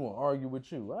talk to you and argue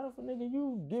with you. Right? Nigga,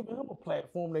 you giving him a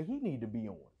platform that he need to be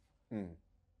on.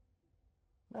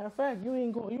 Matter of fact, you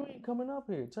ain't coming up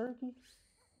here, Turkey.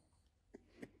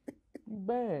 You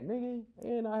bad, nigga.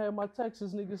 And I had my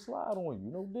Texas niggas slide on you.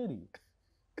 No Diddy.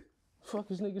 Fuck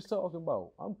is niggas talking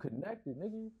about? I'm connected,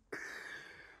 nigga.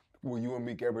 Will you and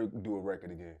Meek ever do a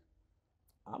record again?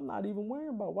 I'm not even worrying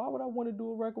about. Why would I want to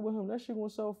do a record with him? That shit gonna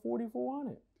sell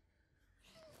 4,400.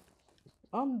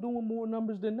 I'm doing more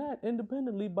numbers than that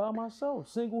independently by myself,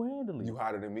 single-handedly. You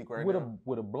hotter than Meek right with now?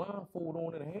 With a blindfold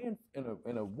on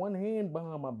and a one hand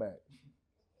behind my back.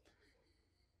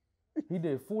 He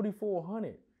did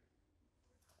 4,400.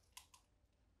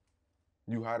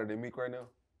 You hotter than Meek right now?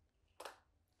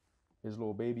 Is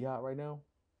Lil Baby hot right now?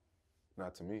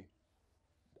 Not to me.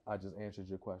 I just answered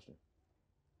your question.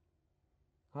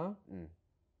 Huh?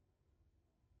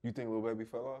 You think Lil Baby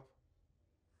fell off?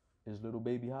 Is Little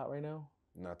Baby hot right now?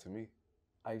 Not to me.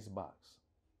 Icebox,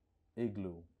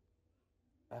 Igloo,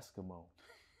 Eskimo,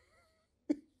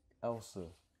 Elsa.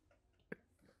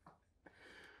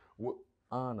 What?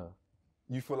 Anna.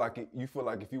 You feel like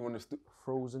if you want to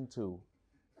Frozen 2.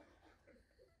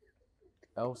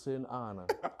 Elsa and Anna.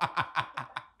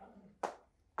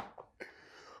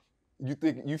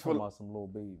 You feel about some Lil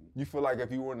Baby. You feel like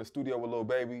if you were in the studio with Lil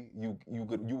Baby, you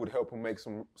would help him make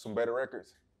some better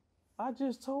records? I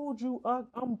just told you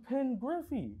I'm Penn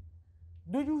Griffey.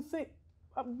 Do you think,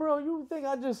 bro, you think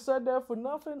I just said that for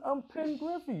nothing? I'm Penn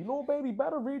Griffey. Lil Baby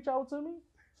better reach out to me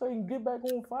so he can get back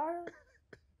on fire.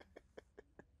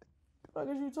 What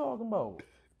is you talking about?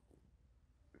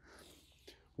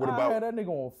 I had that nigga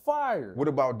on fire. What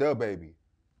about Dub Baby?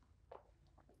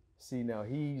 See, now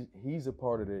he's a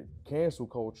part of the cancel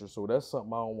culture, so that's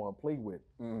something I don't want to play with.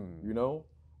 You know?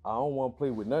 I don't want to play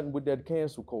with nothing with that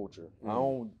cancel culture.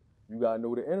 You gotta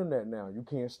know the internet now. You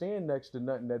can't stand next to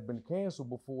nothing that's been canceled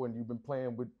before and you've been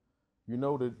playing with, you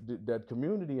know, that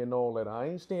community and all that. I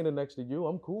ain't standing next to you.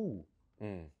 I'm cool.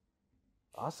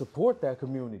 I support that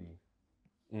community.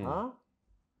 Huh?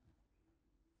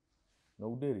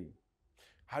 No Diddy.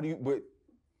 How do you,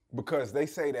 because they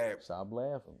say that stop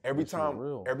laughing. Every time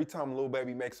Lil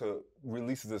Baby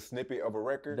releases a snippet of a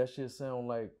record. That shit sound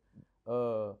like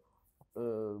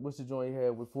what's the joint he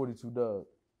had with 42 Doug?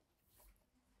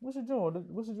 What's the joint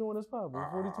that's popping?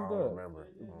 42 Doug. I don't remember.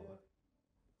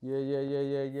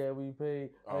 Yeah. We paid.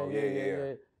 Oh,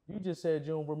 yeah. You just said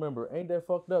you don't remember. Ain't that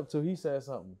fucked up till he said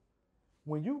something?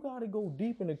 When you gotta go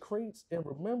deep in the crates and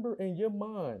remember in your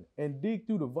mind and dig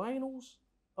through the vinyls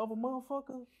of a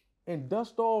motherfucker and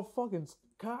dust off fucking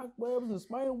cobwebs and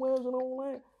spider webs and all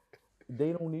that,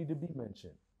 they don't need to be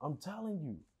mentioned. I'm telling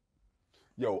you.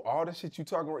 Yo, all the shit you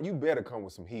talking about, you better come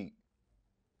with some heat.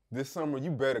 This summer,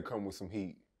 you better come with some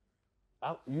heat.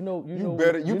 You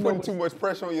putting too much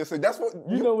pressure on yourself. That's what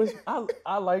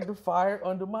I like the fire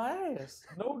under my ass.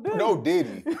 No Diddy. No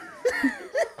Diddy.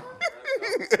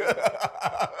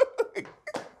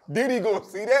 Diddy gonna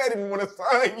see that and want to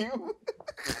sign you.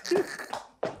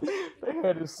 They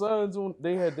had his sons on.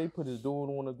 They put his dude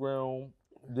on the ground.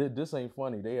 This ain't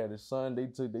funny. They had his son. They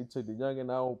took the youngin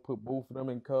out, put both of them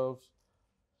in cuffs.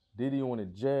 Diddy on a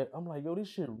jet. I'm like, yo, this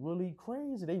shit really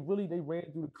crazy. They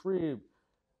ran through the crib.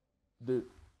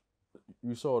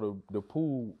 You saw the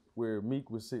pool where Meek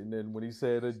was sitting in when he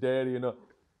said his daddy and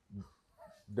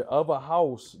the other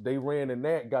house, they ran in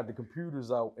that, got the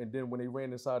computers out, and then when they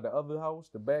ran inside the other house,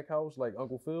 the back house, like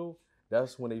Uncle Phil,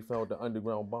 that's when they found the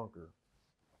underground bunker.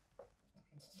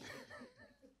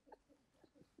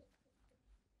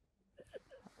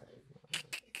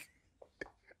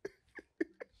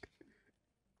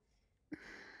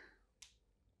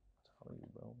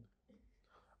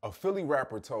 A Philly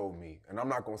rapper told me, and I'm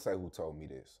not gonna say who told me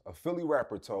this. A Philly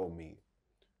rapper told me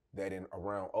that in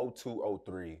around 02,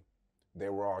 03, they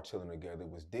were all chilling together. It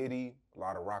was Diddy, a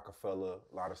lot of Rockefeller,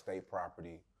 a lot of state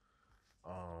property,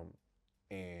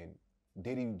 and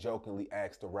Diddy jokingly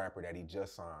asked the rapper that he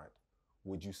just signed,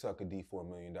 "Would you suck a D for $1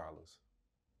 million?"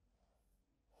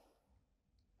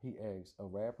 He asked a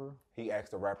rapper. He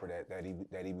asked a rapper that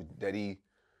he.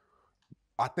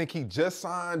 I think he just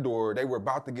signed, or they were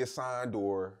about to get signed,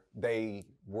 or they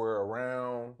were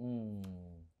around.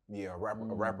 Yeah, a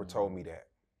rapper told me that.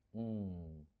 That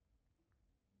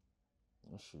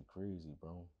shit crazy,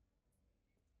 bro.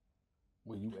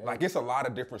 Well, you like it's a lot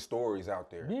of different stories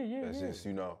out there. Yeah. That's just,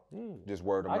 you know, just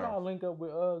word of mouth. I gotta link up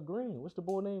with Green. What's the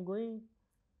boy named Green?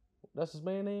 That's his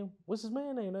man name? What's his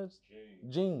man name? That's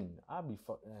Gene. I be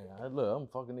fucking. Look, I'm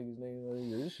fucking niggas' name.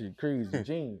 This shit crazy.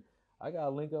 Gene. I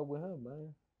gotta link up with him,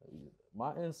 man.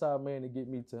 My inside man to get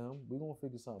me to him. We gonna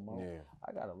figure something out. Yeah.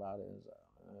 I got a lot of inside.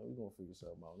 We gonna figure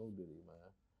something out. No Diddy,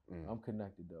 man. I'm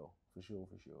connected though, for sure.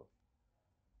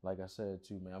 Like I said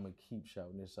too, man, I'm gonna keep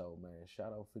shouting this out, man.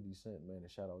 Shout out 50 Cent, man, and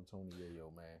shout out Tony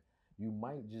Yayo, man. You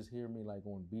might just hear me like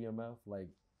on BMF, like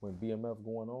when BMF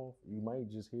going off. You might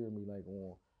just hear me like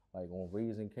on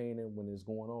Raising Canaan when it's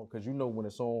going on, cause you know when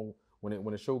a song.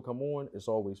 When the show come on, it's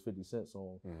always 50 Cent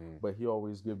song, but he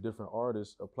always give different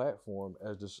artists a platform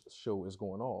as the show is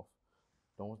going off.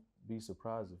 Don't be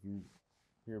surprised if you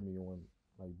hear me on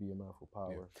like BMF or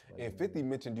Power. Yeah. Like, and 50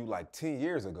 mentioned you like 10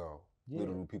 years ago.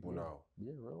 Little do people know.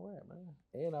 Yeah, real rap, man.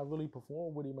 And I really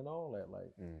performed with him and all that.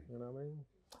 Like, you know what I mean?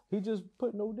 He just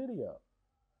put No Diddy up.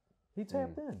 He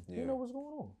tapped in. Yeah. He know what's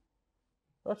going on.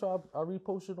 That's why I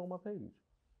reposted on my page.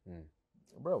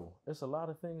 Bro, it's a lot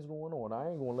of things going on. I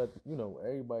ain't gonna let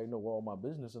everybody know all my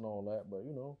business and all that, but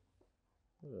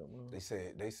yeah, man.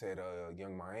 They said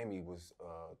Young Miami was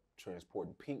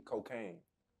transporting pink cocaine.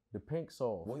 The pink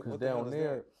sauce, because down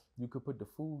there you could put the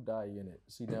food dye in it.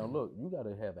 See, now look, you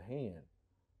gotta have a hand.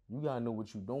 You gotta know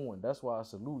what you're doing. That's why I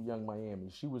salute Young Miami.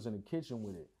 She was in the kitchen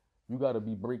with it. You gotta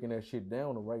be breaking that shit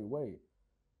down the right way.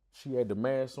 She had the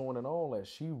mask on and all that.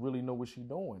 She really know what she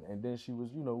doing. And then she was,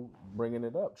 bringing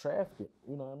it up, trafficking.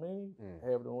 You know what I mean?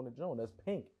 Have it on the joint. That's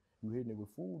pink. You hitting it with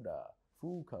food dye,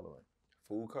 food coloring.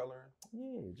 Food coloring?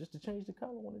 Yeah, just to change the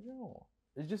color on the joint.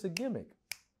 It's just a gimmick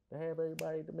to have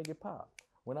everybody to make it pop.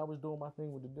 When I was doing my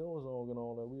thing with the Dillsong and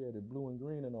all that, we had the blue and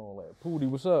green and all that. Pootie,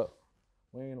 what's up?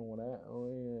 We ain't on that. Oh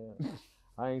yeah.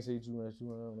 I ain't say too much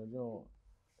on the joint.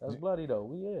 That's bloody though.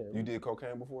 You did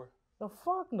cocaine before? The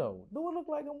fuck no. Do it look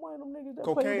like I'm one of them niggas that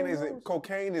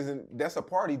Cocaine isn't, that's a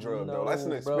party drug though. That's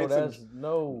an expensive.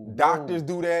 Bro, doctors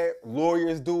do that.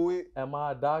 Lawyers do it. Am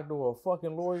I a doctor or a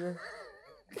fucking lawyer?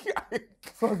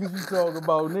 Fuck is you talking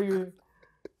about, nigga?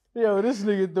 Yo, this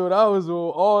nigga thought I was on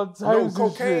all types of shit. No,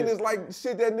 cocaine is like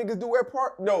shit that niggas do at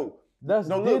That's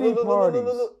Diddy parties.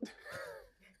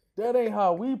 That ain't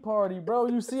how we party, bro.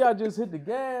 You see, I just hit the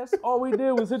gas. All we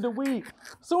did was hit the weed.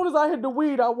 As soon as I hit the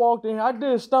weed, I walked in. I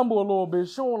did stumble a little bit,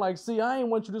 showing like, see, I ain't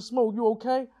want you to smoke. You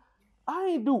okay?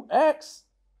 I ain't do X.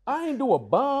 I ain't do a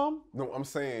bomb. No, I'm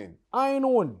saying I ain't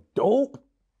on dope.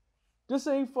 This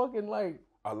ain't fucking like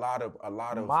a lot of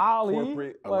Molly,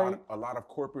 corporate, a lot of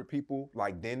corporate people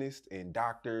like dentists and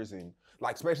doctors and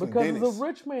like especially because dentists. it's a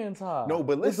rich man's high. No,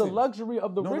 but listen, it's a luxury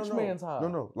of the rich man's high.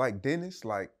 No, like dentists,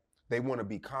 like they want to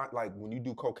be like when you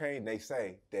do cocaine, they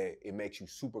say that it makes you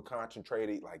super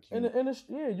concentrated. Like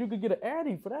you could get an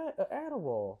Addy for that, an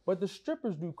Adderall. But the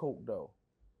strippers do coke though.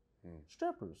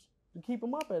 Strippers to keep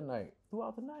them up at night,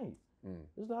 throughout the night.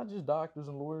 It's not just doctors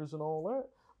and lawyers and all that.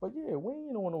 But yeah, we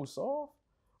ain't on no soft.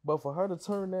 But for her to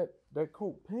turn that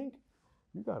coke pink,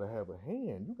 you gotta have a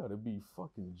hand. You gotta be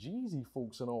fucking Jeezy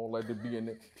folks and all that to be in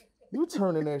there. You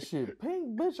turning that shit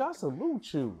pink, bitch, I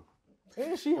salute you.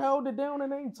 And she held it down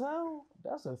and ain't tell.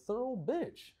 That's a thorough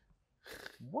bitch.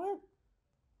 What?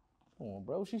 Come on,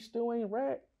 bro. She still ain't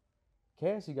rat.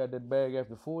 Cassie got that bag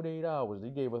after 48 hours. They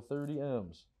gave her 30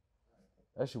 M's.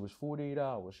 That shit was 48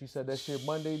 hours. She said that shit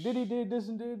Monday. Diddy did this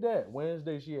and did that.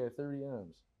 Wednesday, she had 30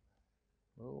 M's.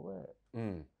 Real rat.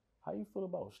 How you feel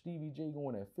about Stevie J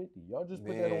going at 50? Y'all just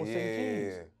put that on St.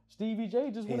 James. Stevie J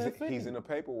just went at 50. He's in the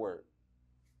paperwork.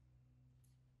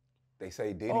 They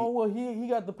say Diddy. Oh well, he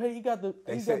got the pay. He got the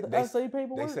essay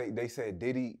paperwork. They said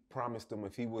Diddy promised him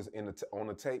if he was on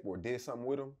the tape or did something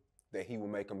with him that he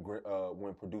would make him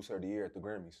win Producer of the Year at the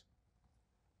Grammys.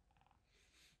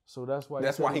 So that's why.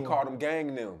 That's why he called him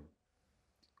Gang Them.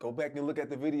 Go back and look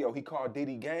at the video. He called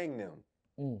Diddy Gang Them.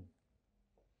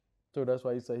 So that's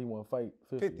why he said he want to fight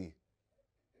 50.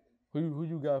 Who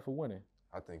you got for winning?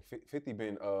 I think 50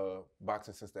 been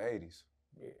boxing since the 80s.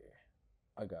 Yeah.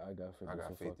 I got 50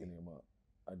 for fucking him up.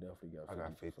 I definitely got 50. I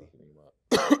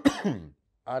got 50.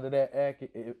 Out of that Ak,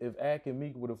 if Ak and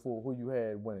Meek would have fought, who you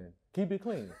had winning? Keep it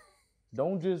clean.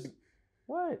 Don't just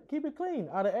what? Keep it clean.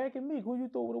 Out of Ak and Meek, who you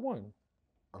thought would have won?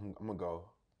 I'm gonna go.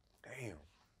 Damn.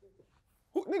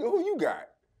 Who you got?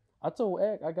 I told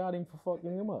Ak I got him for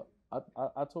fucking him up.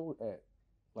 I told Ak.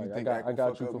 Like I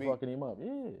got you for fucking him up.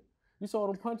 Yeah. You saw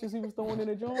them punches he was throwing in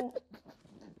the joint?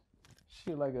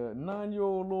 Shit like a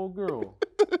 9-year-old little girl.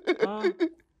 Huh?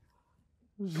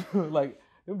 Like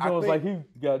them joints like he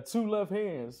got 2 left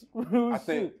hands. I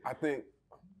think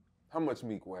how much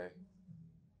Meek weigh?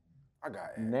 I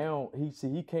got Ak. Now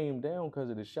he came down because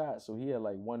of the shot, so he had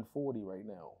like 140 right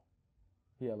now.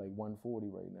 He had like 140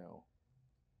 right now.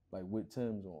 Like with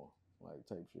Tim's on, like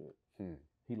type shit.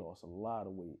 He lost a lot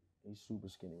of weight. He's super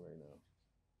skinny right now.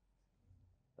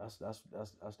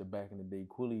 That's the back in the day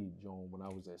Quilly joint when I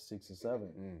was at 6 and 7.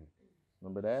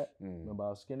 Remember that? Remember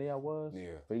how skinny I was?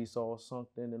 Yeah. Face all sunk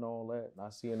in and all that.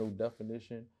 Not seeing no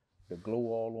definition. The glow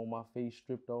all on my face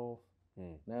stripped off.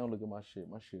 Now look at my shit.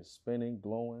 My shit's spinning,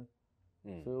 glowing.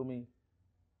 Feel me?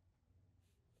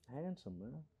 Handsome,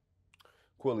 man.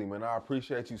 Quilly, man, I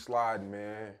appreciate you sliding,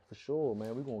 man. For sure,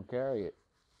 man. We're gonna carry it.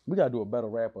 We gotta do a better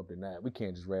wrap up than that. We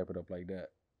can't just wrap it up like that.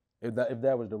 If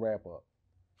that was the wrap up.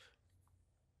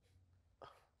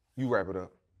 You wrap it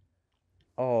up.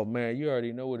 Oh man, you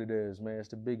already know what it is, man. It's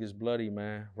the biggest bloody,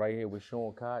 man. Right here with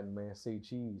Sean Cotton, man. Say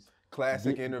cheese.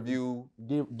 Classic interview.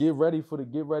 Get ready for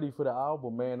the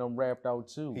album, man. I'm wrapped out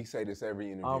too. He say this every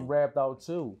interview. I'm wrapped out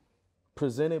too.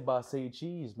 Presented by Say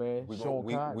Cheese, man. Sean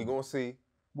Cotton. We gonna see.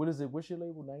 What is it? What's your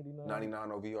label? 99? 99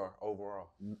 OVR overall.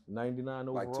 99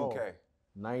 overall. Like 2K.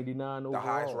 99 overall. The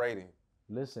highest rating.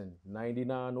 Listen,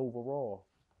 99 overall.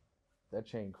 That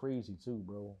chain crazy too,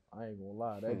 bro. I ain't gonna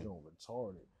lie. That joint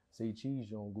retarded. Say Cheese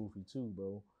joint goofy too,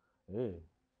 bro. Yeah.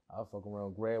 I fuck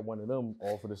around, grab one of them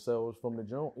off of the cells from the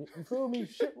joint. You feel me?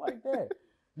 Shit like that.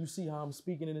 You see how I'm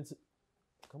speaking it into...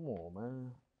 Come on,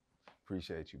 man.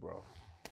 Appreciate you, bro.